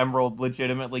dick, and Emerald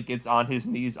legitimately gets on his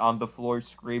knees on the floor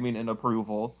screaming in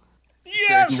approval.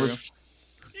 Yes! He was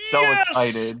so Yes!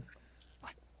 excited.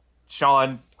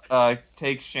 Shawn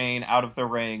takes Shane out of the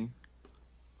ring,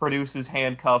 produces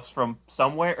handcuffs from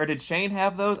somewhere. Or did Shane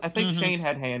have those? I think Shane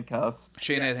had handcuffs.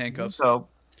 Shane had handcuffs. So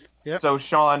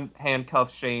Shawn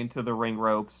handcuffs Shane to the ring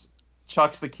ropes,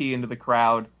 chucks the key into the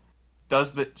crowd,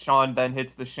 Shawn then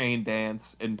hits the Shane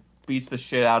dance and beats the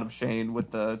shit out of Shane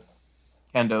with the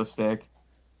kendo stick.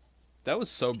 That was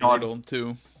so brutal,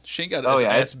 too. Shane got his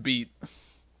ass beat.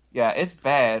 Yeah, it's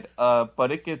bad,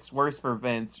 but it gets worse for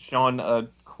Vince. Shawn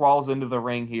crawls into the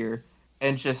ring here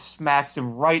and just smacks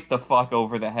him right the fuck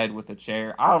over the head with a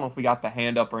chair. I don't know if we got the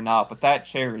hand up or not, but that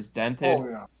chair is dented,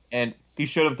 and he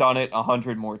should have done it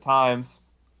 100 more times.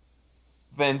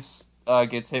 Vince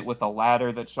gets hit with a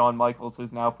ladder that Shawn Michaels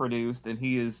has now produced, and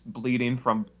he is bleeding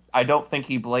from... I don't think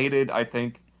he bladed. I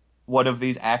think one of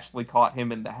these actually caught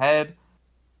him in the head.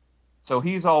 So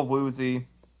he's all woozy.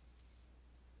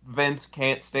 Vince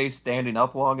can't stay standing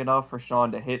up long enough for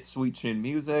Shawn to hit Sweet Chin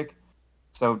music.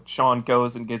 So Shawn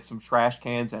goes and gets some trash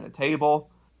cans and a table.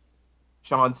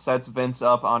 Shawn sets Vince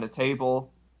up on a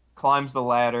table, climbs the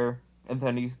ladder, and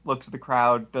then he looks at the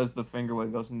crowd, does the finger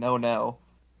wave, goes, no,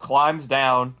 climbs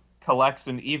down, collects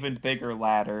an even bigger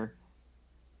ladder,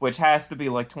 which has to be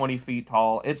like 20 feet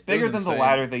tall. It's bigger than the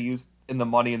ladder they used in the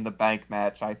Money in the Bank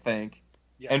match, I think.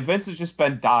 Yes. And Vince has just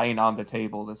been dying on the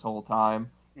table this whole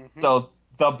time. So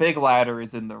the big ladder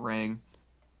is in the ring.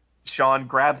 Shawn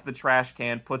grabs the trash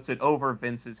can, puts it over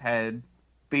Vince's head,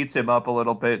 beats him up a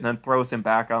little bit, and then throws him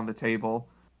back on the table.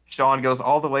 Shawn goes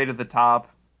all the way to the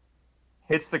top,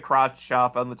 hits the crotch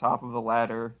chop on the top of the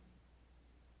ladder,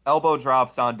 elbow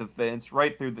drops onto Vince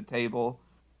right through the table.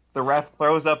 The ref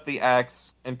throws up the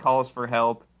X and calls for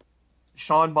help.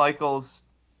 Shawn Michaels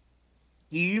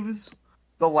heaves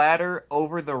the ladder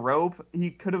over the rope. He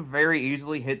could have very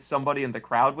easily hit somebody in the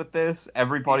crowd with this.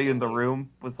 Everybody in the room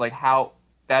was like, how...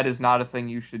 That is not a thing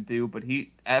you should do, but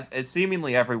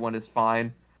seemingly everyone is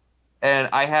fine. And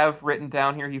I have written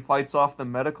down here, he fights off the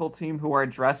medical team who are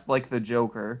dressed like the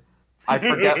Joker. I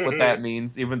forget what that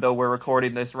means, even though we're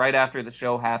recording this right after the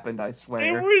show happened, I swear.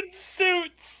 They were in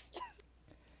suits!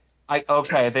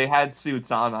 Okay, they had suits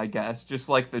on, I guess, just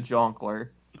like the Jonkler.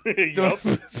 Yup.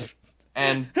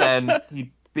 And then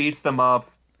he beats them up,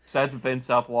 sets Vince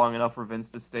up long enough for Vince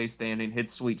to stay standing,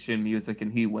 hits Sweet Chin music,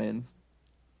 and he wins.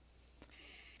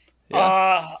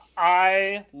 Yeah.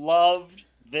 I loved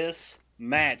this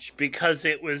match because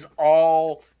it was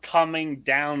all coming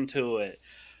down to it.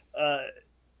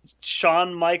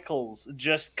 Shawn Michaels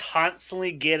just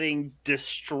constantly getting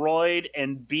destroyed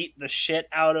and beat the shit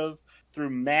out of through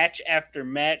match after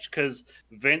match because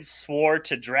Vince swore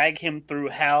to drag him through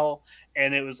hell,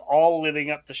 and it was all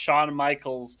leading up to Shawn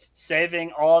Michaels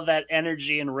saving all of that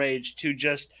energy and rage to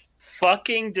just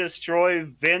fucking destroy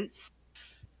Vince,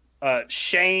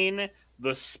 Shane,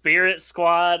 the Spirit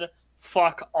Squad.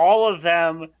 Fuck all of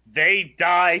them. They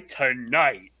die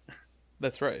tonight.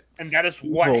 That's right. And that is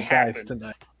what Evil happened. dies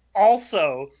tonight.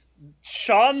 Also,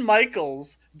 Shawn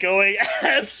Michaels going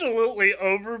absolutely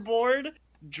overboard,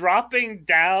 dropping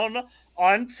down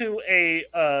onto a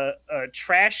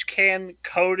trash can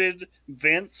coated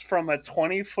Vince from a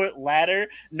 20-foot ladder,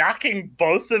 knocking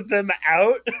both of them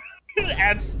out is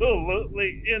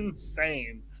absolutely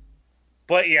insane.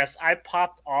 But yes, I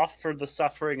popped off for the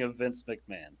suffering of Vince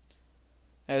McMahon.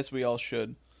 As we all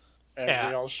should. As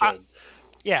we all should.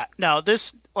 There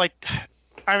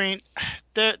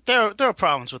are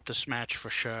problems with this match for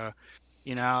sure.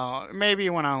 You know, maybe it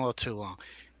went on a little too long.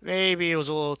 Maybe it was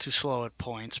a little too slow at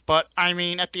points. But, I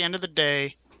mean, at the end of the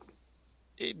day,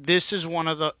 this is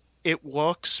it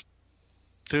works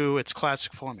through its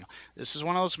classic formula. This is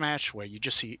one of those matches where you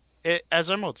just see, as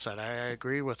Emerald said, I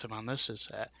agree with him on this, is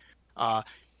that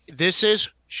this is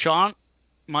Shawn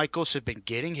Michaels has been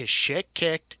getting his shit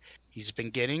kicked. He's been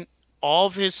getting all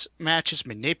of his matches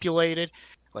manipulated.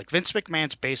 Like, Vince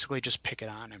McMahon's basically just picking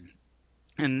on him.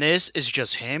 And this is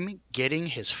just him getting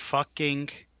his fucking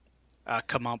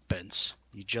comeuppance.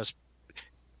 He just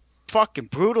fucking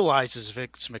brutalizes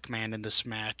Vince McMahon in this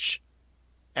match.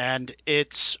 and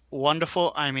it's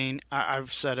wonderful. I mean,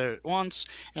 I've said it once,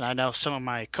 and I know some of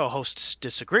my co-hosts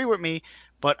disagree with me,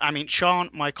 but I mean, Shawn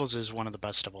Michaels is one of the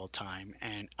best of all time,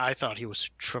 and I thought he was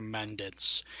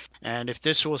tremendous. And if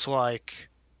this was like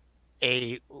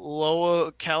a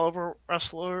lower caliber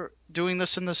wrestler doing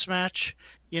this in this match,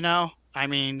 I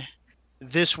mean,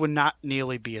 this would not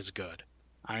nearly be as good.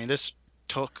 I mean, this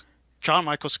took Shawn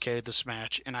Michaels carried this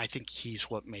match, and I think he's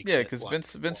what makes it. Yeah,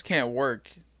 because Vince can't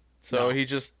work, so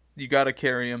you got to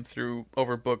carry him through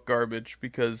overbooked garbage,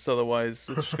 because otherwise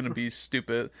it's just going to be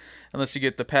stupid. Unless you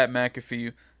get the Pat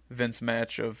McAfee Vince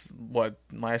match of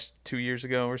last 2 years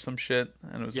ago or some shit,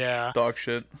 and it was dog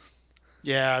shit.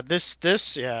 Yeah,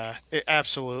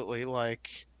 absolutely.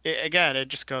 Like, again, it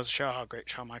just goes to show how great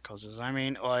Shawn Michaels is. I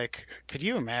mean, like, could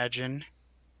you imagine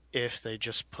if they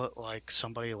just put like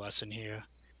somebody less in here?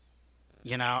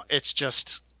 It's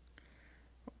just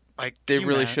like they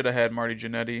really should have had Marty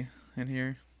Jannetty in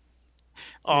here.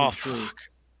 Oh, true. fuck.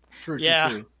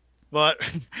 True. But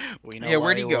we know. Yeah,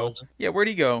 where'd he go? Where'd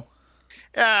he go?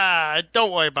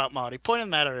 Don't worry about Marty. Point of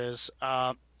the matter is,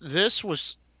 this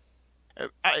was.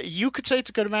 You could say it's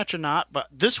a good match or not, but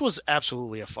this was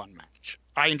absolutely a fun match.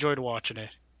 I enjoyed watching it.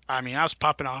 I mean, I was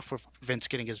popping off with Vince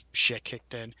getting his shit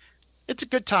kicked in. It's a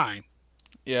good time.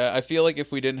 Yeah, I feel like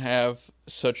if we didn't have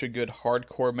such a good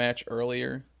hardcore match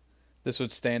earlier, this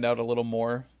would stand out a little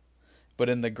more. But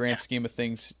in the grand scheme of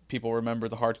things, people remember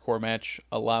the hardcore match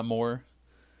a lot more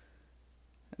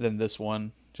than this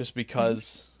one, just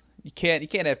because you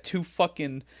can't have two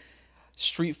fucking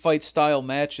street fight style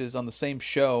matches on the same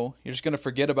show. You're just gonna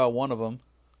forget about one of them.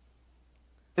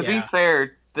 To be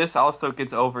fair, this also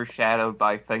gets overshadowed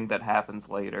by a thing that happens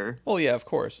later. Well, yeah, of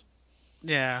course.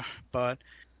 Yeah, but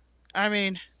I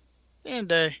mean, at the end of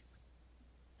the day,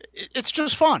 it's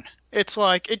just fun. It's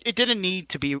like it didn't need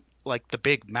to be like the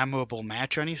big memorable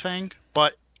match or anything,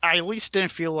 but I at least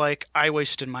didn't feel like I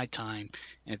wasted my time.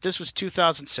 And if this was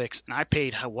 2006 and I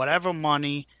paid whatever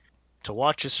money to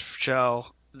watch this show,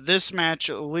 this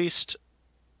match, at least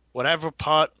whatever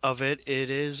part of it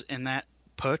is in that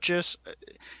purchase,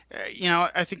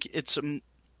 I think it's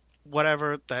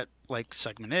whatever that like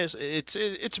segment is.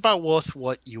 It's about worth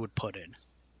what you would put in.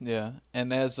 Yeah,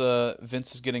 and as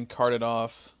Vince is getting carted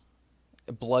off,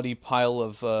 a bloody pile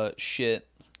of shit,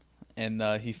 and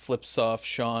he flips off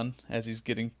Shawn as he's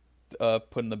getting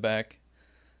put in the back.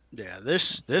 Yeah,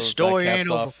 this story ain't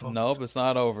over. Nope, it's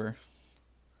not over.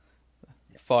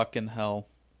 Fucking hell.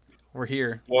 We're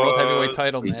here. World Heavyweight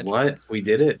title match. What? We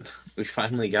did it. We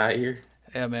finally got here.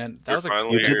 Yeah, man. That was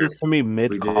You did this to me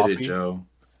mid-coffee. We did it, Joe.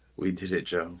 We did it,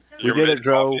 Joe. We did it,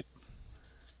 Joe.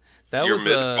 That was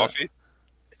mid-coffee?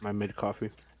 My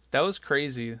mid-coffee. That was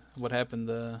crazy what happened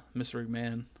to Mr.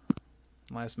 McMahon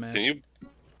last match. Can you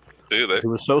do that? He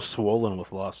was so swollen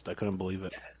with lust. I couldn't believe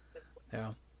it.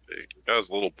 Yeah. He got his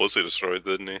little pussy destroyed,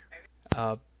 didn't he?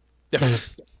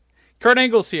 Kurt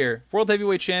Angle's here. World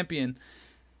Heavyweight Champion.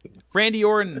 Randy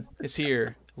Orton is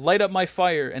here. Light up my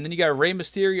fire. And then you got Rey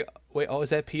Mysterio. Wait, is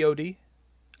that POD?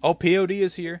 Oh, POD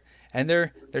is here. And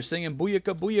they're singing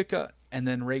Booyaka, Booyaka. And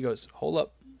then Rey goes, hold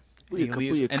up. And he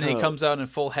leaves. And then he comes out in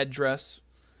full headdress.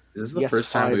 This is the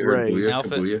first time we heard Booyaka,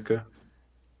 Booyaka.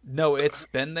 No, it's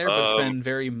been there, but it's been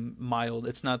very mild.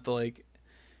 It's not the like,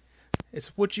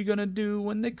 it's what you gonna do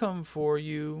when they come for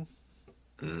you.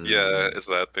 Yeah, it's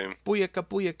that theme. Booyaka,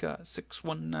 Booyaka,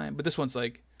 619. But this one's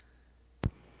like,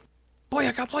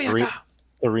 Booyaka, Booyaka.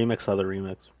 The remix of the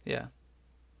remix. Yeah.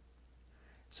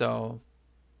 So,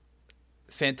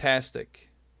 fantastic.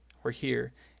 We're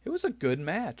here. It was a good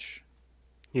match.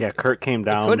 Yeah, Kurt came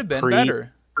down. It could have been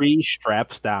better.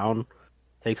 Straps down,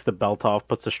 takes the belt off,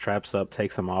 puts the straps up,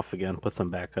 takes them off again, puts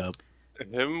them back up.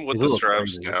 Him with the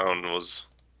straps down was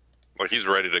like he's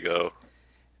ready to go.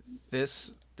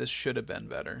 This should have been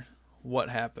better. What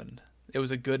happened? It was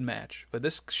a good match, but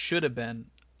this should have been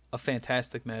a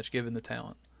fantastic match given the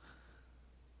talent.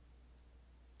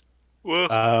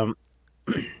 Well,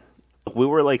 we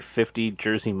were like 50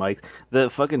 Jersey Mikes. The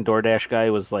fucking DoorDash guy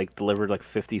was like delivered like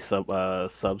 50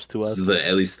 subs to us.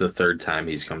 At least the third time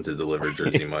he's come to deliver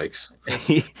Jersey Mikes.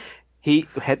 He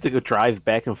had to go drive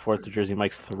back and forth to Jersey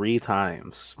Mike's 3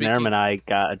 times. Narum and I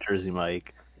got a Jersey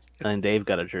Mike, and then Dave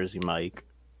got a Jersey Mike.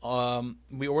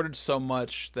 We ordered so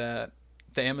much that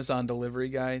the Amazon delivery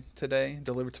guy today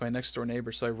delivered to my next door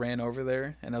neighbor, so I ran over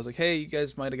there, and I was like, hey, you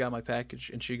guys might have got my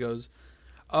package. And she goes,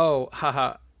 oh,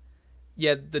 haha,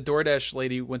 yeah, the DoorDash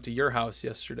lady went to your house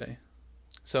yesterday.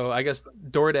 So I guess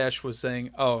DoorDash was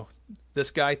saying, oh,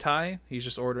 this guy, Ty, he's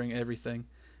just ordering everything.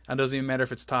 And it doesn't even matter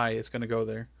if it's Ty, it's going to go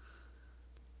there.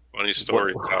 Funny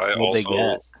story, Ty.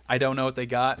 Also, I don't know what they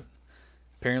got.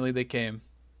 Apparently they came.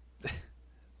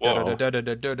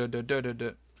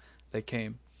 They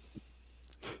came.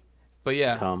 But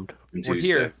yeah, Calmed. we're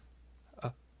here.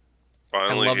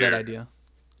 Finally I love here. that idea.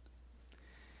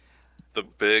 The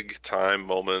big time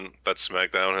moment that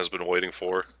SmackDown has been waiting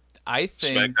for. I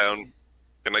think SmackDown.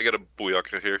 Can I get a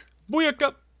booyaka here?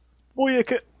 Booyaka!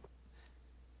 Booyaka!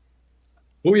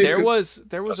 There was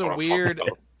That's a what I'm weird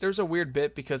talking about. there's a weird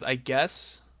bit because I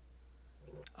guess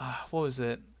what was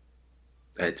it?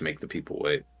 I had to make the people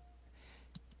wait.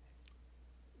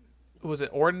 Was it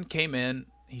Orton came in,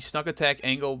 he snuck attack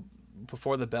Angle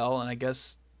before the bell, and I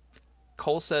guess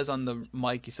Cole says on the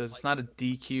mic, he says it's not a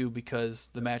DQ because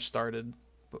the match started,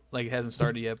 like it hasn't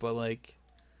started yet, but like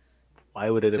Why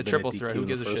would it it's have a been triple DQ threat. Who in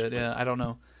the gives a first shit? place? Yeah, I don't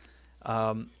know.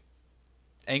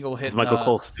 Angle hit Is Michael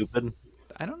Cole stupid?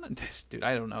 I don't know, dude.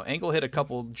 I don't know. Angle hit a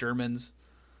couple Germans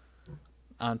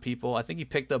on people. I think he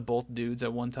picked up both dudes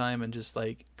at one time and just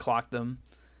like clocked them.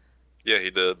 Yeah, he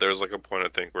did. There's like a point I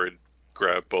think where he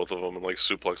grabbed both of them and like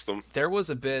suplexed them. There was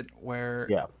a bit where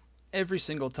Yeah. every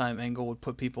single time Angle would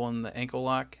put people in the ankle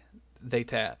lock, they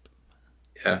tap.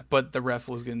 Yeah. But the ref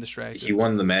was getting distracted. He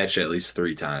won the match at least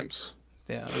 3 times.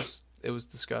 Yeah, it was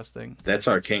disgusting. That's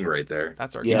our king right there.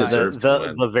 That's our Yeah, guy. deserved to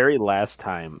win. the very last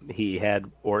time he had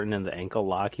Orton in the ankle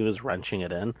lock, he was wrenching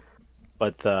it in,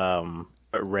 but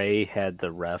Ray had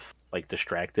the ref like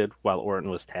distracted while Orton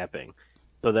was tapping.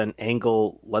 So then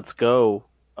Angle lets go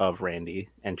of Randy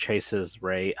and chases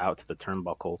Ray out to the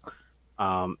turnbuckle,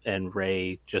 and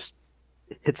Ray just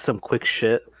hits some quick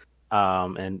shit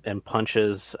and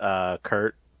punches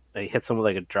Kurt. He hits him with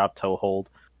like a drop toe hold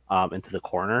into the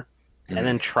corner. And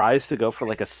then tries to go for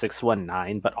like a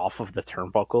 619, but off of the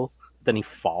turnbuckle. Then he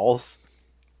falls.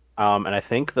 And I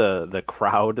think the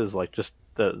crowd is like just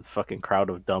the fucking crowd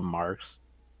of dumb marks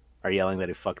are yelling that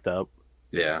he fucked up.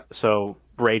 Yeah. So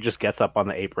Ray just gets up on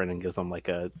the apron and gives him like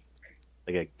a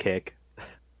kick,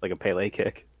 like a Pele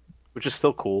kick, which is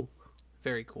still cool.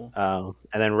 Very cool.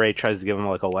 And then Ray tries to give him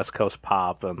like a West Coast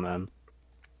pop, and then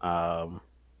I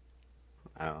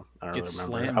don't really Gets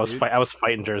remember. slammed, I was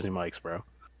fighting Jersey Mike's, bro.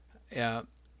 Yeah,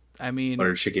 I mean,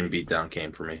 Butter chicken beatdown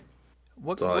came for me.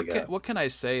 That's all I got. what can I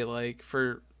say? Like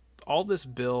for all this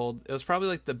build, it was probably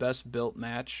like the best built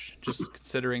match, just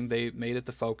considering they made it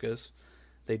the focus.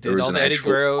 They There did was all an the Eddie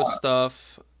actual Guerrero plot.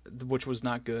 stuff, which was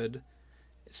not good.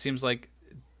 It seems like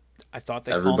I thought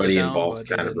they calmed it Everybody down, involved but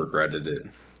they kind of didn't. regretted it.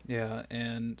 Yeah,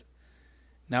 and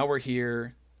now we're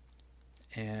here,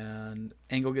 and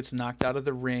Angle gets knocked out of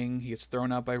the ring. He gets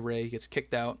thrown out by Ray. He gets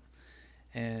kicked out,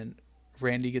 and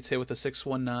Randy gets hit with a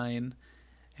 619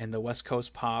 and the West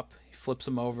Coast pop. He flips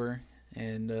him over,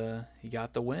 and he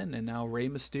got the win. And now Rey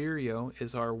Mysterio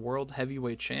is our World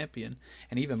Heavyweight Champion.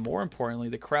 And even more importantly,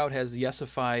 the crowd has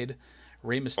Yassified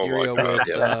Rey Mysterio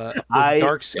I with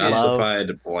dark skin. love-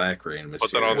 Yassified black Rain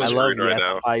Put that on the I Mysterio. love screen right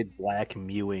now. Yassified black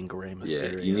mewing Rey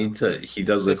Mysterio. Yeah, you need to. He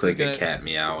does look This is like gonna- a cat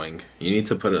meowing. You need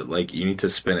to put it like. You need to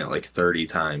spin it like 30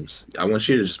 times. I want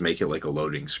you to just make it like a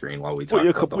loading screen while we talk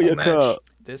about the whole match.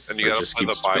 This And you gotta just play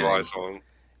the keep spinning. bye song.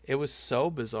 it was so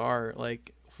bizarre.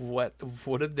 Like what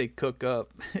did they cook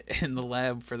up in the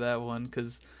lab for that one?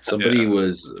 Because Somebody Yeah.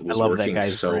 was love that working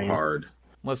guy's so brain. hard.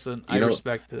 listen, You I know-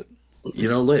 respect it. You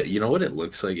know what it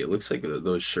looks like? It looks like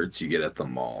those shirts you get at the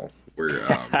mall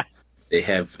where they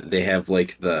have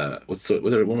like the what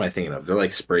am I thinking of? They're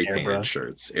like spray painted Airbrush.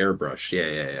 shirts, airbrush.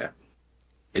 Yeah.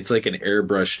 It's like an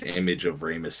airbrushed image of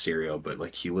Rey Mysterio, but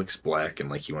like he looks black and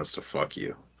like he wants to fuck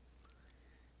you.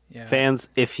 Yeah. Fans,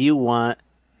 if you want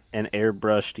an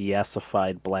airbrushed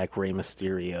Yassified black Rey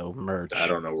Mysterio merch, I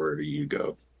don't know where you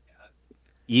go.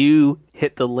 you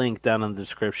hit the link down in the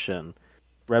description.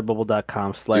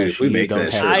 Redbubble.com/. Dude, if we make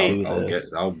that shirt,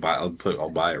 I- I'll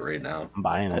buy it right now. I'm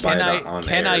buying it. Buy Can it on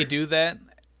I air. do that?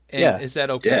 And Yeah. is that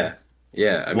okay?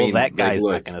 Yeah. I Well, mean, that guy's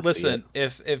like, not gonna Listen,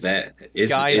 if that is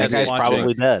Guy That is guy's watching-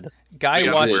 probably dead. guy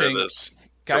You gotta wear watching this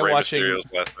guy for Rey watching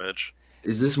Mysterio's last match.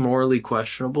 Is this morally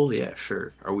questionable? Yeah,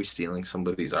 sure. Are we stealing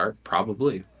somebody's art?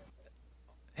 Probably.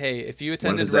 Hey, if you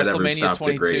attended has that ever WrestleMania stopped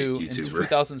a great 22 in YouTuber?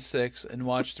 2006 and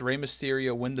watched Rey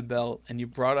Mysterio win the belt, and you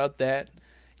brought out that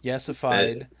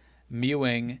Yassified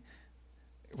mewing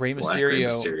Rey Black Rey Mysterio,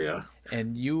 Mysterio.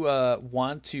 and you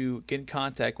want to get in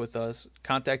contact with us,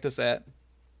 contact us at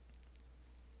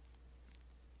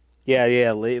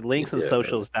Yeah. Links and Yeah.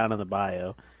 socials down in the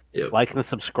bio. Yep. Like and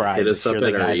subscribe. Hit us if up you're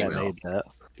at the our guy that email. made that.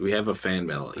 We have a fan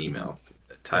mail email.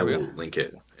 Ty Oh, will yeah. link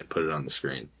it and put it on the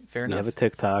screen. Fair We enough. have a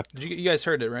TikTok. Did you guys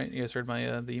heard it, right? You guys heard my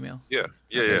the email? Yeah.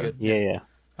 Okay, good. Yeah.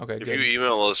 Okay, If good. you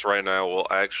email us right now, we'll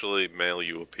actually mail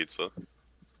you a pizza.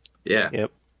 Yeah.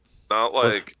 Yep. Not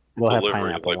like We'll have delivery.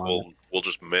 pineapple Like on we'll it. we'll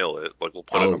just mail it. Like we'll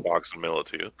put it in a box and mail it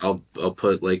to you. I'll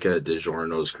put like a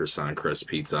DiGiorno's croissant crust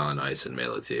pizza on ice and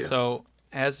mail it to you. So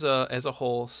as a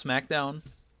whole, SmackDown,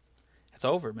 it's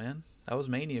over, man. That was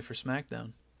Mania for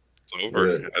SmackDown. It's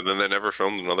over, and then they never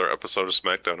filmed another episode of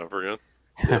SmackDown ever again.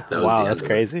 Wow, that's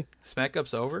crazy. Smack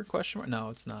Up's over? Question mark? No,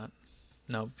 it's not.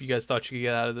 No, you guys thought you could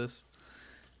get out of this.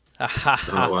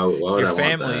 Why would your I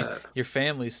family, want that? your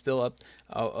family's still up.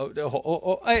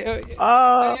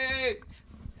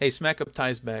 Hey, Smack Up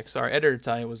Ty's back. Sorry, Editor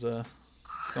Ty was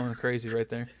going crazy right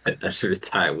there. Editor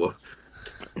Ty, well,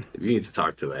 you need to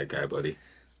talk to that guy, buddy.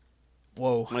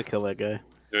 Whoa, I'm gonna kill that guy.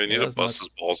 You need to bust his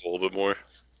balls a little bit more.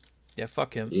 Yeah,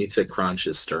 fuck him. You need to crunch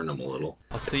his sternum a little.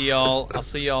 I'll see y'all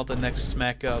at the next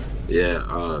Smack Up. Yeah,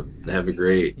 have a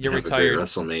great retired.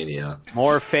 WrestleMania.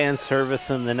 More fan service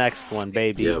in the next one,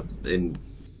 baby. Yep, and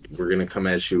we're gonna come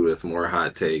at you with more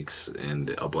hot takes and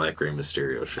a Black Rey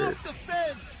Mysterio shirt.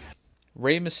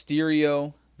 Rey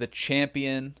Mysterio, the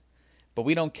champion, but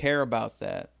we don't care about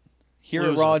that. Here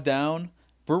at Raw Down,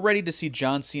 we're ready to see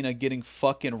John Cena getting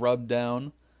fucking rubbed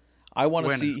down. I want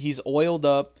to see he's oiled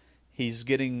up. He's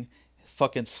getting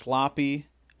fucking sloppy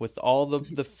with all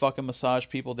the fucking massage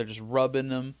people. They're just rubbing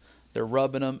him. They're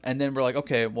rubbing him. And then we're like,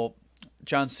 okay, well,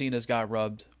 John Cena's got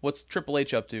rubbed. What's Triple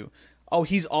H up to? Oh,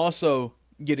 he's also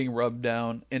getting rubbed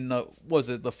down in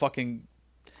the fucking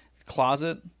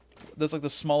closet? That's like the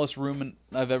smallest room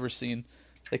I've ever seen.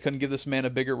 They couldn't give this man a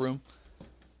bigger room.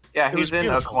 Yeah, he's in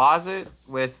a closet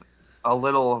with a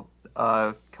little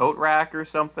coat rack or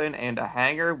something and a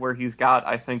hanger where he's got,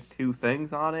 I think, 2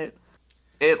 things on it.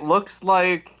 It looks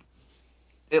like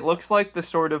the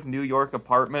sort of New York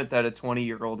apartment that a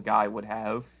 20-year-old guy would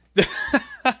have.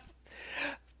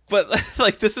 But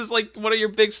like this is like one of your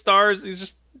big stars. He's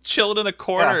just chilling in a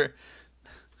corner.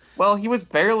 Yeah. Well, he was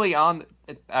barely on.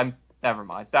 Never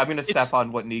mind. I'm going to step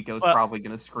on what Nico's probably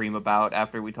going to scream about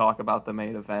after we talk about the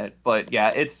main event. But yeah,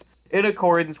 it's in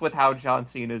accordance with how John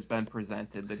Cena's been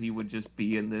presented that he would just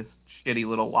be in this shitty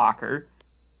little locker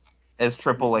as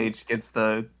Triple H gets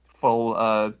the full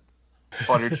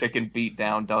butter chicken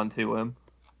beatdown done to him.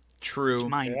 True.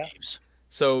 Mind games.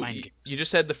 So you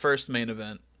just had the first main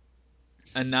event,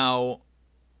 and now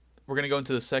we're gonna go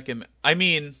into the second. I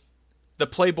mean, the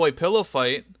Playboy pillow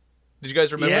fight. Did you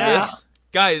guys remember this,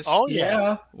 guys? Oh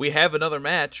yeah. We have another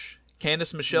match: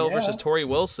 Candice Michelle versus Tori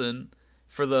Wilson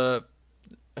for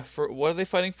what are they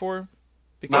fighting for?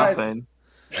 Because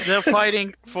they're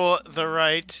fighting for the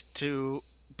right to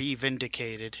be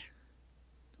vindicated.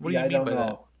 What do you mean by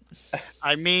that?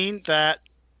 I mean that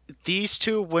these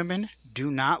two women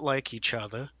do not like each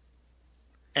other,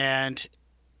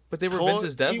 but they were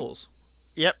Vince's devils.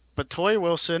 Yep, but Tori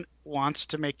Wilson wants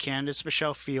to make Candice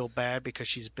Michelle feel bad because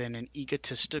she's been an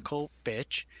egotistical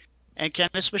bitch, and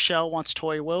Candice Michelle wants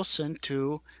Tori Wilson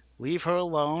to leave her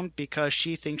alone because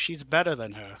she thinks she's better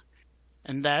than her.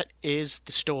 And that is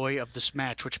the story of this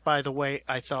match, which, by the way,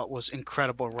 I thought was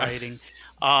incredible writing.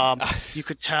 You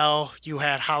could tell you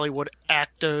had Hollywood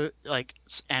actor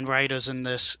and writers in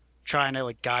this trying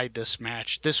to guide this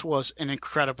match. This was an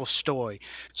incredible story.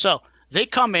 So they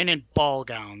come in ball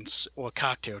gowns or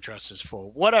cocktail dresses for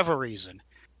whatever reason.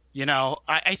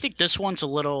 I think this one's a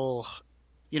little,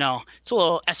 it's a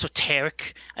little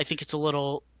esoteric. I think it's a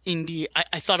little indie.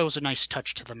 I thought it was a nice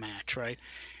touch to the match, right?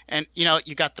 And,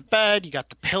 you got the bed, you got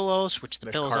the pillows, which the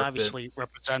pillows carpet. obviously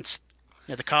represents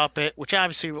the carpet, which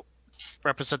obviously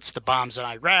represents the bombs in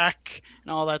Iraq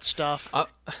and all that stuff.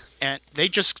 And they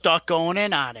just start going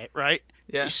in on it, right?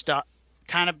 Yeah. They start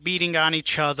kind of beating on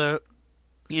each other.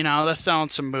 They're throwing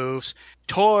some moves.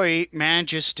 Tori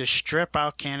manages to strip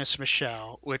out Candice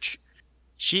Michelle, which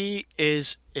she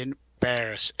is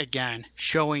embarrassed. Again,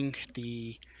 showing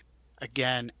the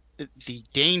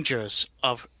dangers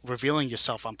of revealing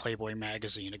yourself on Playboy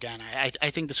magazine. Again, I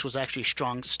think this was actually a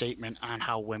strong statement on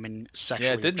how women sexually.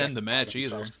 Yeah, it didn't end the match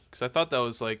either, because I thought that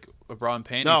was like a bra and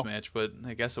panties match, but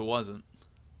I guess it wasn't.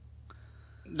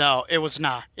 No, it was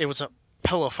not. It was a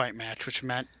pillow fight match, which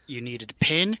meant you needed a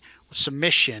pin or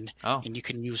submission, and you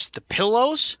can use the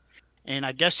pillows, and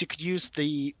I guess you could use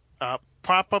the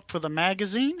prop up for the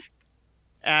magazine,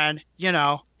 and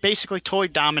basically Tori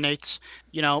dominates,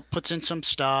 puts in some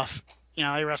stuff, he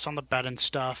rests on the bed and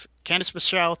stuff. Candice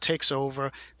Michelle takes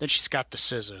over, then she's got the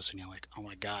scissors, and you're like, oh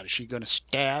my god, is she going to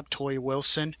stab Tori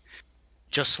Wilson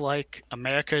just like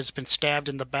America has been stabbed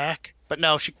in the back? But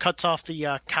no, she cuts off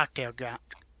the cocktail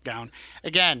gown.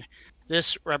 Again,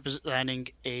 this representing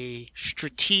a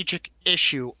strategic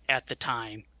issue at the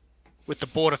time with the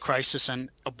border crisis and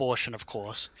abortion, of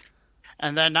course.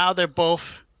 And then now they're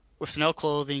both with no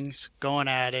clothing, going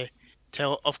at it,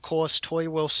 till, of course, Tori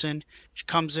Wilson, She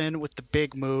comes in with the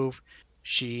big move.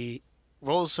 She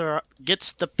rolls her up,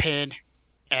 gets the pin,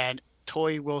 and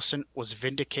Tori Wilson was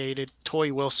vindicated.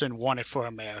 Tori Wilson won it for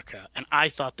America. And I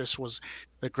thought this was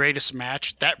the greatest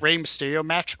match. That Rey Mysterio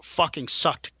match fucking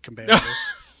sucked compared to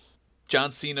this.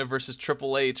 John Cena versus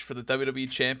Triple H for the WWE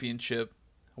Championship.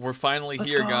 We're finally Let's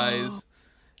here, go. guys.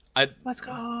 Let's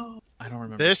go. I don't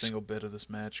remember a single bit of this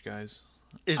match, guys.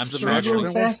 Is I'm the struggling.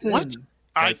 Assassin. What?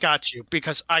 I Guys. got you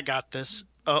because I got this.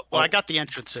 I got the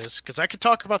entrances because I could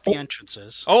talk about the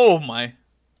entrances. Oh my!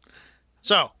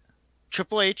 So,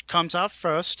 Triple H comes out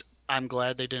first. I'm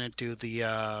glad they didn't do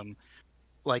the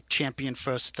champion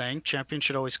first thing. Champion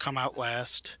should always come out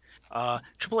last.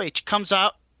 Triple H comes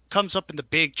up in the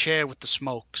big chair with the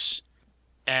smokes,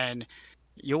 and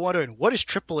you're wondering what is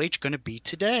Triple H going to be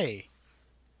today?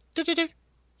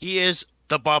 He is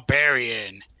the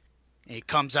Barbarian. And he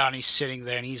comes out and he's sitting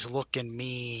there and he's looking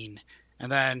mean.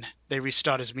 And then they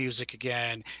restart his music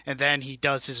again. And then he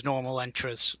does his normal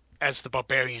entrance as the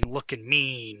Barbarian looking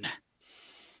mean.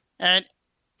 And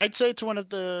I'd say it's one of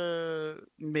the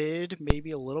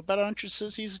maybe a little better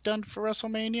entrances he's done for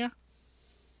WrestleMania.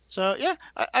 So, yeah,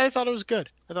 I thought it was good.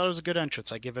 I thought it was a good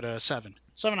entrance. I give it a 7.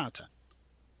 7 out of 10.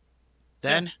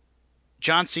 Then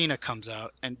John Cena comes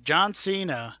out. And John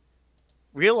Cena,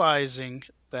 realizing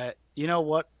that, you know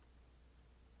what?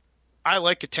 I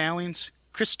like Italians.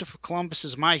 Christopher Columbus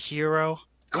is my hero.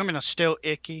 Women are still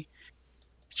icky.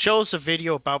 Shows a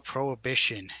video about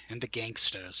Prohibition and the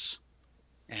gangsters.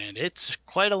 And it's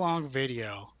quite a long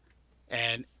video.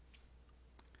 And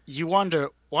you wonder,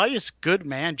 why is good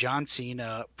man John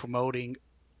Cena promoting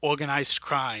organized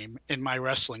crime in my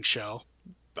wrestling show?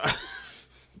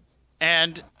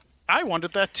 And I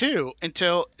wondered that too,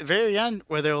 until the very end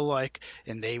where they were like,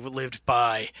 and they lived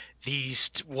by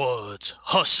these words: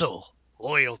 hustle,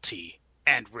 loyalty,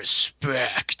 and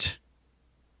respect.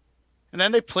 And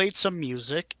then they played some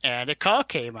music, and a car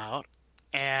came out,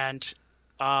 and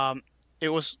it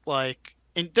was like,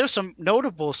 and there's some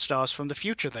notable stars from the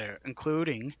future there,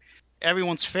 including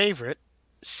everyone's favorite,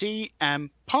 CM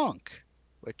Punk,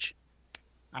 which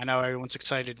I know everyone's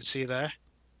excited to see there.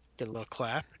 Get a little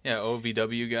clap. Yeah,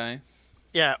 OVW guy.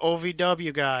 Yeah,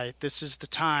 OVW guy. This is the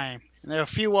time. And there are a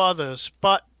few others,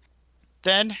 but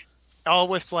then all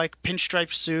with like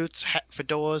pinstripe suits,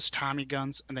 fedoras, Tommy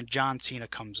guns, and then John Cena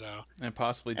comes out. And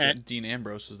possibly Dean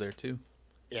Ambrose was there too.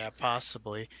 Yeah,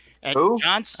 possibly. And Who?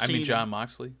 John Cena, John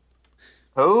Moxley.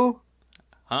 Who?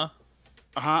 Huh?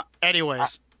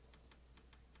 Anyways,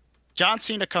 John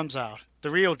Cena comes out.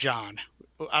 The real John.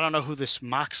 I don't know who this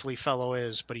Moxley fellow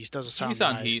is, but he doesn't sound He's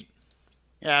on nice. Heat.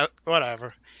 Yeah,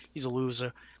 whatever. He's a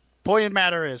loser. Point of the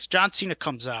matter is, John Cena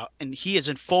comes out, and he is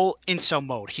in full incel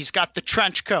mode. He's got the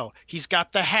trench coat. He's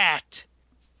got the hat.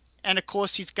 And, of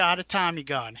course, he's got a Tommy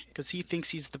gun, because he thinks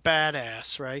he's the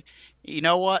badass, right? You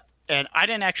know what? And I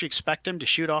didn't actually expect him to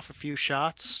shoot off a few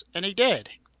shots, and he did.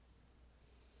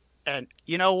 And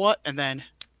you know what? And then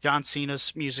John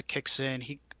Cena's music kicks in.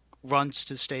 He runs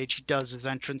to the stage. He does his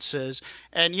entrances.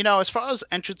 And, you know, as far as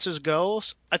entrances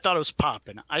goes, I thought it was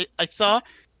popping. I thought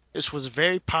this was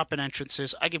very popping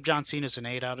entrances. I give John Cena's an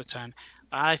 8 out of 10.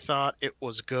 I thought it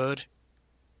was good.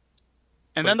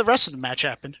 And then the rest of the match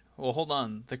happened. Well, hold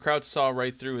on. The crowd saw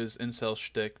right through his incel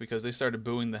shtick because they started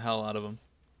booing the hell out of him.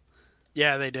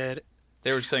 Yeah, they did.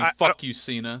 They were saying, fuck you,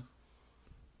 Cena.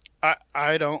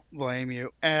 I don't blame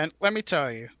you. And let me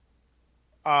tell you,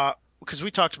 because we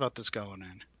talked about this going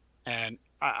in, and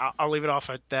I'll leave it off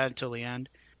at that until the end.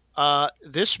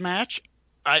 This match,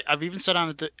 I've even said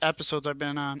on the episodes I've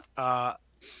been on,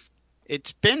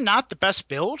 it's been not the best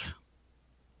build.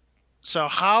 So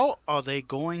how are they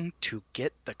going to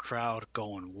get the crowd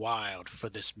going wild for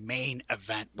this main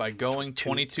event? By going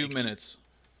 22 minutes.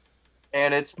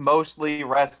 And it's mostly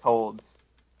rest holds.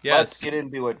 Yes. Let's get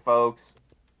into it, folks.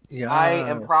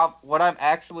 Yeah. What I'm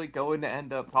actually going to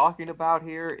end up talking about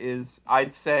here is,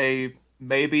 I'd say,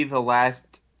 maybe the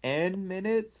last 10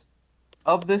 minutes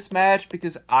of this match,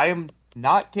 because I am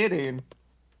not kidding.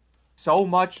 So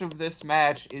much of this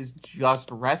match is just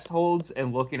rest holds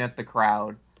and looking at the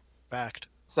crowd. Fact.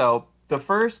 So the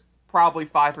first probably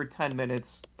 5 or 10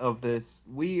 minutes of this,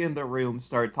 we in the room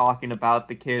start talking about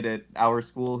the kid at our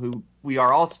school who we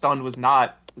are all stunned was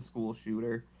not the school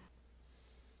shooter.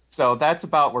 So that's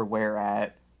about where we're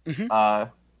at. Mm-hmm.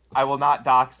 I will not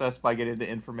dox us by getting the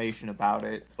information about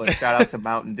it, but shout out to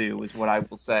Mountain Dew is what I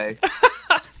will say.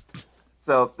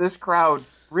 So this crowd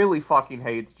really fucking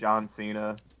hates John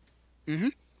Cena,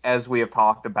 as we have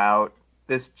talked about.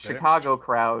 This Chicago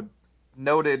crowd,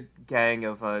 noted gang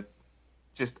of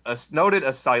just a noted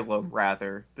asylum,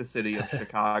 rather, the city of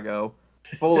Chicago,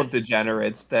 full of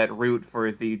degenerates that root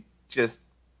for the just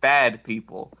bad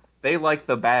people. They like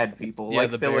the bad people,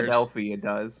 like Philadelphia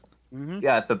does. Mm-hmm.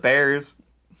 Yeah, the Bears,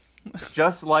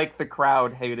 just like the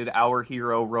crowd hated our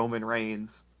hero Roman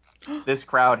Reigns, this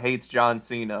crowd hates John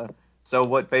Cena. So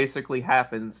what basically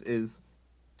happens is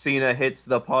Cena hits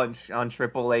the punch on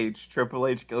Triple H. Triple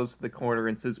H goes to the corner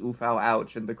and says, "Oof, ow,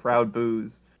 ouch," and the crowd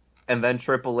boos. And then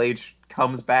Triple H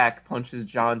comes back, punches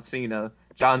John Cena.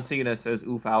 John Cena says,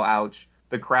 "Oof, ow, ouch."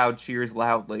 The crowd cheers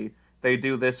loudly. They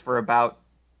do this for about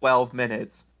 12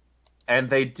 minutes. And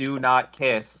they do not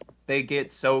kiss. They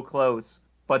get so close,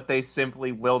 but they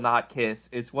simply will not kiss.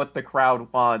 It's what the crowd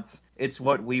wants. It's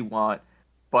what we want.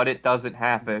 But it doesn't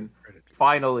happen.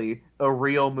 Finally, a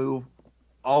real move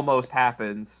almost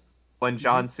happens when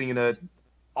John Cena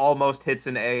almost hits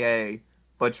an AA,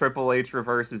 but Triple H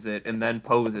reverses it and then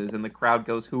poses, and the crowd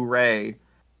goes, "Hooray."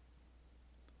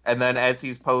 And then as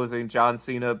he's posing, John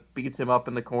Cena beats him up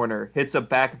in the corner, hits a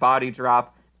back body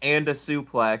drop and a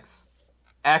suplex.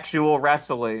 Actual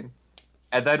wrestling.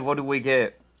 And then what do we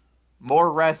get?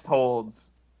 More rest holds.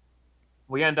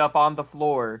 We end up on the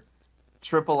floor.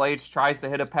 Triple H tries to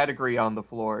hit a pedigree on the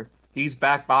floor. He's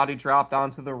back body dropped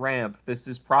onto the ramp. This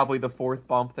is probably the fourth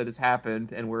bump that has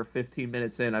happened, and we're 15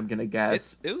 minutes in, I'm gonna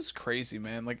guess. It was crazy,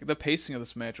 man. Like, the pacing of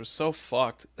this match was so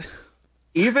fucked.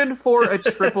 Even for a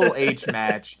Triple H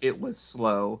match, it was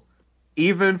slow.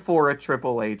 Even for a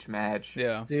Triple H match.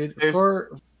 Yeah. Dude,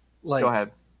 Go ahead.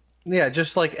 Yeah,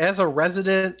 just like as a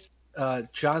resident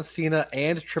John Cena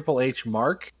and Triple H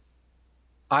mark,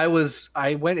 I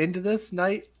went into this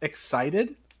night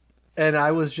excited, and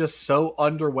I was just so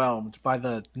underwhelmed by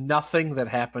the nothing that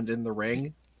happened in the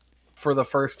ring for the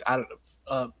first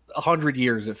 100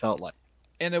 years. It felt like,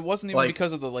 and it wasn't even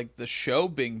because of the show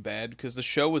being bad, because the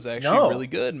show was actually really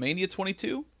good. Mania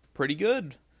 22, pretty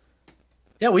good.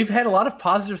 Yeah, we've had a lot of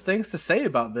positive things to say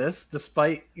about this,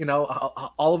 despite,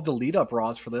 all of the lead-up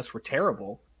Raws for this were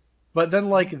terrible. But then,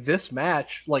 this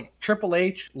match, Triple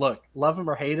H, look, love him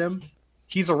or hate him,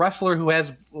 he's a wrestler who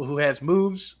has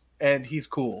moves, and he's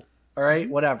cool. All right,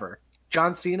 whatever.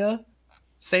 John Cena,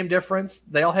 same difference.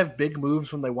 They all have big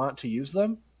moves when they want to use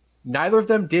them. Neither of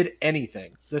them did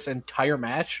anything this entire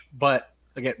match, but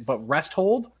rest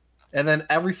hold, and then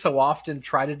every so often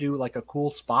try to do, a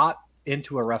cool spot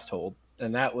into a rest hold.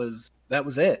 And that was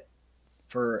it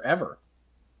forever.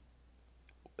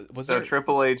 So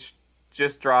Triple H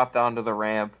just dropped onto the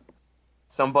ramp.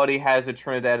 Somebody has a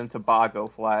Trinidad and Tobago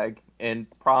flag and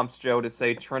prompts Joe to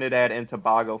say, "Trinidad and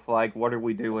Tobago flag, what are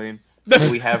we doing?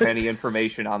 Do we have any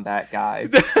information on that guy?"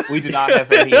 We do not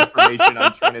have any information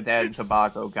on Trinidad and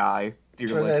Tobago guy,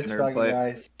 dear listener.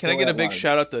 But can I get a big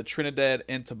shout out to Trinidad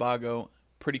and Tobago?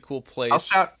 Pretty cool place. I'll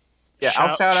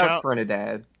shout out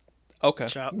Trinidad. Okay.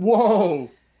 Whoa!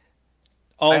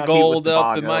 All gold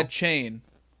up in my chain.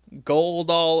 Gold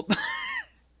all.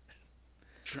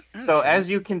 So as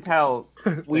you can tell,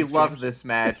 we love this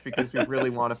match because we really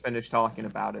want to finish talking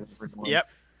about it. Yep.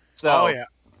 So,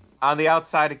 on the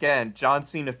outside again, John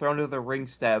Cena thrown to the ring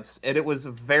steps, and it was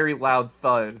a very loud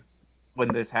thud when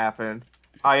this happened.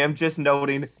 I am just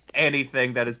noting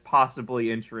anything that is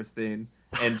possibly interesting,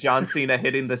 and John Cena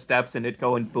hitting the steps and it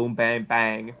going boom, bang,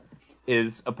 bang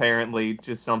is apparently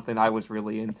just something I was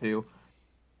really into.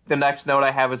 The next note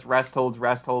I have is rest holds,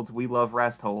 rest holds. We love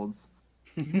rest holds.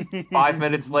 5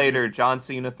 minutes later, John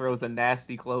Cena throws a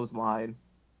nasty clothesline.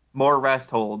 More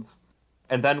rest holds.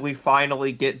 And then we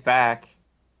finally get back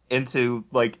into,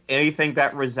 anything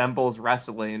that resembles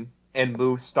wrestling, and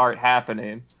moves start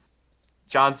happening.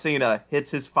 John Cena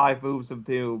hits his 5 moves of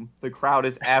doom. The crowd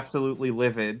is absolutely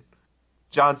livid.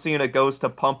 John Cena goes to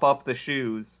pump up the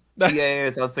shoes. PA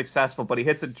is unsuccessful, but he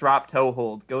hits a drop toe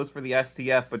hold, goes for the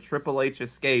STF, but Triple H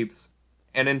escapes,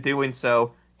 and in doing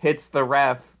so, hits the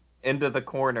ref into the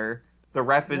corner. The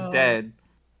ref is dead.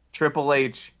 Triple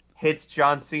H hits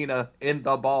John Cena in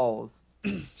the balls.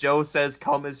 Joe says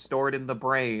cum is stored in the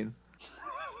brain.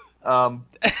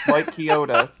 Mike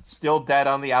Chioda, still dead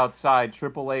on the outside.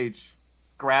 Triple H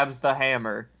grabs the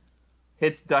hammer,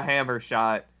 hits the hammer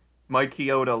shot. Mike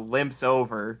Chioda limps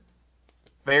over.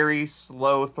 Very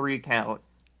slow 3 count.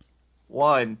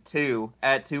 1, 2,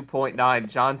 at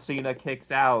 2.9. John Cena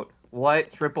kicks out.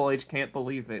 What? Triple H can't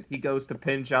believe it. He goes to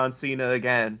pin John Cena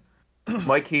again.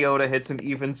 Mike Chioda hits an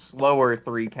even slower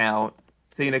 3 count.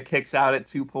 Cena kicks out at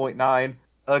 2.9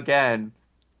 again.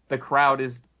 The crowd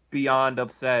is beyond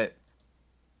upset.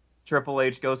 Triple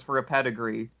H goes for a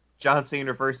pedigree. John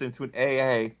Cena reverses into an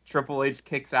AA. Triple H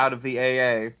kicks out of the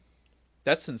AA.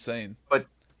 That's insane. But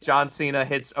John Cena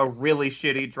hits a really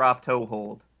shitty drop toe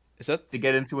hold. Is that to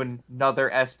get into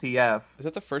another STF? Is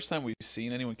that the first time we've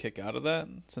seen anyone kick out of that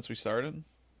since we started?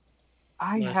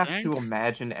 I have to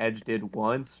imagine Edge did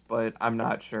once, but I'm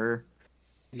not sure.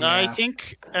 Yeah. I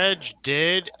think Edge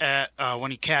did at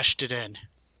when he cashed it in.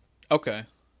 Okay.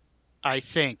 I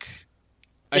think.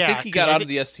 I think he got out of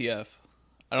the STF.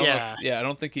 I don't know. I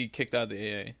don't think he kicked out of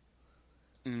the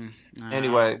AA.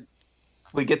 Anyway,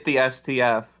 we get the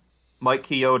STF. Mike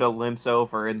Chioda limps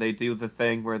over, and they do the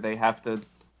thing where they have to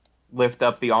lift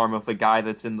up the arm of the guy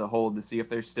that's in the hold to see if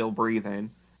they're still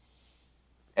breathing.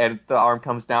 And the arm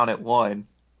comes down at 1.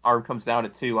 Arm comes down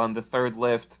at 2. On the third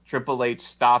lift, Triple H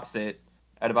stops it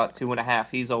at about 2.5.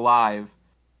 He's alive.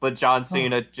 But John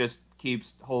Cena just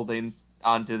keeps holding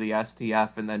onto the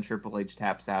STF, and then Triple H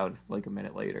taps out like a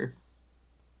minute later.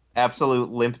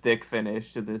 Absolute limp dick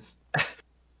finish to this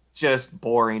just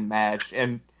boring match.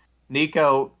 And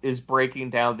Nico is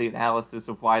breaking down the analysis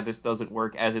of why this doesn't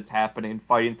work as it's happening,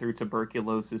 fighting through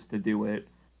tuberculosis to do it.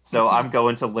 So I'm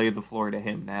going to lay the floor to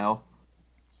him now.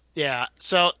 Yeah,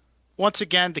 so once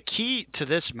again, the key to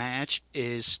this match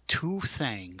is 2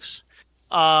 things.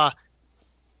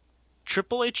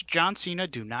 Triple H, John Cena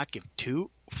do not give 2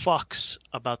 fucks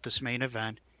about this main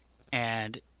event,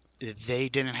 and they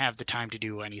didn't have the time to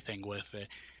do anything with it.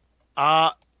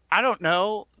 I don't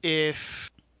know if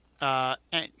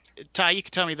Ty, you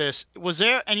can tell me this. Was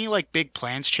there any big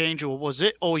plans change, or was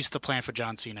it always the plan for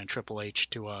John Cena and Triple H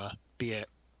to be it?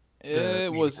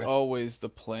 It was always the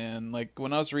plan.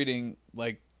 When I was reading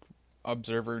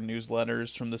Observer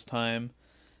newsletters from this time,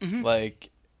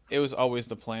 it was always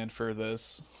the plan for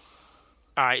this.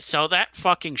 All right, so that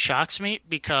fucking shocks me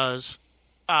because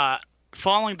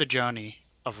following the journey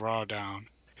of Raw down,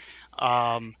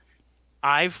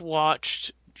 I've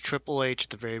watched Triple H at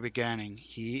the very beginning.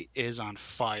 He is on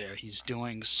fire. He's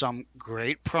doing some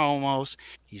great promos.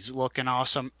 He's looking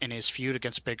awesome in his feud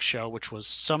against Big Show, which was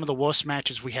some of the worst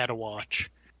matches we had to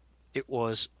watch. It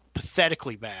was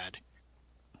pathetically bad.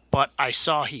 But I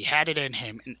saw he had it in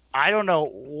him, and I don't know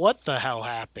what the hell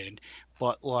happened,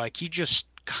 but he just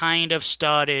kind of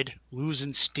started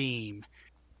losing steam.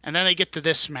 And then they get to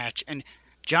this match, and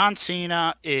John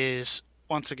Cena is,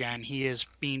 once again, he is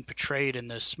being portrayed in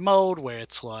this mode where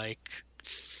it's I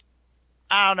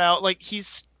don't know,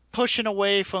 he's pushing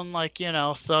away from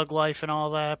thug life and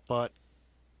all that, but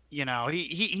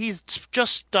he's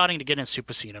just starting to get in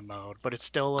Super Cena mode, but it's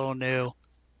still a little new.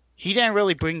 He didn't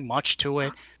really bring much to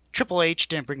it. Triple H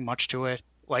didn't bring much to it.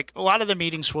 A lot of the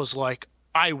meetings was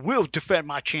I will defend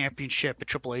my championship, and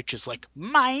Triple H is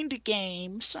mind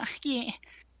games. Yeah.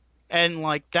 And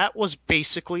that was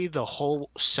basically the whole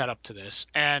setup to this.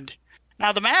 And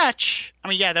now the match, I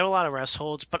mean, yeah, there were a lot of rest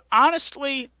holds, but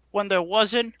honestly, when there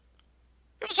wasn't,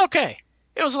 it was okay.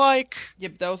 It was yeah,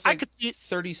 but that was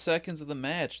 30 seconds of the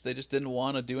match. They just didn't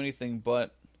want to do anything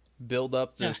but build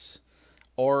up this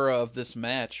aura of this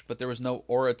match, but there was no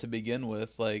aura to begin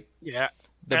with. The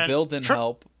build didn't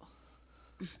help.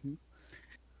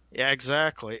 Yeah,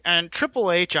 exactly. And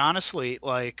Triple H, honestly,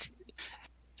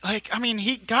 I mean,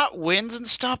 he got wins and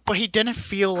stuff, but he didn't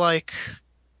feel like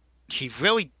he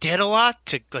really did a lot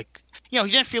to, he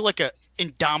didn't feel like a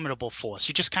indomitable force.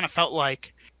 He just kind of felt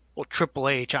well, Triple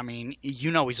H, I mean,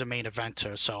 he's a main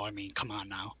eventer, so, I mean, come on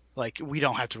now. We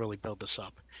don't have to really build this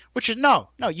up. Which is, no,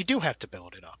 you do have to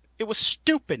build it up. It was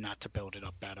stupid not to build it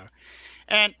up better.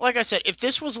 And, like I said, if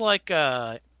this was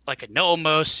a No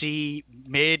Mercy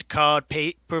mid-card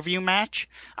pay-per-view match,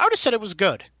 I would have said it was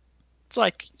good. It's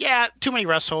yeah, too many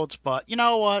rest holds, but you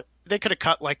know what? They could have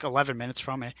cut 11 minutes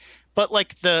from it. But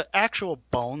the actual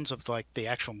bones of the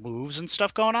actual moves and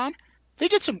stuff going on, they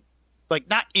did some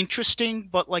not interesting,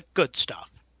 but good stuff.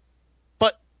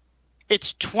 But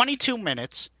it's 22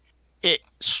 minutes. It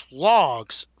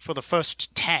slogs for the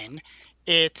first 10.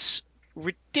 It's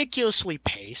ridiculously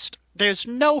paced. There's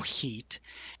no heat.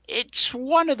 It's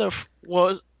one of the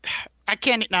I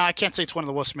can't say it's one of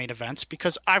the worst main events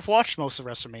because I've watched most of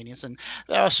WrestleManias and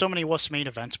there are so many worst main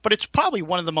events, but it's probably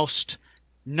one of the most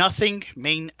nothing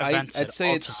main events. I'd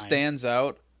say it stands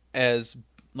out as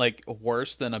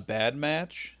worse than a bad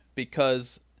match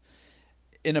because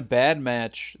in a bad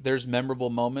match there's memorable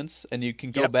moments and you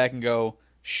can go back and go,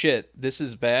 shit, this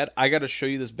is bad. I got to show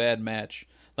you this bad match.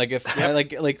 Look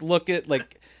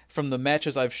at from the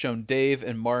matches I've shown Dave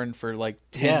and Martin for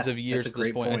tens of years at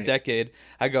this point, a decade.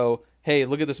 I go, hey,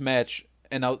 look at this match,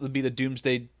 and it'll be the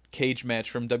Doomsday Cage match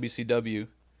from WCW,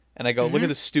 and I go, look at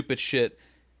this stupid shit,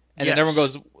 and then everyone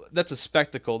goes, that's a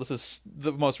spectacle. This is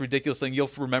the most ridiculous thing. You'll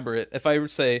remember it. If I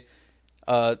say,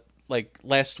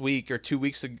 last week or 2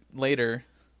 weeks later,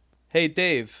 hey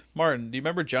Dave, Martin, do you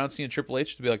remember John Cena and Triple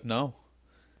H? To be no,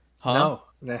 huh?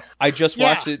 No. I just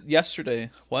watched it yesterday.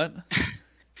 What?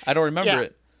 I don't remember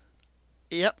it.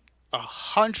 Yep,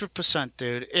 100%,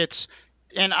 dude.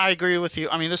 And I agree with you.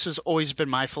 I mean, this has always been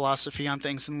my philosophy on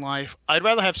things in life. I'd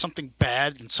rather have something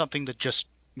bad than something that just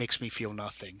makes me feel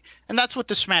nothing. And that's what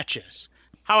this match is.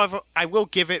 However, I will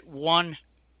give it one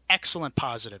excellent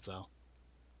positive, though.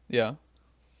 Yeah.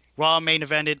 Raw main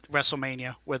evented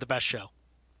WrestleMania. We're the best show.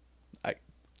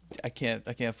 I can't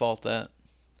fault that.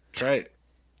 That's right.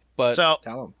 But so,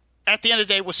 Tell him. at the end of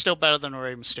the day, we're still better than a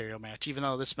Rey Mysterio match, even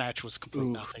though this match was complete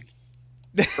nothing.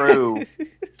 True.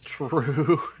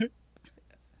 True.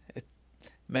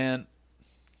 Man,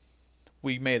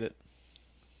 we made it.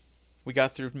 We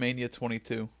got through Mania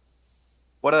 22.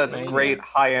 What a great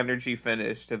high energy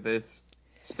finish to this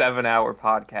 7-hour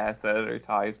podcast that Editor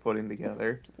Ty is putting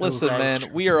together. Listen,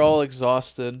 man, we are all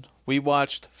exhausted. We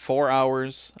watched 4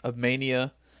 hours of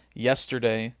Mania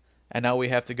yesterday, and now we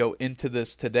have to go into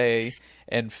this today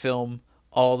and film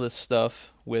all this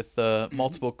stuff with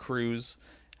multiple crews.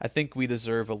 I think we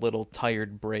deserve a little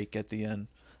tired break at the end.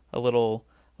 A little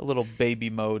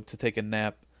baby mode to take a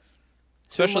nap.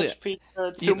 Especially too much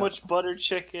pizza, too much butter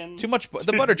chicken.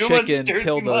 The butter chicken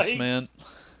killed us, man.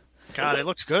 God, it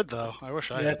looks good though. I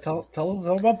wish I had. Tell them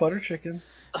about butter chicken.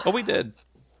 Oh, we did.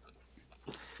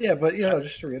 Yeah, but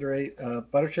just to reiterate,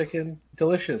 butter chicken,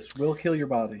 delicious. Will kill your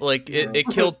body. Like it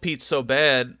killed Pete so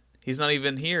bad, he's not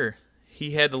even here.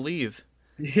 He had to leave.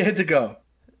 He had to go.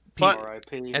 Pete,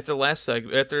 at the last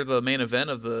after the main event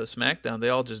of the SmackDown, they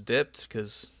all just dipped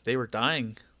because they were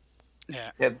dying.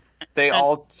 Yeah. They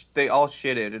all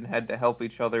shitted and had to help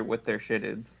each other with their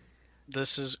shitteds.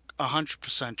 This is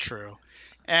 100% true.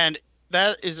 And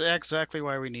that is exactly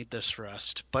why we need this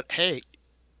rest. But hey,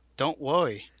 don't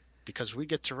worry, because we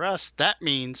get to rest. That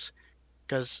means,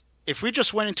 because if we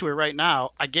just went into it right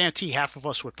now, I guarantee half of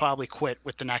us would probably quit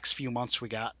with the next few months we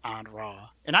got on Raw.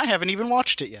 And I haven't even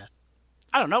watched it yet.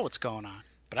 I don't know what's going on,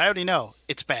 but I already know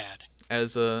it's bad.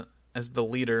 As the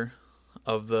leader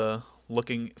of the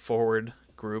looking forward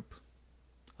group,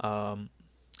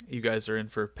 you guys are in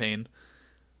for pain.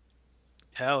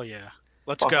 Hell yeah.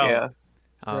 Let's go. Yeah.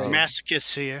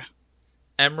 Masochists here.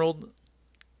 Emerald,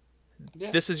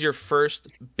 This is your first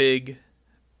big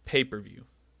pay-per-view.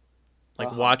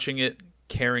 Like watching it,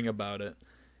 caring about it.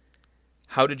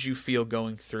 How did you feel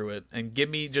going through it? And give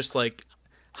me just like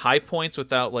high points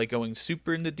without like going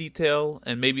super into detail,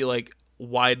 and maybe like,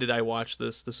 why did I watch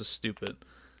this? This is stupid.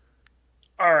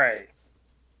 All right.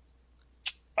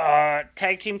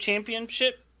 Tag team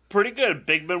championship, pretty good.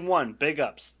 Big Ben won. Big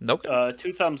ups. Nope.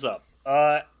 2 thumbs up.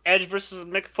 Edge versus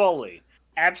Mick Foley,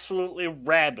 absolutely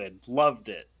rabid. Loved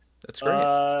it. That's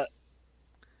great.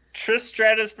 Trish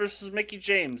Stratus versus Mickie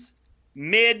James,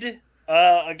 mid.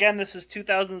 Again, this is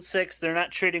 2006. They're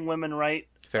not treating women right.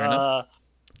 Fair enough.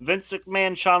 Vince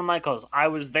McMahon, Shawn Michaels. I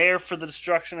was there for the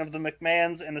destruction of the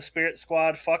McMahons and the Spirit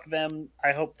Squad. Fuck them.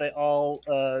 I hope they all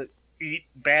eat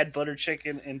bad butter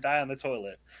chicken and die on the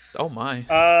toilet. Oh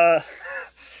my.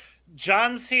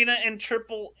 John Cena and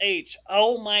Triple H.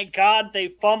 Oh my God, they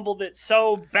fumbled it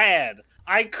so bad.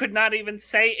 I could not even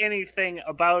say anything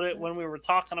about it when we were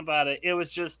talking about it. It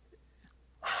was just...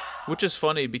 Which is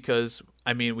funny because,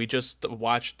 I mean, we just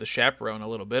watched The Chaperone a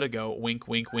little bit ago. Wink,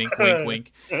 wink, wink, wink,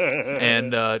 wink.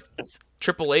 And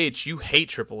Triple H, you hate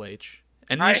Triple H.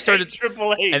 And then you started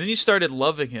Triple H. And then you started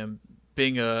loving him,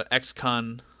 being a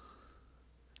ex-con,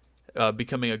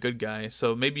 becoming a good guy.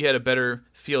 So maybe you had a better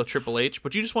feel of Triple H,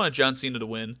 but you just wanted John Cena to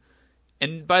win.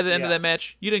 And by the end of that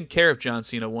match, you didn't care if John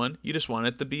Cena won. You just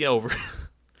wanted it to be over.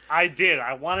 I did.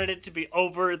 I wanted it to be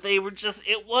over.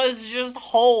 It was just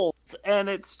holds. And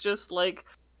it's just like,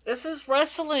 this is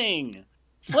wrestling.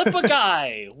 Flip a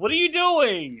guy. What are you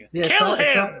doing? Kill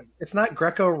him. It's not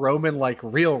Greco-Roman like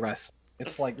real wrestling.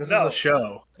 It's like, this is a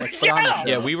show. Like, put on a show.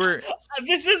 Yeah, we were...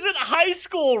 This isn't high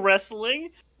school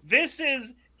wrestling. This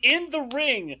is in the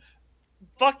ring.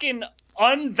 Fucking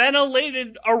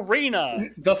unventilated arena.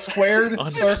 The squared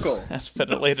circle.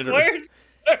 Unventilated arena.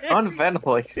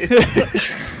 Unventilated.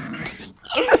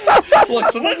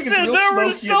 Look, listen, there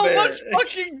was so much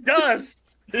fucking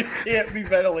dust. It can't be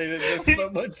ventilated. There's so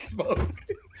much smoke.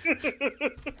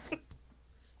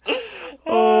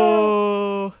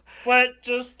 Oh. But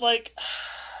just like,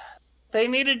 they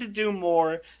needed to do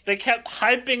more. They kept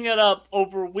hyping it up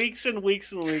over weeks and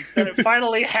weeks and weeks. Then it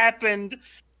finally happened,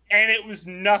 and it was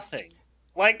nothing.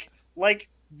 Like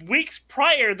weeks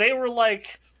prior, they were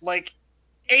like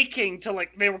aching to,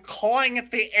 like, they were clawing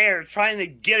at the air, trying to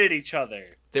get at each other.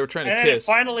 They were trying to and kiss. It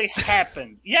finally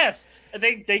happened. Yes,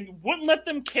 they wouldn't let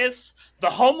them kiss. The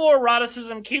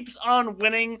homoeroticism keeps on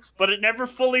winning, but it never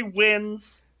fully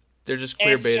wins. They're just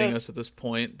queer baiting us at this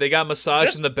point. They got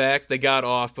massaged in the back. They got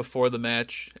off before the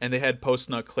match, and they had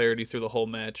post-nut clarity through the whole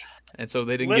match. And so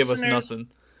they didn't give us nothing.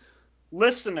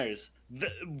 Listeners,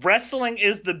 Wrestling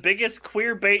is the biggest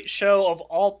queer bait show of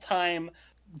all time.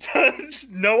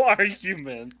 No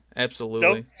argument. Absolutely.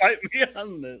 Don't fight me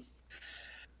on this.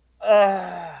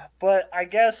 But I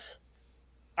guess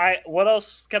what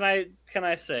else can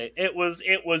I say? It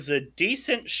was a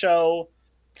decent show.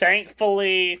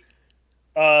 Thankfully,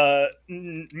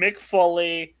 Mick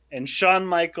Foley and Shawn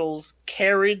Michaels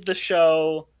carried the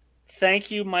show.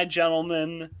 Thank you, my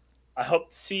gentlemen. I hope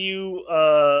to see you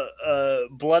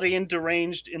bloody and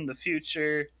deranged in the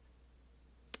future.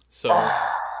 So,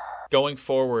 going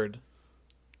forward,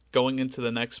 going into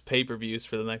the next pay-per-views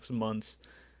for the next months,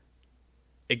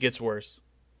 it gets worse.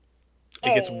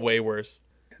 It gets way worse.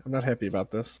 I'm not happy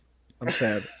about this. I'm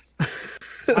sad.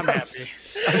 I'm happy.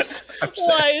 I'm sad.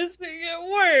 Why is it get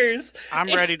worse? I'm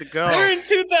ready to go. We're in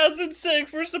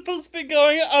 2006. We're supposed to be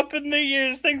going up in the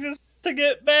years. Things are supposed to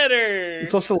get better. You're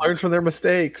supposed to learn from their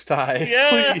mistakes, Ty.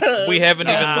 Yeah. Please. We haven't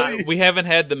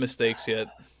had the mistakes yet.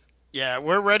 Yeah,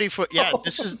 we're ready for. Yeah,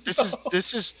 this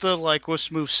is the like we're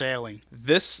smooth sailing.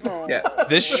 This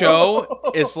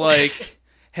show is like,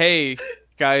 hey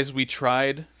guys, we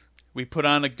tried. We put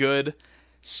on a good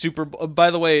Super Bowl.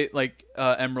 By the way, like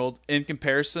Emerald, in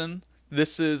comparison,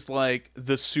 this is like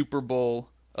the Super Bowl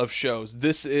of shows.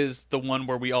 This is the one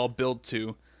where we all build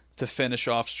to finish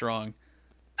off strong.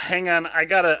 Hang on, I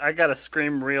gotta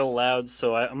scream real loud,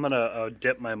 so I'm gonna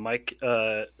dip my mic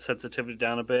sensitivity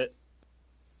down a bit.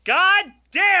 God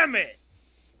damn it!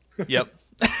 Yep.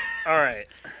 All right.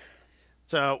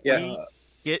 So we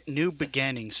get new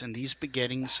beginnings, and these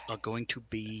beginnings are going to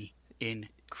be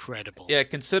incredible. Yeah,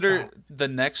 consider the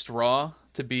next Raw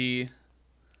to be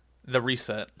the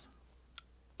reset.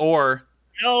 Or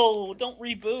No, don't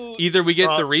reboot. either we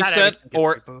get the reset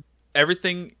or rebooted.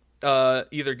 everything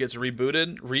either gets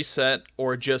rebooted, reset,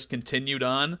 or just continued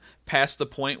on past the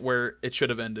point where it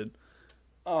should have ended.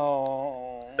 Oh.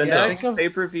 The So- next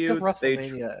pay-per-view,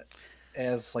 WrestleMania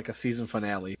as like a season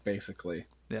finale, basically.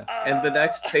 and the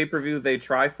next pay-per-view they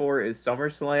try for is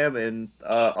SummerSlam in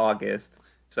August.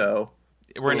 So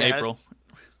We're in Yeah. April.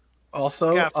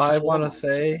 Also, Yeah, I full want to months.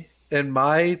 say, in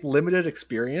my limited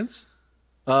experience,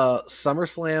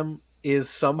 SummerSlam is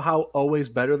somehow always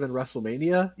better than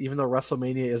WrestleMania, even though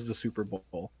WrestleMania is the Super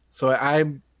Bowl. So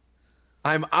I'm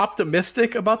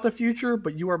optimistic about the future,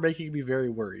 but you are making me very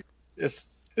worried. It's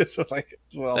what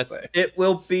I'll That's- say. it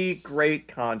will be great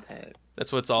content.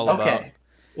 That's what it's all about. Okay.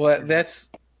 Well, that's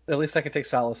at least I can take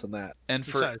solace in that. And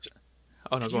for Besides,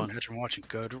 oh no, can go you on. imagine watching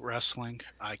good wrestling?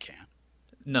 I can't.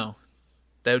 No,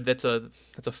 that's a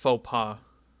faux pas.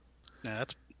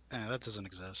 That doesn't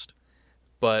exist.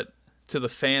 But to the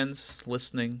fans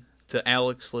listening, to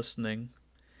Alex listening,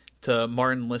 to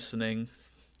Martin listening,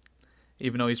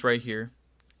 even though he's right here,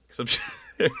 'cause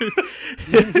I'm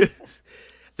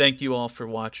thank you all for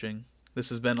watching. This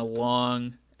has been a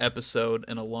long episode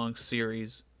and a long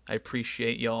series. I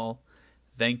appreciate y'all.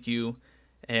 Thank you,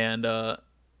 and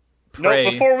pray.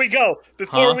 No, before we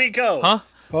go, Huh?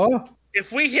 Oh,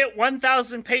 if we hit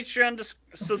 1,000 Patreon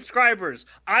subscribers,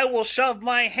 I will shove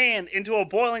my hand into a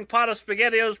boiling pot of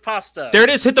SpaghettiOs pasta. There it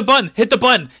is. Hit the button. Hit the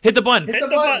button. Hit the button. Hit the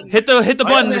button. Hit the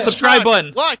button. The subscribe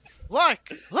button. Look.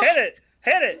 Hit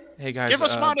it. Hey guys, Give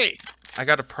us money. I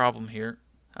got a problem here.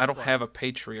 I don't have a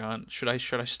Patreon. Should I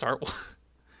start one?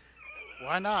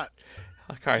 Why not?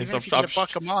 Guys, Even if you get a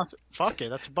buck a month, fuck it.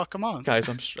 That's a buck a month. guys,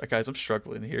 I'm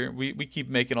struggling here. We keep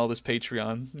making all this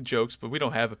Patreon jokes, but we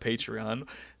don't have a Patreon.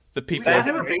 The people have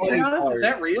are, a Patreon? Is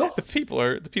that real? the people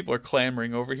are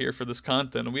clamoring over here for this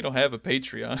content, and we don't have a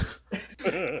Patreon.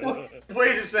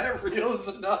 Wait, is that real? Is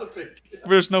it not a Patreon?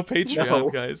 There's no Patreon, No.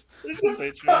 guys.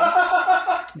 It's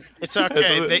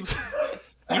okay.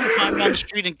 You can find me on the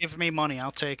street and give me money.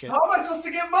 I'll take it. How am I supposed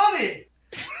to get money?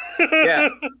 Yeah.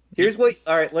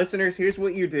 All right, listeners, here's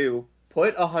what you do.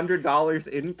 Put $100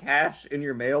 in cash in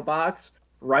your mailbox.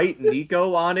 Write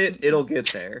Nico on it. It'll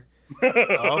get there.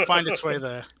 I'll find its way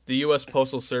there. The U.S.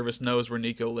 Postal Service knows where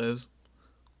Nico lives.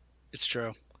 It's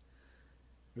true.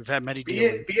 We've had many Be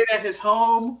dealings. it at his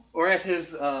home or at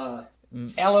his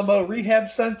Alamo Rehab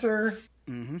Center,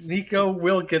 Nico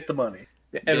will get the money.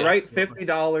 And Yeah. write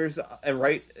 $50 and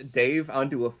write Dave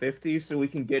onto a 50 so we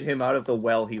can get him out of the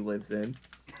well he lives in.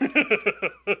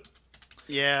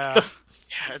 Yeah.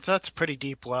 That's a pretty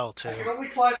deep well, too. I can only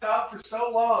climb out for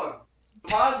so long.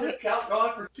 The mod discount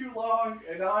gone for too long,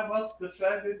 and now I must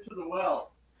descend into the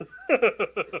well.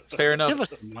 Fair enough. Give us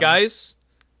some money. Guys,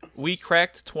 we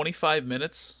cracked 25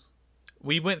 minutes.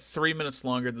 We went 3 minutes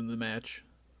longer than the match.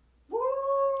 Woo!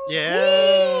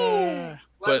 Yeah.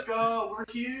 Let's But- go. We're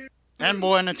cute. And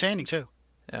more entertaining, too.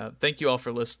 Thank you all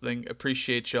for listening.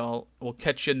 Appreciate y'all. We'll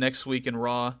catch you next week in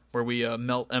Raw, where we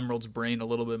melt Emerald's brain a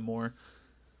little bit more.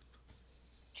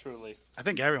 Truly. I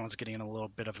think everyone's getting a little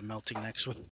bit of a melting next week.